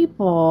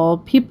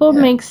people. People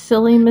make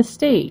silly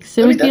mistakes.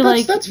 It would be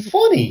like that's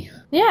funny.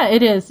 Yeah,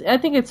 it is. I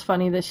think it's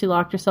funny that she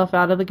locked herself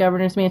out of the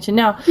governor's mansion.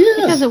 Now,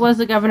 because it was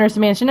the governor's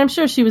mansion, I'm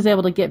sure she was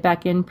able to get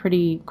back in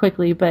pretty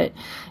quickly. But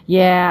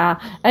yeah,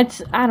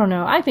 I don't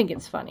know. I think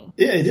it's funny.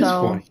 Yeah, it is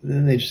funny. And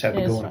then they just have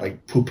to go and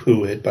like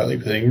poo-poo it by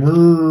like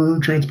saying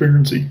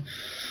transparency.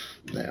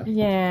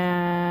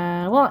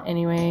 Yeah. Well,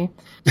 anyway,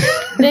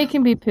 they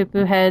can be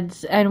poo-poo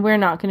heads, and we're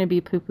not going to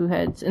be poo-poo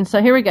heads. And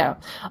so here we go.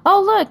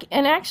 Oh, look,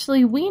 and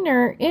actually,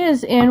 Weiner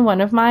is in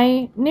one of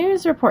my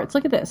news reports.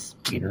 Look at this.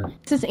 Weiner.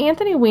 It says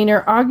Anthony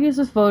Weiner argues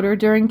with voter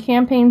during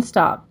campaign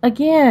stop.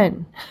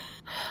 Again.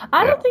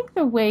 I don't think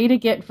the way to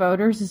get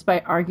voters is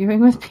by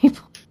arguing with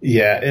people.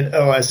 Yeah.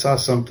 I saw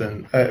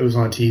something. It was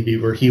on TV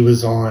where he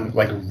was on,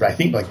 I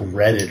think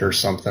Reddit or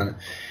something.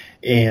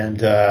 And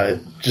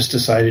just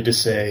decided to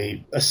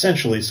say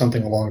essentially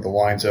something along the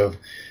lines of,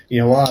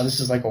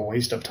 this is like a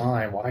waste of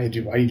time. Why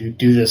do you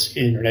do this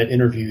internet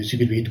interviews? You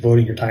could be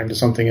devoting your time to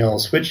something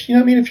else. Which,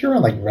 if you're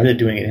on Reddit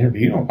doing an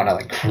interview, you don't want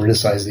to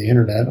criticize the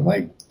internet. I'm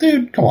like,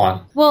 dude, come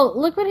on. Well,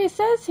 look what he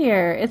says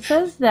here. It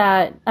says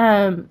that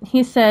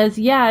he says,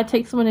 it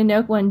takes someone to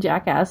know one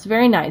jackass.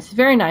 Very nice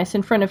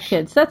in front of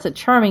kids. That's a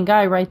charming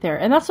guy right there.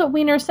 And that's what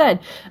Weiner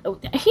said.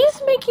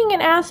 He's making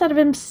an ass out of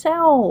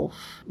himself.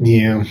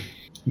 Yeah.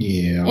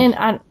 Yeah.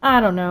 And I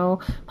don't know.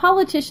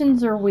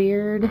 Politicians are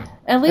weird.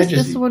 At least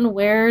this one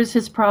wears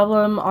his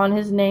problem on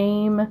his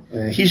name.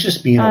 He's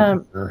just being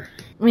a wiener.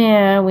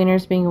 Yeah,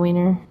 Weiner's being a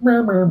wiener.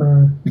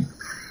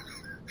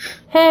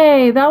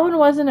 Hey, that one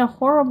wasn't a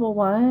horrible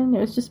one. It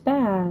was just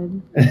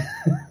bad.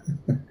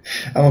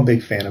 I'm a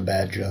big fan of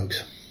bad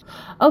jokes.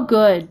 Oh,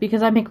 good,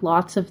 because I make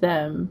lots of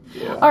them.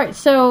 Yeah. All right,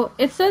 so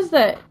it says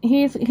that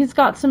he's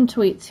got some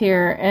tweets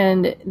here,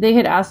 and they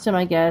had asked him,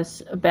 I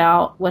guess,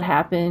 about what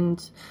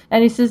happened.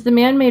 And he says, the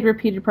man made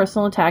repeated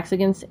personal attacks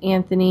against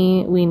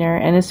Anthony Weiner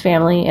and his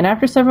family, and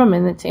after several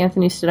minutes,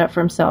 Anthony stood up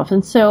for himself.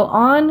 And so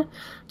on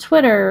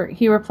Twitter,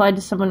 he replied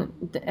to someone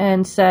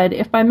and said,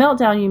 if by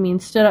meltdown you mean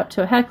stood up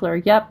to a heckler,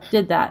 yep,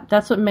 did that.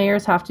 That's what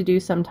mayors have to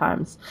do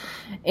sometimes.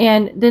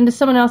 And then to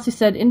someone else, he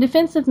said, in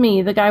defense of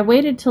me, the guy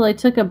waited till I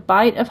took a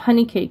bite of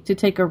honey cake to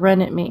take a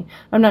run at me.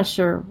 I'm not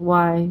sure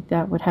why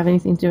that would have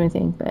anything to do with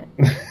anything, but...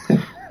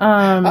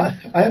 I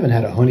haven't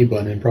had a honey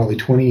bun in probably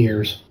 20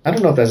 years. I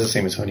don't know if that's the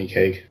same as honey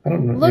cake. I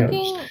don't know.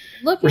 Looking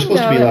we're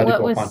supposed to be allowed to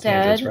go was on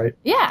said, tangents, right?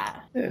 Yeah.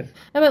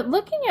 But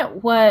looking at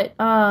what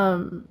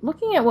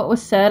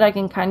was said, I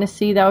can kind of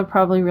see that would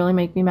probably really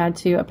make me mad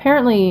too.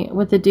 Apparently,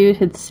 what the dude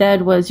had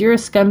said was, "You're a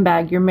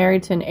scumbag. You're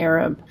married to an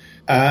Arab."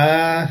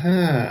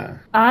 Uh-huh.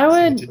 I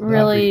would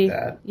really,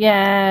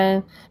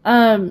 yeah.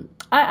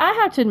 I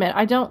have to admit,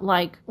 I don't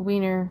like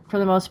Weiner for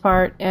the most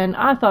part, and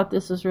I thought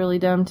this was really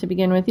dumb to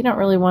begin with. You don't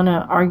really want to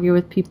argue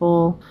with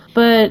people,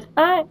 but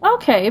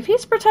okay, if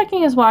he's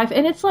protecting his wife,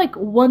 and it's like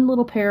one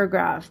little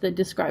paragraph that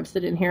describes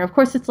it in here. Of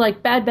course, it's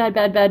like bad.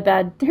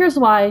 Here's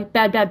why,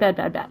 bad.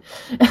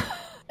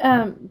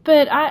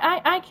 But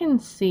I can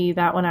see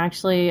that one,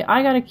 actually.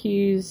 I got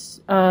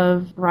accused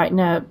of writing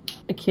up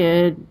a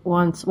kid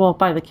once, well,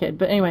 by the kid,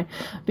 but anyway,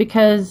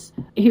 because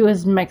he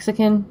was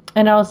Mexican,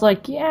 and I was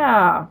like,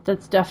 yeah,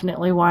 that's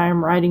definitely why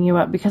I'm writing you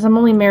up, because I'm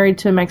only married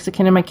to a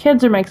Mexican, and my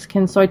kids are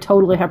Mexican, so I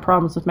totally have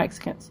problems with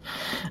Mexicans.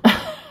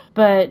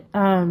 But,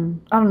 I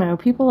don't know,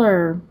 people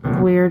are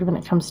weird when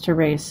it comes to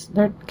race.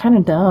 They're kind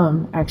of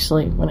dumb,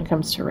 actually, when it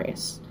comes to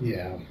race.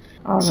 Yeah.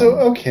 So,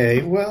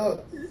 okay,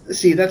 well...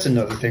 See, that's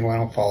another thing why I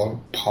don't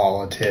follow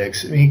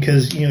politics. I mean,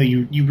 because,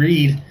 you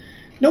read,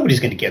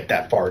 nobody's going to get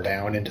that far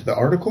down into the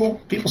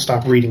article. People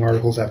stop reading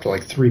articles after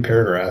like 3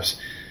 paragraphs.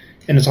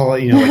 And it's all,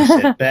 like you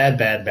said,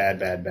 bad.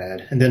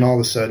 And then all of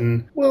a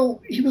sudden,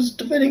 well, he was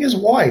defending his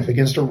wife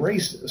against a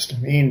racist. I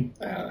mean...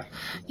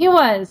 He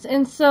was.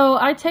 And so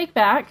I take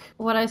back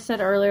what I said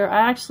earlier.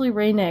 I actually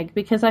reneged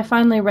because I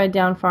finally read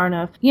down far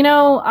enough. He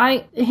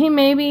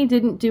maybe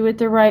didn't do it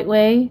the right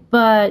way,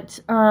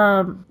 but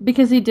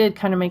because he did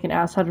kind of make an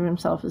ass out of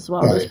himself as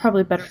well. Right. There's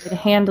probably a better way to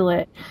handle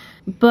it.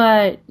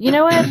 But you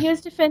know what? He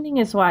was defending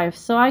his wife,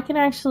 so I can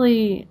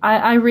actually,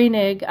 I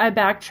renege, I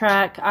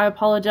backtrack, I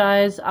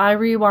apologize, I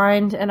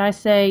rewind, and I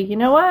say, you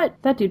know what?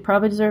 That dude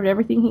probably deserved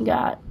everything he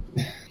got.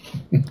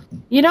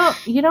 You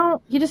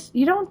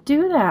don't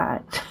do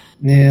that.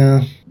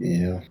 Yeah.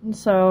 And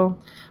so,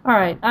 all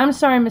right, I'm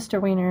sorry,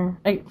 Mr. Weiner,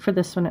 for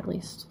this one at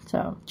least.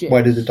 So,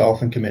 why did the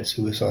dolphin commit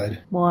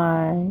suicide?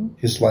 Why?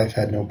 His life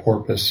had no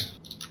purpose.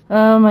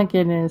 Oh my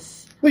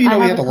goodness. Well,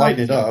 we have to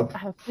lighten it up.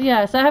 I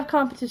have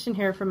competition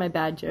here for my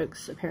bad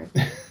jokes,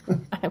 apparently.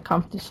 I have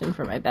competition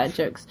for my bad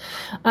jokes.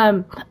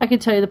 I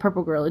could tell you the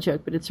purple gorilla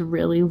joke, but it's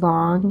really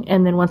long.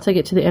 And then once I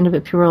get to the end of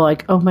it, people are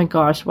like, oh my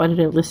gosh, why did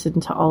I listen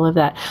to all of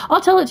that?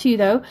 I'll tell it to you,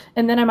 though,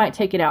 and then I might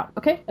take it out.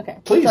 Okay?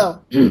 Please.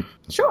 So,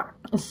 sure.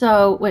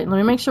 So, wait, let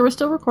me make sure we're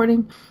still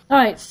recording. All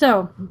right,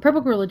 so,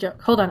 purple gorilla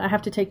joke. Hold on, I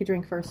have to take a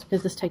drink first,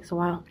 because this takes a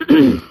while.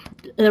 Okay,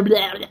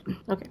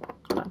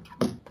 hold on.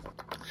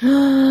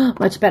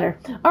 Much better.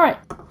 All right.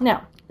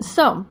 Now,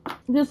 so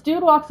this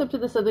dude walks up to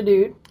this other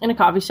dude in a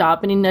coffee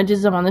shop and he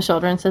nudges him on the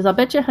shoulder and says, I'll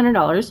bet you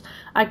 $100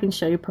 I can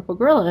show you purple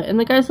gorilla. And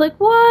the guy's like,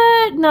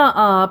 what?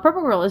 Nuh-uh.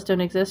 Purple gorillas don't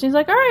exist. And he's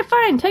like, all right,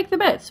 fine. Take the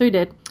bet. So he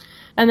did.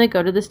 And they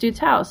go to this dude's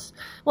house.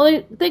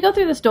 Well, they go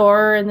through this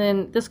door, and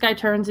then this guy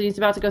turns, and he's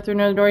about to go through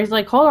another door. He's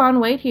like, hold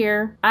on, wait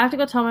here. I have to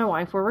go tell my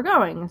wife where we're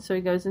going. So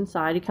he goes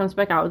inside. He comes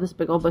back out with this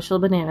big old bushel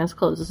of bananas,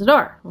 closes the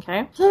door.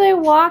 Okay? So they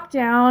walk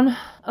down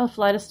a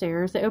flight of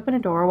stairs. They open a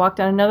door, walk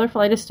down another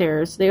flight of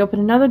stairs. They open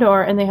another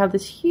door, and they have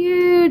this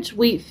huge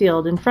wheat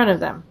field in front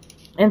of them.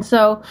 And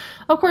so,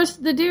 of course,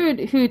 the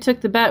dude who took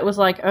the bet was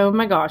like, oh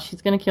my gosh,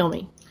 he's going to kill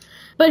me.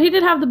 But he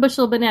did have the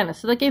bushel of bananas,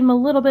 so that gave him a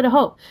little bit of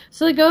hope.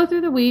 So they go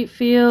through the wheat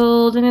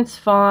field, and it's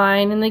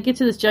fine, and they get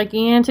to this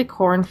gigantic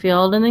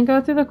cornfield, and then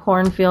go through the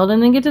cornfield,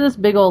 and then get to this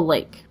big old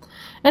lake.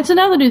 And so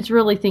now the dude's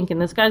really thinking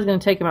this guy's going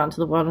to take him out into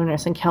the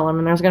wilderness and kill him,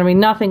 and there's going to be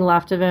nothing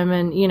left of him,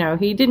 and,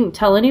 he didn't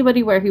tell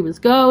anybody where he was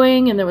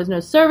going, and there was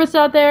no service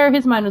out there.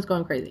 His mind was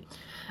going crazy.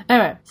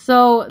 Anyway,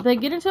 so they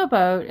get into a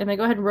boat, and they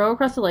go ahead and row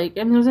across the lake,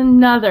 and there's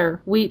another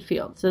wheat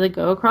field. So they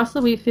go across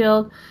the wheat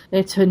field,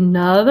 it's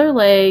another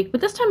lake, but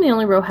this time they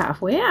only row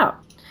halfway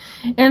out.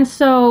 And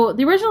so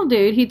the original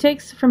dude, he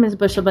takes from his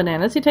bushel of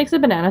bananas, he takes a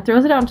banana,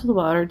 throws it out into the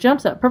water,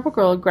 jumps up, purple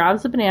girl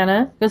grabs the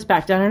banana, goes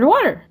back down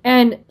underwater.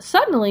 And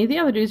suddenly, the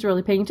other dude's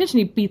really paying attention.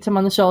 He beats him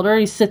on the shoulder,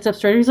 he sits up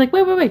straight, he's like,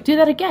 wait, do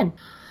that again.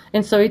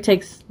 And so he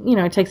takes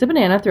a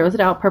banana, throws it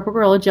out. Purple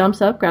Gorilla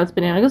jumps up, grabs the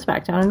banana, goes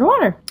back down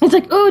underwater. He's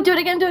like, "Ooh, do it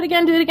again, do it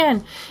again, do it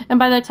again." And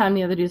by that time,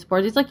 the other dude's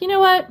bored. He's like, "You know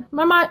what?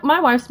 My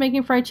wife's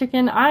making fried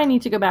chicken. I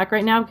need to go back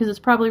right now because it's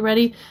probably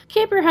ready.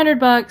 Keep your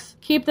 $100.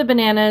 Keep the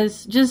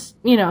bananas. Just,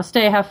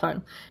 stay, have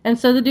fun." And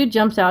so the dude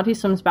jumps out. He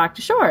swims back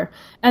to shore.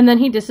 And then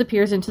he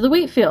disappears into the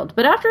wheat field.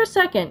 But after a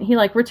second, he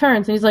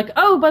returns and he's like,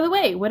 "Oh, by the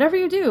way, whatever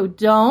you do,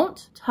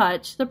 don't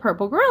touch the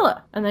Purple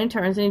Gorilla." And then he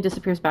turns and he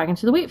disappears back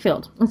into the wheat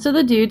field. And so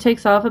the dude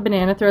takes off a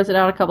banana, throws it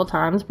out a couple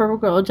times. Purple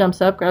Gorilla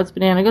jumps up, grabs the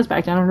banana, goes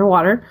back down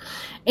underwater.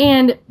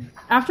 And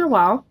after a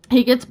while,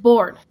 he gets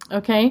bored,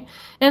 okay?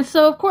 And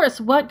so, of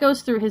course, what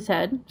goes through his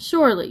head?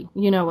 Surely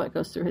you know what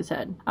goes through his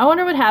head. I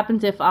wonder what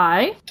happens if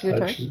I...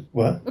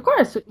 What? Of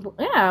course,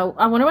 yeah.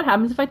 I wonder what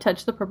happens if I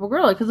touch the Purple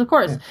Gorilla. Because, of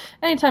course,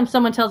 anytime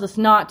someone tells us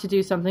not to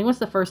do something, what's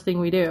the first thing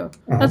we do?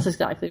 That's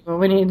exactly what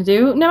we need to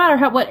do. No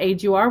matter what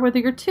age you are, whether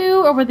you're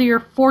 2 or whether you're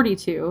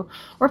 42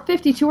 or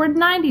 52 or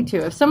 92.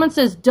 If someone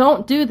says,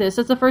 "Don't do this,"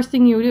 that's the first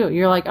thing you do.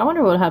 You're like, "I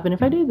wonder what would happen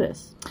if I do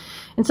this."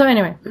 And so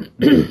anyway...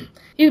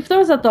 He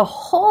throws out the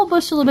whole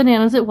bushel of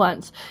bananas at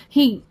once.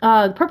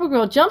 The Purple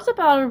Gorilla jumps up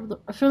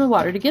from the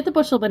water to get the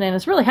bushel of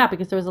bananas, really happy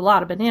because there was a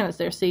lot of bananas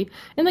there, see?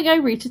 And the guy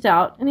reaches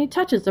out and he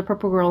touches the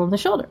Purple Gorilla on the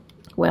shoulder.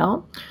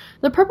 Well,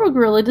 the Purple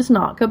Gorilla does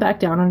not go back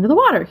down under the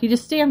water. He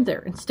just stands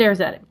there and stares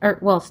at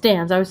him.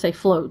 Stands, I would say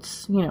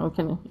floats,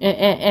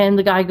 and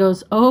the guy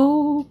goes,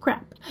 "Oh,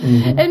 crap."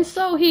 Mm-hmm. And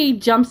so he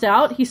jumps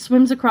out, he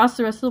swims across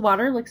the rest of the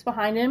water, looks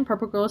behind him,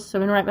 Purple Gorilla's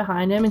swimming right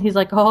behind him, and he's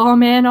like, "Oh,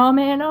 man, oh,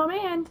 man, oh,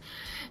 man."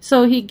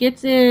 So he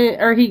gets into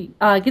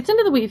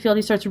the wheat field.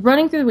 He starts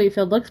running through the wheat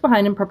field, looks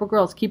behind him. Purple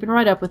Gorilla's keeping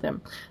right up with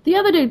him. The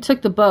other dude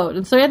took the boat,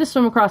 and so he had to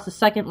swim across the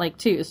second lake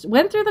too. So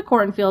went through the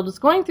cornfield, was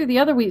going through the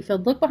other wheat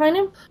field, looked behind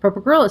him.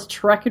 Purple Gorilla's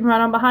trekking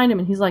right on behind him,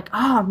 and he's like,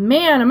 "Oh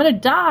man, I'm gonna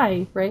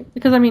die!" Right?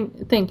 Because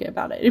think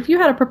about it. If you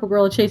had a Purple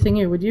Gorilla chasing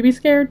you, would you be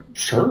scared?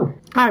 Sure,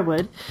 I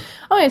would.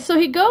 Okay, so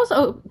he goes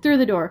through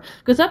the door,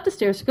 goes up the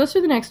stairs, goes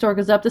through the next door,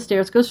 goes up the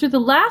stairs, goes through the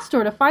last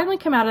door to finally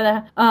come out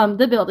of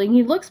the building.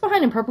 He looks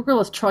behind him. Purple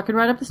Gorilla's trucking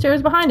right up the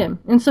stairs behind him.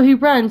 And so he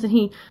runs and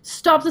he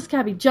stops his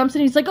cab. He jumps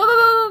in. He's like, "Go, go,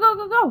 go, go,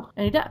 go, go, go."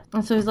 And he does.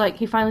 And so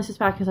he finally sits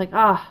back. He's like,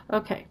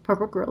 okay,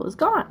 Purple Gorilla's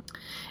gone.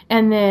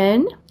 And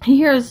then he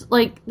hears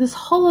this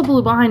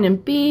hullabaloo behind him,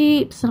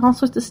 beeps and all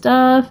sorts of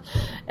stuff.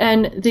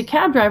 And the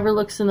cab driver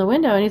looks in the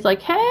window and he's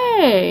like,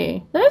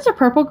 "Hey, there's a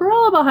Purple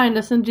Gorilla behind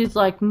us." And dude's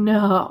like,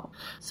 "No."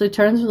 So he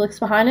turns and looks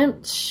behind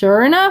him.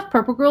 Sure enough,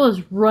 Purple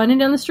Gorilla's running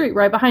down the street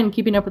right behind him,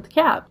 keeping up with the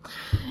cab.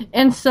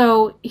 And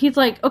so he's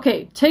like,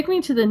 "Okay, take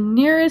me to the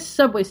nearest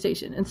subway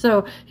station." And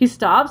so he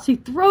stops, he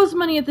throws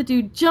money at the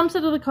dude, jumps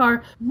out of the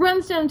car,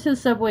 runs down to the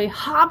subway,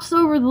 hops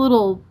over the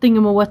little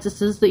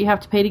thingamawhatsuses that you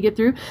have to pay to get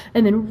through,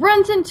 and then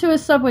runs into a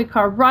subway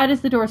car right as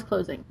the door's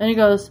closing. And he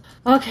goes,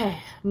 "Okay,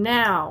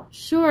 now,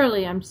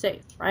 surely I'm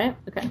safe, right?"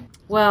 Okay.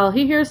 Well,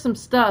 he hears some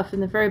stuff in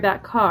the very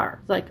back car.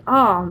 He's like,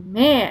 "Oh,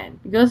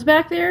 man." He goes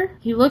back there,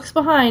 he looks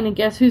behind, and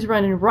guess who's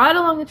running right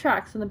along the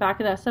tracks in the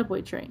back of that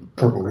subway train?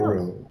 Purple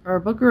Gorilla.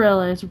 Purple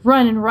Gorilla is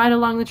running right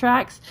along the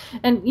tracks.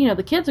 And,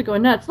 the kids are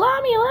going nuts.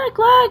 "Mommy,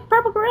 look,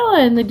 Purple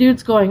Gorilla." And the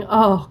dude's going,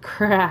 "Oh,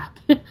 crap."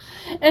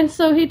 And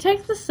so he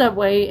takes the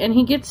subway, and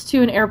he gets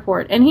to an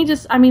airport. And he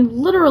just,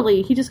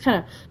 literally, he just kind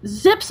of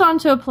zips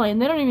onto a plane.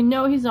 They don't even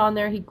know he's on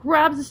there. He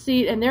grabs a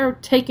seat, and they're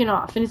taking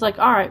off. And he's like,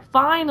 "All right,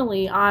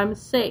 finally, I'm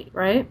safe,"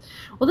 right?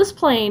 Well, this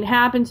plane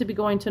happened to be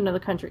going to another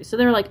country. So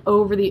they're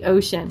over the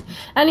ocean.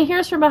 And he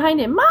hears from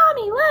behind him,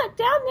 "Mommy, look,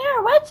 down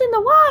there, what's in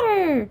the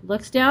water?"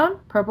 Looks down,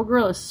 Purple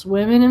Gorilla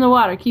swimming in the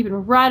water,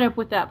 keeping right up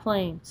with that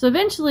plane. So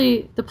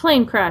eventually, the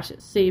plane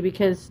crashes, see,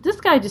 because this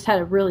guy just had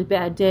a really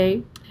bad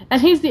day. And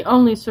he's the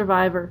only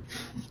survivor.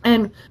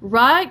 And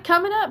right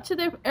coming up to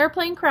the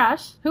airplane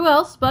crash, who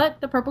else but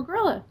the Purple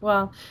Gorilla?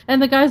 Well,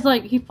 and the guy's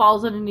like, he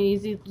falls on his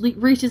knees, he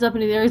reaches up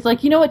into the air, he's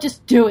like, "You know what,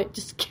 just do it,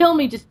 just kill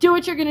me, just do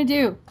what you're gonna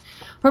do."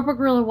 Purple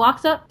Gorilla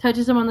walks up,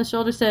 touches him on the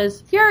shoulder,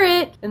 says, "You're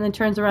it," and then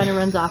turns around and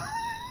runs off.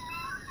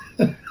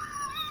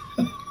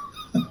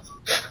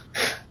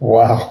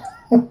 Wow.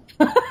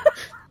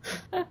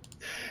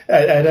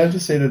 I'd have to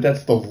say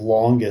that's the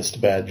longest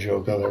bad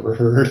joke I've ever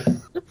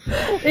heard.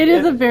 It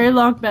is a very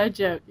long bad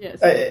joke,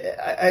 yes.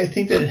 I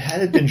think that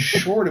had it been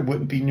short, it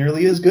wouldn't be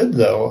nearly as good,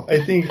 though. I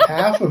think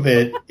half of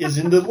it is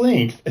in the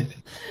length.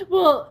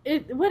 Well,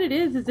 what it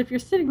is if you're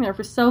sitting there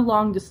for so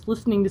long just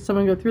listening to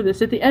someone go through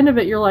this, at the end of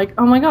it, you're like,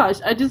 "Oh my gosh,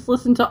 I just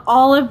listened to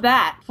all of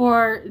that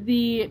for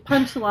the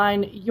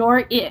punchline,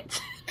 'You're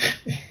it.'"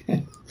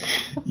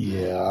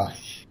 Yeah.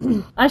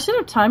 I should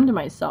have timed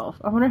myself.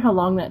 I wonder how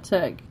long that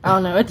took. I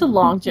don't know. It's a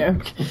long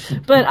joke.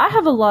 But I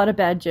have a lot of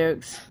bad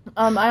jokes.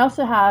 I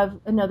also have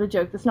another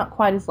joke that's not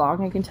quite as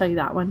long. I can tell you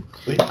that one.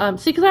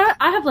 See, because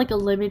I have a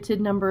limited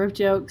number of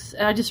jokes,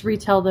 and I just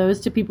retell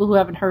those to people who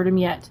haven't heard them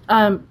yet.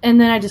 And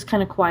then I just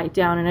kind of quiet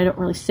down, and I don't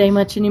really say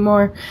much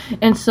anymore.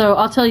 And so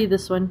I'll tell you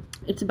this one.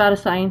 It's about a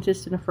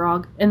scientist and a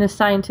frog, and the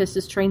scientist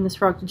has trained this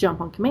frog to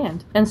jump on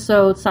command. And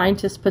so the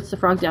scientist puts the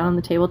frog down on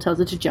the table, tells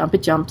it to jump,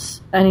 it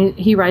jumps, and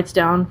he writes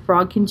down,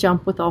 "Frog can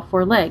jump with all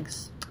 4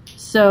 legs."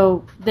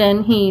 So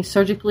then he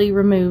surgically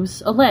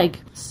removes a leg,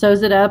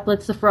 sews it up,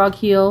 lets the frog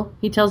heal.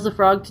 He tells the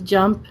frog to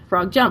jump.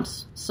 Frog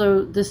jumps.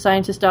 So the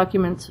scientist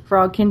documents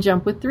frog can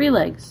jump with 3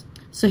 legs.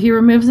 So he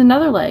removes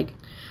another leg.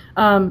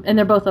 And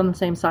they're both on the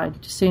same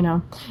side, just so you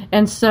know.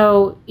 And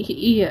so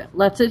he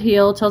lets it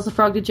heal, tells the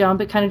frog to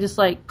jump. It kind of just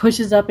like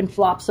pushes up and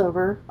flops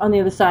over on the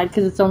other side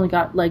because it's only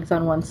got legs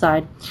on one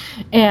side.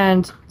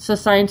 And so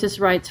scientist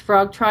writes,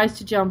 frog tries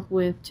to jump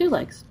with 2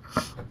 legs.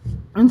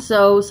 And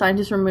so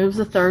scientist removes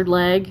the 3rd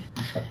leg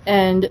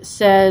and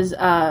says,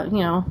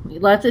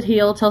 lets it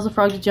heal, tells the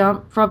frog to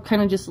jump. Frog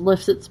kind of just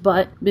lifts its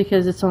butt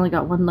because it's only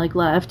got 1 leg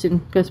left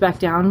and goes back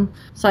down.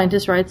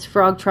 Scientist writes,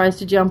 frog tries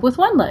to jump with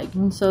 1 leg.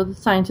 And so the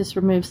scientist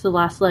removes the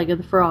last leg of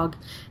the frog.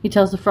 He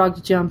tells the frog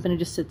to jump and it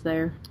just sits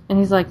there. And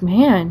he's like,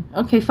 man,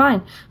 okay,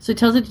 fine. So he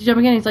tells it to jump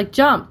again. He's like,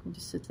 jump. It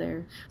just sits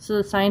there. So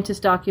the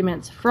scientist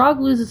documents,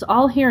 frog loses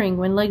all hearing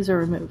when legs are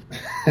removed.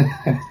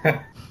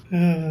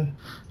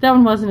 That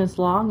one wasn't as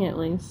long, at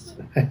least.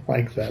 I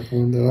like that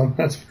one, though.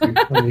 That's pretty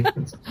funny.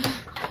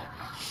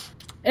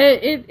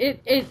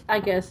 I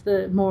guess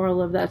the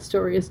moral of that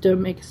story is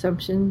don't make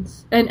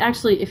assumptions. And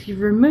actually, if you've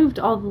removed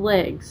all the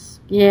legs,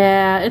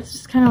 yeah, it's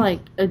just kind of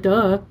like a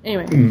duh.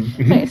 Anyway,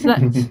 okay, so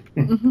that's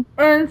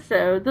and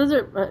so those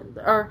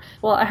are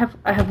well, I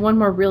have one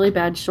more really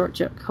bad short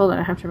joke. Hold on,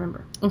 I have to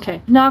remember.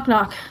 Okay, knock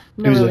knock.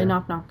 No, Who's really, there?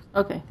 knock knock.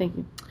 Okay, thank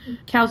you.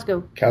 Cows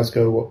go. Cows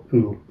go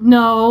who?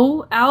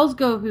 No, owls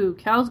go who?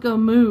 Cows go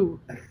moo.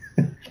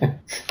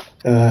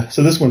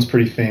 So this one's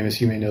pretty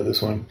famous. You may know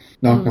this one.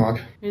 Knock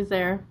knock. Who's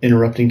there?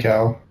 Interrupting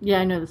cow. Yeah,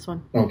 I know this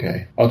one.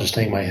 Okay, I'll just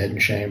hang my head in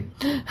shame.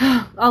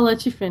 I'll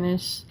let you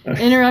finish.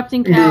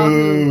 Interrupting cow.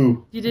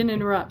 Moo. You didn't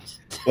interrupt.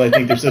 Well, I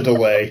think there's a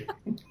delay.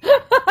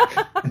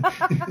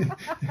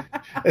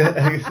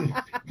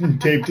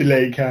 Tape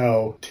delay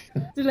cow.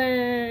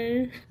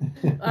 Delay.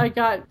 I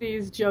got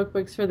these joke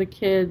books for the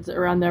kids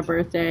around their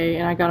birthday,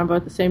 and I got them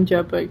both the same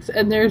joke books.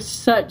 And they're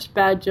such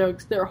bad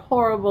jokes. They're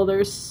horrible.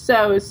 They're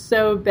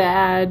so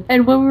bad.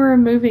 And when we were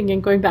moving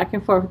and going back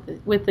and forth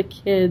with the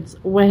kids,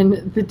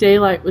 when the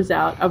daylight was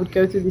out, I would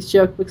go through these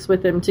joke books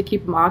with them to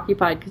keep them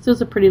occupied because it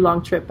was a pretty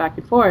long trip back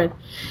and forth.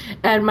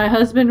 And my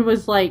husband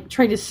was like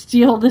trying to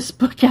steal this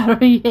book out of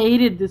He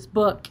hated this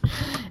book.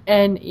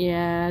 And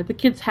yeah, the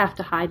kids have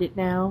to hide it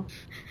now.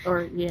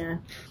 Or yeah.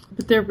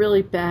 But they're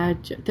really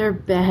bad. They're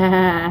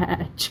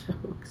bad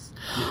jokes.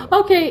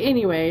 Okay,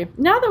 anyway,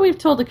 now that we've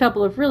told a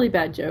couple of really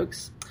bad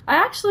jokes, I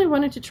actually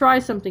wanted to try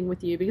something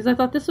with you because I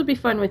thought this would be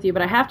fun with you,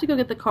 but I have to go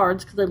get the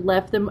cards because I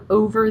left them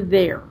over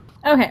there.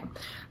 Okay,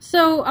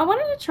 so I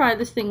wanted to try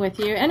this thing with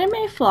you, and it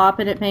may flop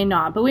and it may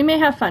not, but we may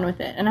have fun with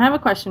it. And I have a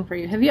question for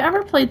you. Have you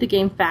ever played the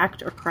game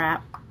Fact or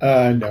Crap?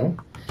 No.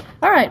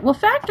 All right, well,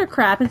 Fact or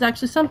Crap is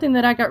actually something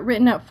that I got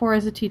written up for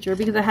as a teacher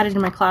because I had it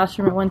in my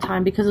classroom at one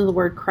time because of the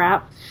word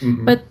crap.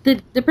 Mm-hmm. But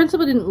the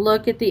principal didn't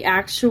look at the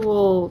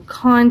actual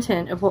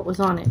content of what was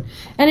on it.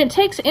 And it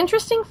takes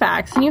interesting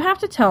facts, and you have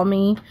to tell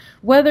me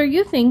whether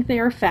you think they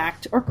are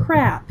fact or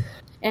crap.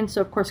 And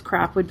so, of course,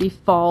 crap would be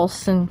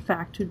false and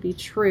fact would be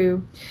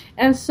true.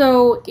 And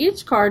so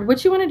each card,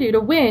 what you want to do to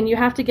win, you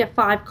have to get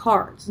 5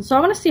 cards. And so I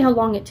want to see how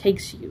long it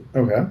takes you.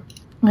 Okay.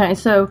 Okay,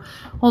 so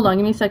hold on,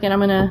 give me a second. I'm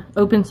going to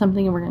open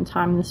something and we're going to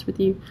time this with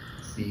you.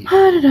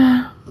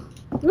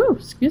 Ooh,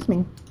 excuse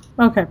me.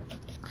 Okay.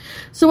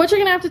 So what you're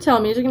going to have to tell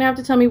me is you're going to have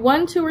to tell me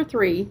 1, 2, or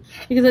 3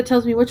 because it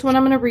tells me which one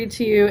I'm going to read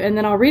to you, and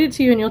then I'll read it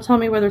to you and you'll tell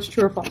me whether it's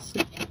true or false.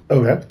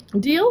 Okay.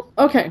 Deal?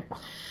 Okay.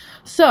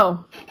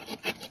 So,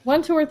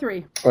 1, 2, or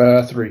 3?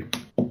 3.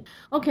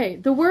 Okay,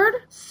 the word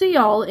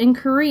seol in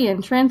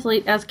Korean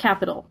translate as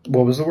capital.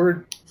 What was the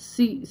word?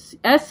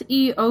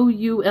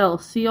 S-E-O-U-L.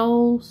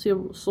 Seol.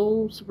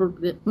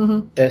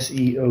 Mm-hmm.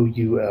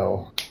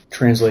 S-E-O-U-L.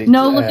 Translate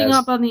No looking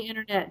up on the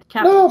internet.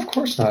 Capital. No, of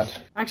course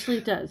not. Actually,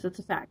 it does. That's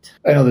a fact.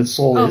 I know that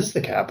Seoul is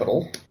the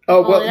capital.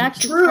 Oh, well, it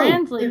actually true.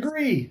 translates.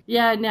 Agree.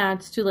 Yeah, nah,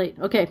 it's too late.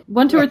 Okay,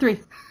 1, 2, or 3?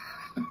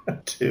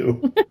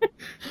 2.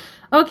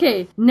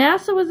 Okay,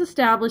 NASA was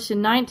established in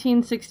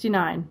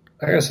 1969.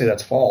 I gotta say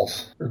that's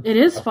false. It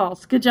is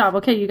false. Good job.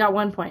 Okay, you got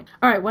 1 point.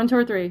 All right, 1, 2,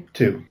 or 3?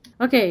 2.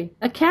 Okay,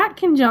 a cat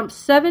can jump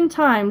 7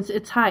 times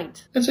its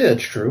height. I'd say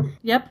that's true.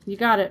 Yep, you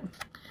got it.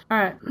 All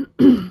right,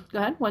 go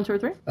ahead. 1, 2, or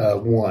 3?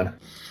 1.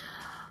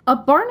 A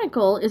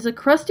barnacle is a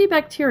crusty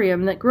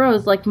bacterium that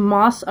grows like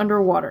moss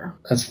underwater.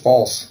 That's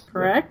false.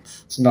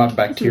 Correct? It's not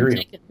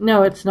bacterium.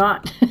 No, it's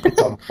not. It's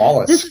a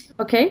mollusk.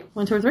 Okay,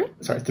 1, 2, or 3?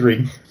 Sorry,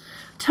 3.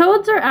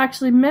 Toads are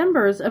actually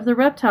members of the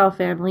reptile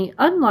family,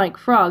 unlike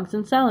frogs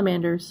and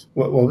salamanders.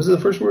 What was the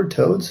first word?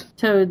 Toads?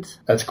 Toads.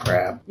 That's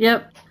crap.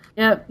 Yep.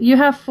 You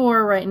have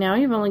 4 right now.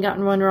 You've only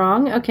gotten 1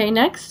 wrong. Okay,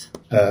 next.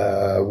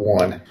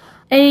 1.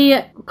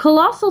 A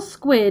colossal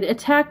squid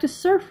attacked a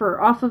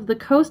surfer off of the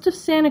coast of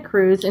Santa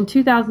Cruz in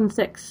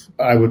 2006.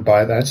 I would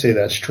buy that. I'd say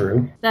that's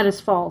true. That is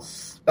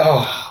false.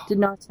 Oh. Did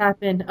not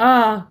happen.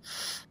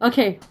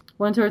 Okay.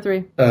 1, 2, or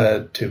 3?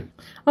 2.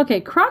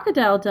 Okay,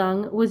 crocodile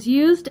dung was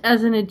used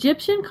as an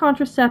Egyptian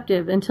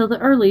contraceptive until the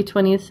early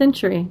 20th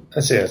century.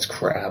 I say that's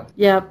crap.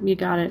 Yep, you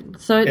got it.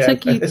 So it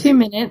took you 2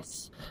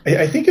 minutes.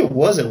 I think it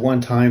was at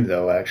one time,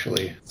 though,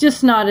 actually.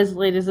 Just not as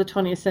late as the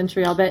 20th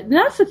century, I'll bet. And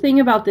that's the thing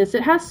about this.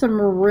 It has some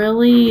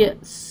really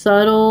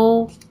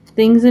subtle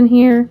things in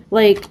here.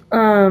 Like,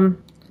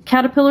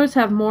 caterpillars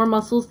have more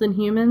muscles than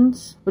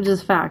humans, which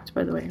is a fact,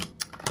 by the way.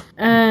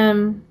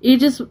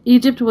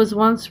 Egypt was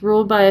once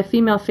ruled by a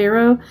female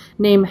pharaoh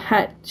named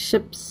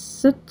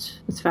Hatshepsut.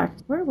 It's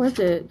fact. Where was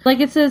it?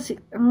 Like it says,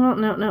 oh,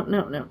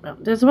 no.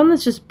 There's one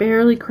that's just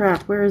barely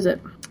crap. Where is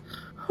it?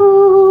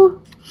 Oh.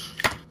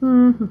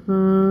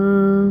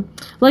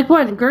 Like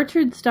what?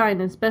 Gertrude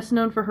Stein is best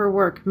known for her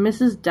work,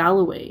 Mrs.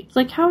 Dalloway. It's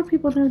like, how would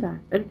people know that?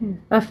 I don't know.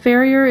 A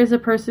farrier is a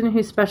person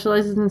who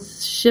specializes in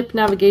ship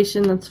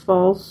navigation. That's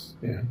false.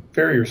 Yeah.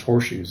 Farrier's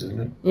horseshoes,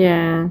 isn't it?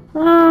 Yeah.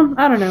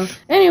 I don't know.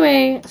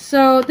 Anyway,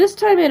 so this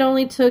time it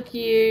only took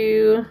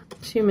you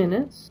 2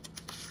 minutes.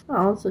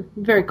 Oh, it's a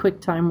very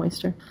quick time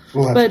waster.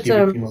 We'll have to keep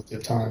a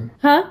cumulative time.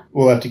 Huh?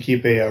 We'll have to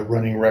keep a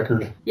running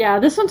record. Yeah,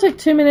 this one took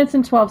 2 minutes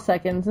and 12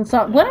 seconds. And so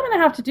what I'm going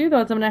to have to do,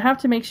 though, is I'm going to have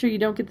to make sure you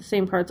don't get the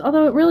same cards.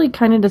 Although it really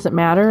kind of doesn't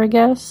matter, I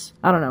guess.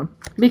 I don't know.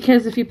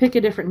 Because if you pick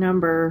a different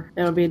number,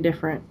 it'll be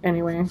different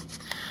anyway.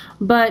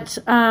 But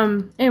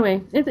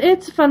anyway,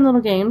 it's a fun little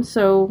game,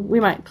 so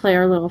we might play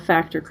our little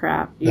factor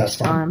crap each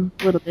time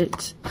a little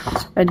bit.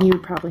 And you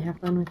would probably have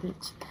fun with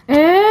it.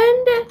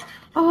 And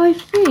I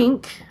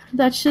think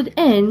that should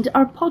end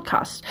our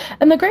podcast.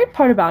 And the great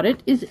part about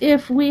it is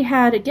if we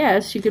had a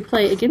guest, you could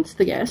play against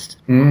the guest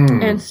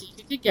and see if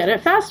you could get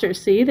it faster.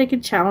 See, they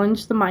could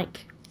challenge the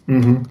mic.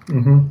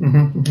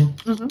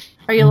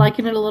 Are you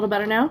liking it a little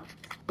better now?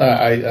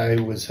 I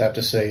would have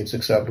to say it's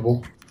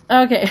acceptable.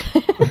 Okay.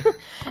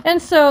 And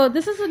so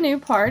this is a new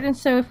part, and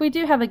so if we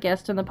do have a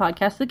guest on the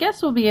podcast, the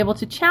guest will be able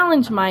to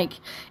challenge Mike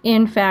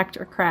in fact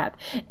or crap.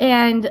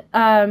 And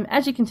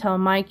as you can tell,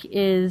 Mike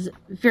is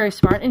very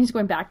smart, and he's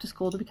going back to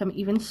school to become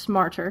even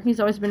smarter.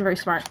 He's always been very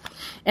smart.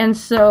 And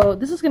so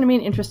this is going to be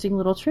an interesting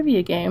little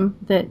trivia game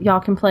that y'all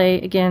can play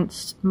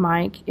against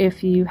Mike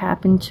if you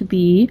happen to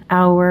be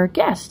our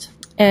guest.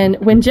 And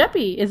when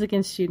Jeppy is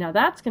against you, now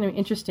that's going to be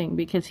interesting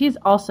because he's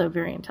also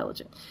very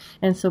intelligent.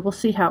 And so we'll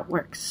see how it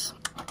works.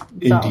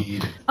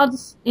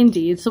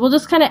 Indeed. So we'll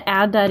just kind of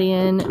add that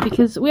in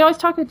because we always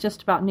talk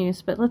just about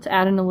news, but let's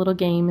add in a little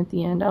game at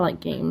the end. I like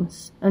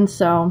games. And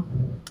so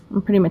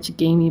I'm pretty much a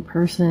gamey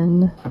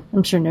person.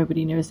 I'm sure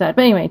nobody knows that.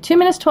 But anyway, 2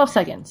 minutes, 12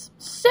 seconds.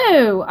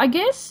 So I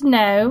guess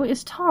now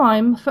it's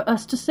time for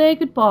us to say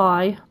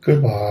goodbye.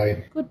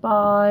 Goodbye.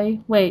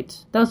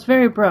 Wait, that was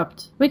very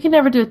abrupt. We can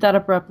never do it that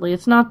abruptly.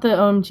 It's not the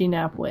OMG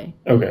Nap way.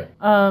 Okay.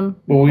 Well,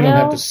 we don't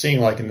have to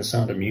sing like in The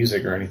Sound of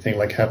Music or anything,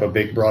 like have a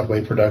big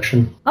Broadway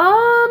production.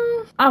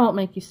 I won't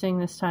make you sing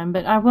this time,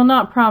 but I will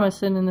not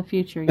promise it in the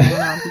future. You will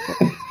not be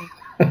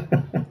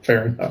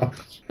Fair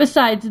enough.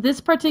 Besides,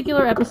 this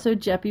particular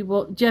episode,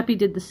 Jeppy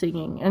did the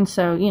singing. And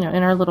so, in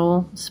our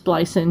little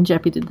splice in,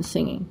 Jeppy did the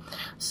singing.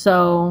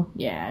 So,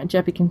 yeah,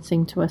 Jeppy can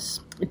sing to us.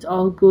 It's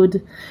all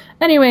good.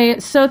 Anyway,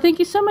 so thank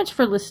you so much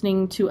for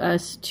listening to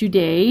us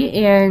today.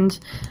 And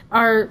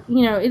with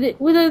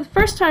the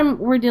first time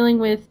we're dealing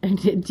with,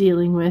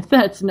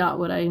 that's not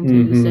what I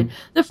intended to say.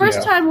 The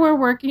first time we're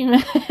working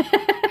with...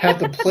 Have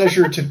the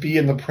pleasure to be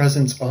in the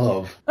presence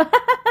of...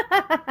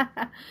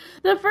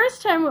 The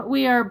first time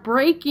we are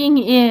breaking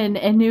in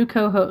a new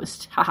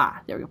co-host. Haha,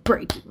 there we go,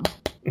 breaking.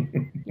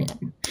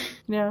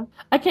 Yeah.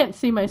 I can't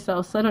see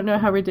myself, so I don't know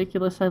how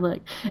ridiculous I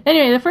look.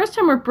 Anyway, the first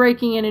time we're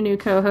breaking in a new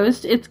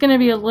co-host, it's going to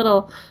be a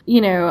little,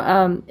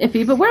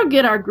 iffy, but we'll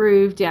get our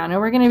groove down,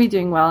 and we're going to be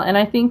doing well. And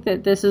I think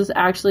that this is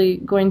actually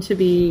going to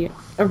be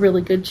a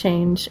really good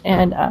change,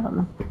 and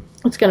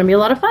it's going to be a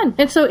lot of fun.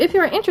 And so if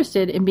you're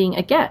interested in being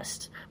a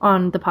guest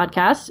on the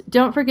podcast,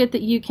 don't forget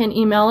that you can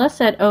email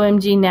us at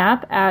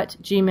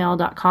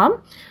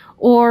omgnap@gmail.com.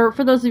 Or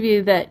for those of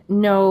you that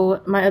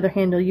know my other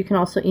handle, you can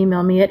also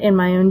email me at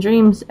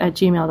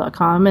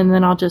inmyoowndreams@gmail.com, and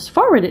then I'll just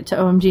forward it to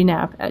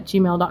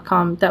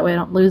omgnap@gmail.com. That way I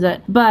don't lose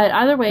it. But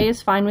either way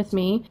is fine with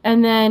me.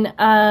 And then,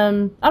 I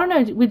don't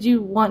know, would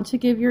you want to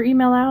give your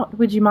email out?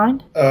 Would you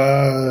mind?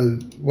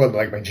 What,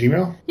 like my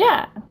Gmail?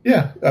 Yeah.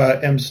 Yeah,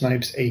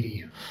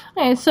 msnipes80.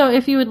 Okay, so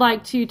if you would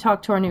like to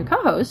talk to our new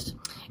co-host,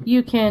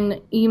 you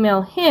can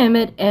email him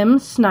at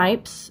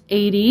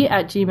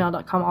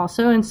msnipes80@gmail.com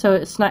also. And so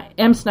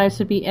msnipes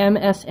would be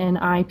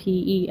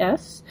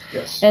MSNIPES.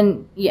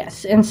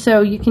 Yes. And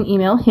so you can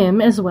email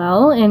him as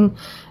well and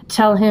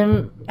tell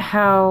him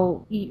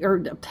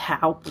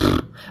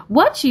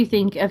what you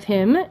think of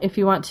him if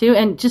you want to.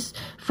 And just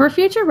for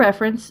future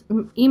reference,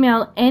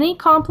 email any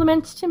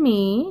compliments to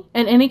me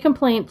and any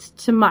complaints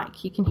to Mike.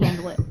 He can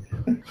handle it.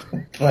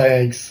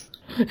 Thanks.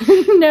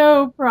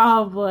 No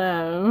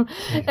problem.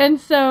 And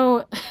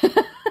so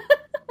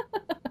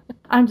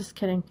I'm just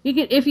kidding.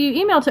 If you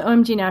email to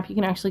OMGNap, you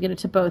can actually get it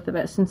to both of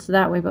us, and so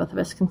that way both of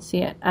us can see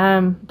it.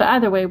 But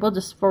either way, we'll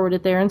just forward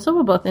it there, and so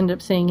we'll both end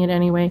up seeing it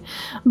anyway.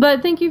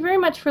 But thank you very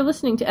much for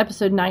listening to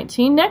episode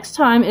 19. Next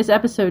time is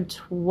episode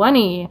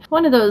 20.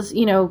 One of those,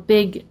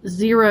 big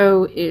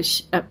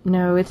zero-ish.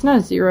 No, it's not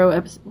a zero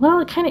episode. Well,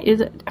 it kind of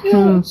is.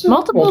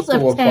 Multiples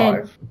of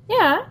 10. 5.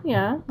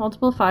 Yeah.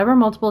 Multiple of 5 or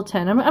multiple of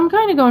 10. I'm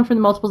kind of going for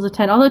the multiples of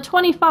 10, although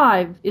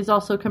 25 is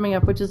also coming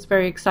up, which is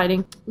very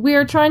exciting. We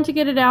are trying to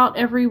get it out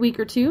every week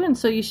or two, and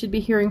so you should be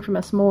hearing from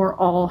us more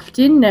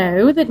often.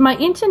 Know that my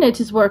internet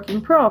is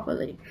working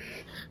properly.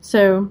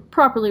 So,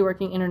 properly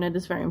working internet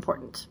is very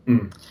important.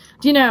 Do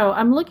you know,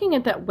 I'm looking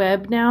at that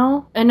web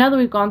now, and now that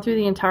we've gone through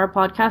the entire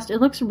podcast, it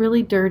looks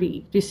really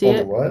dirty. Do you see it?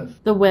 The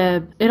what? The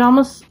web. It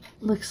almost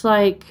looks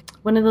like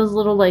one of those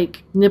little,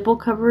 nipple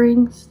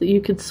coverings that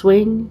you could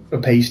swing. A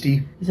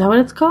pasty? Is that what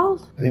it's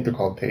called? I think they're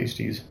called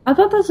pasties. I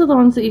thought those are the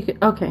ones that you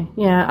could... Okay,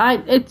 yeah.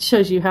 It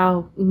shows you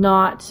how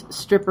not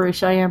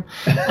stripperish I am.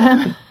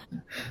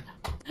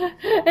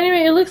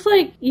 Anyway, it looks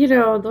like,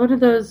 one of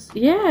those.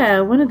 Yeah,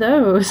 one of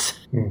those.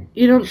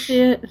 You don't see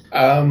it?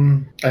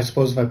 I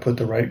suppose if I put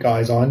the right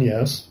guys on,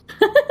 yes.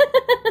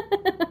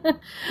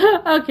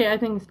 Okay, I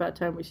think it's about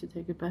time we should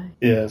say goodbye.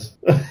 Yes.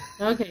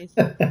 Okay.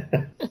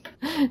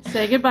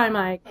 Say goodbye,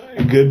 Mike.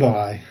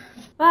 Goodbye.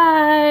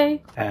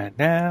 Bye. And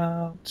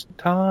now it's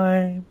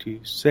time to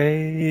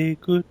say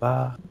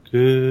goodbye.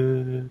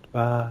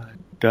 Goodbye.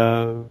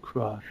 Don't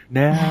cry.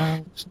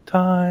 Now it's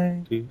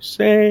time to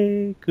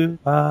say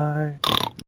goodbye.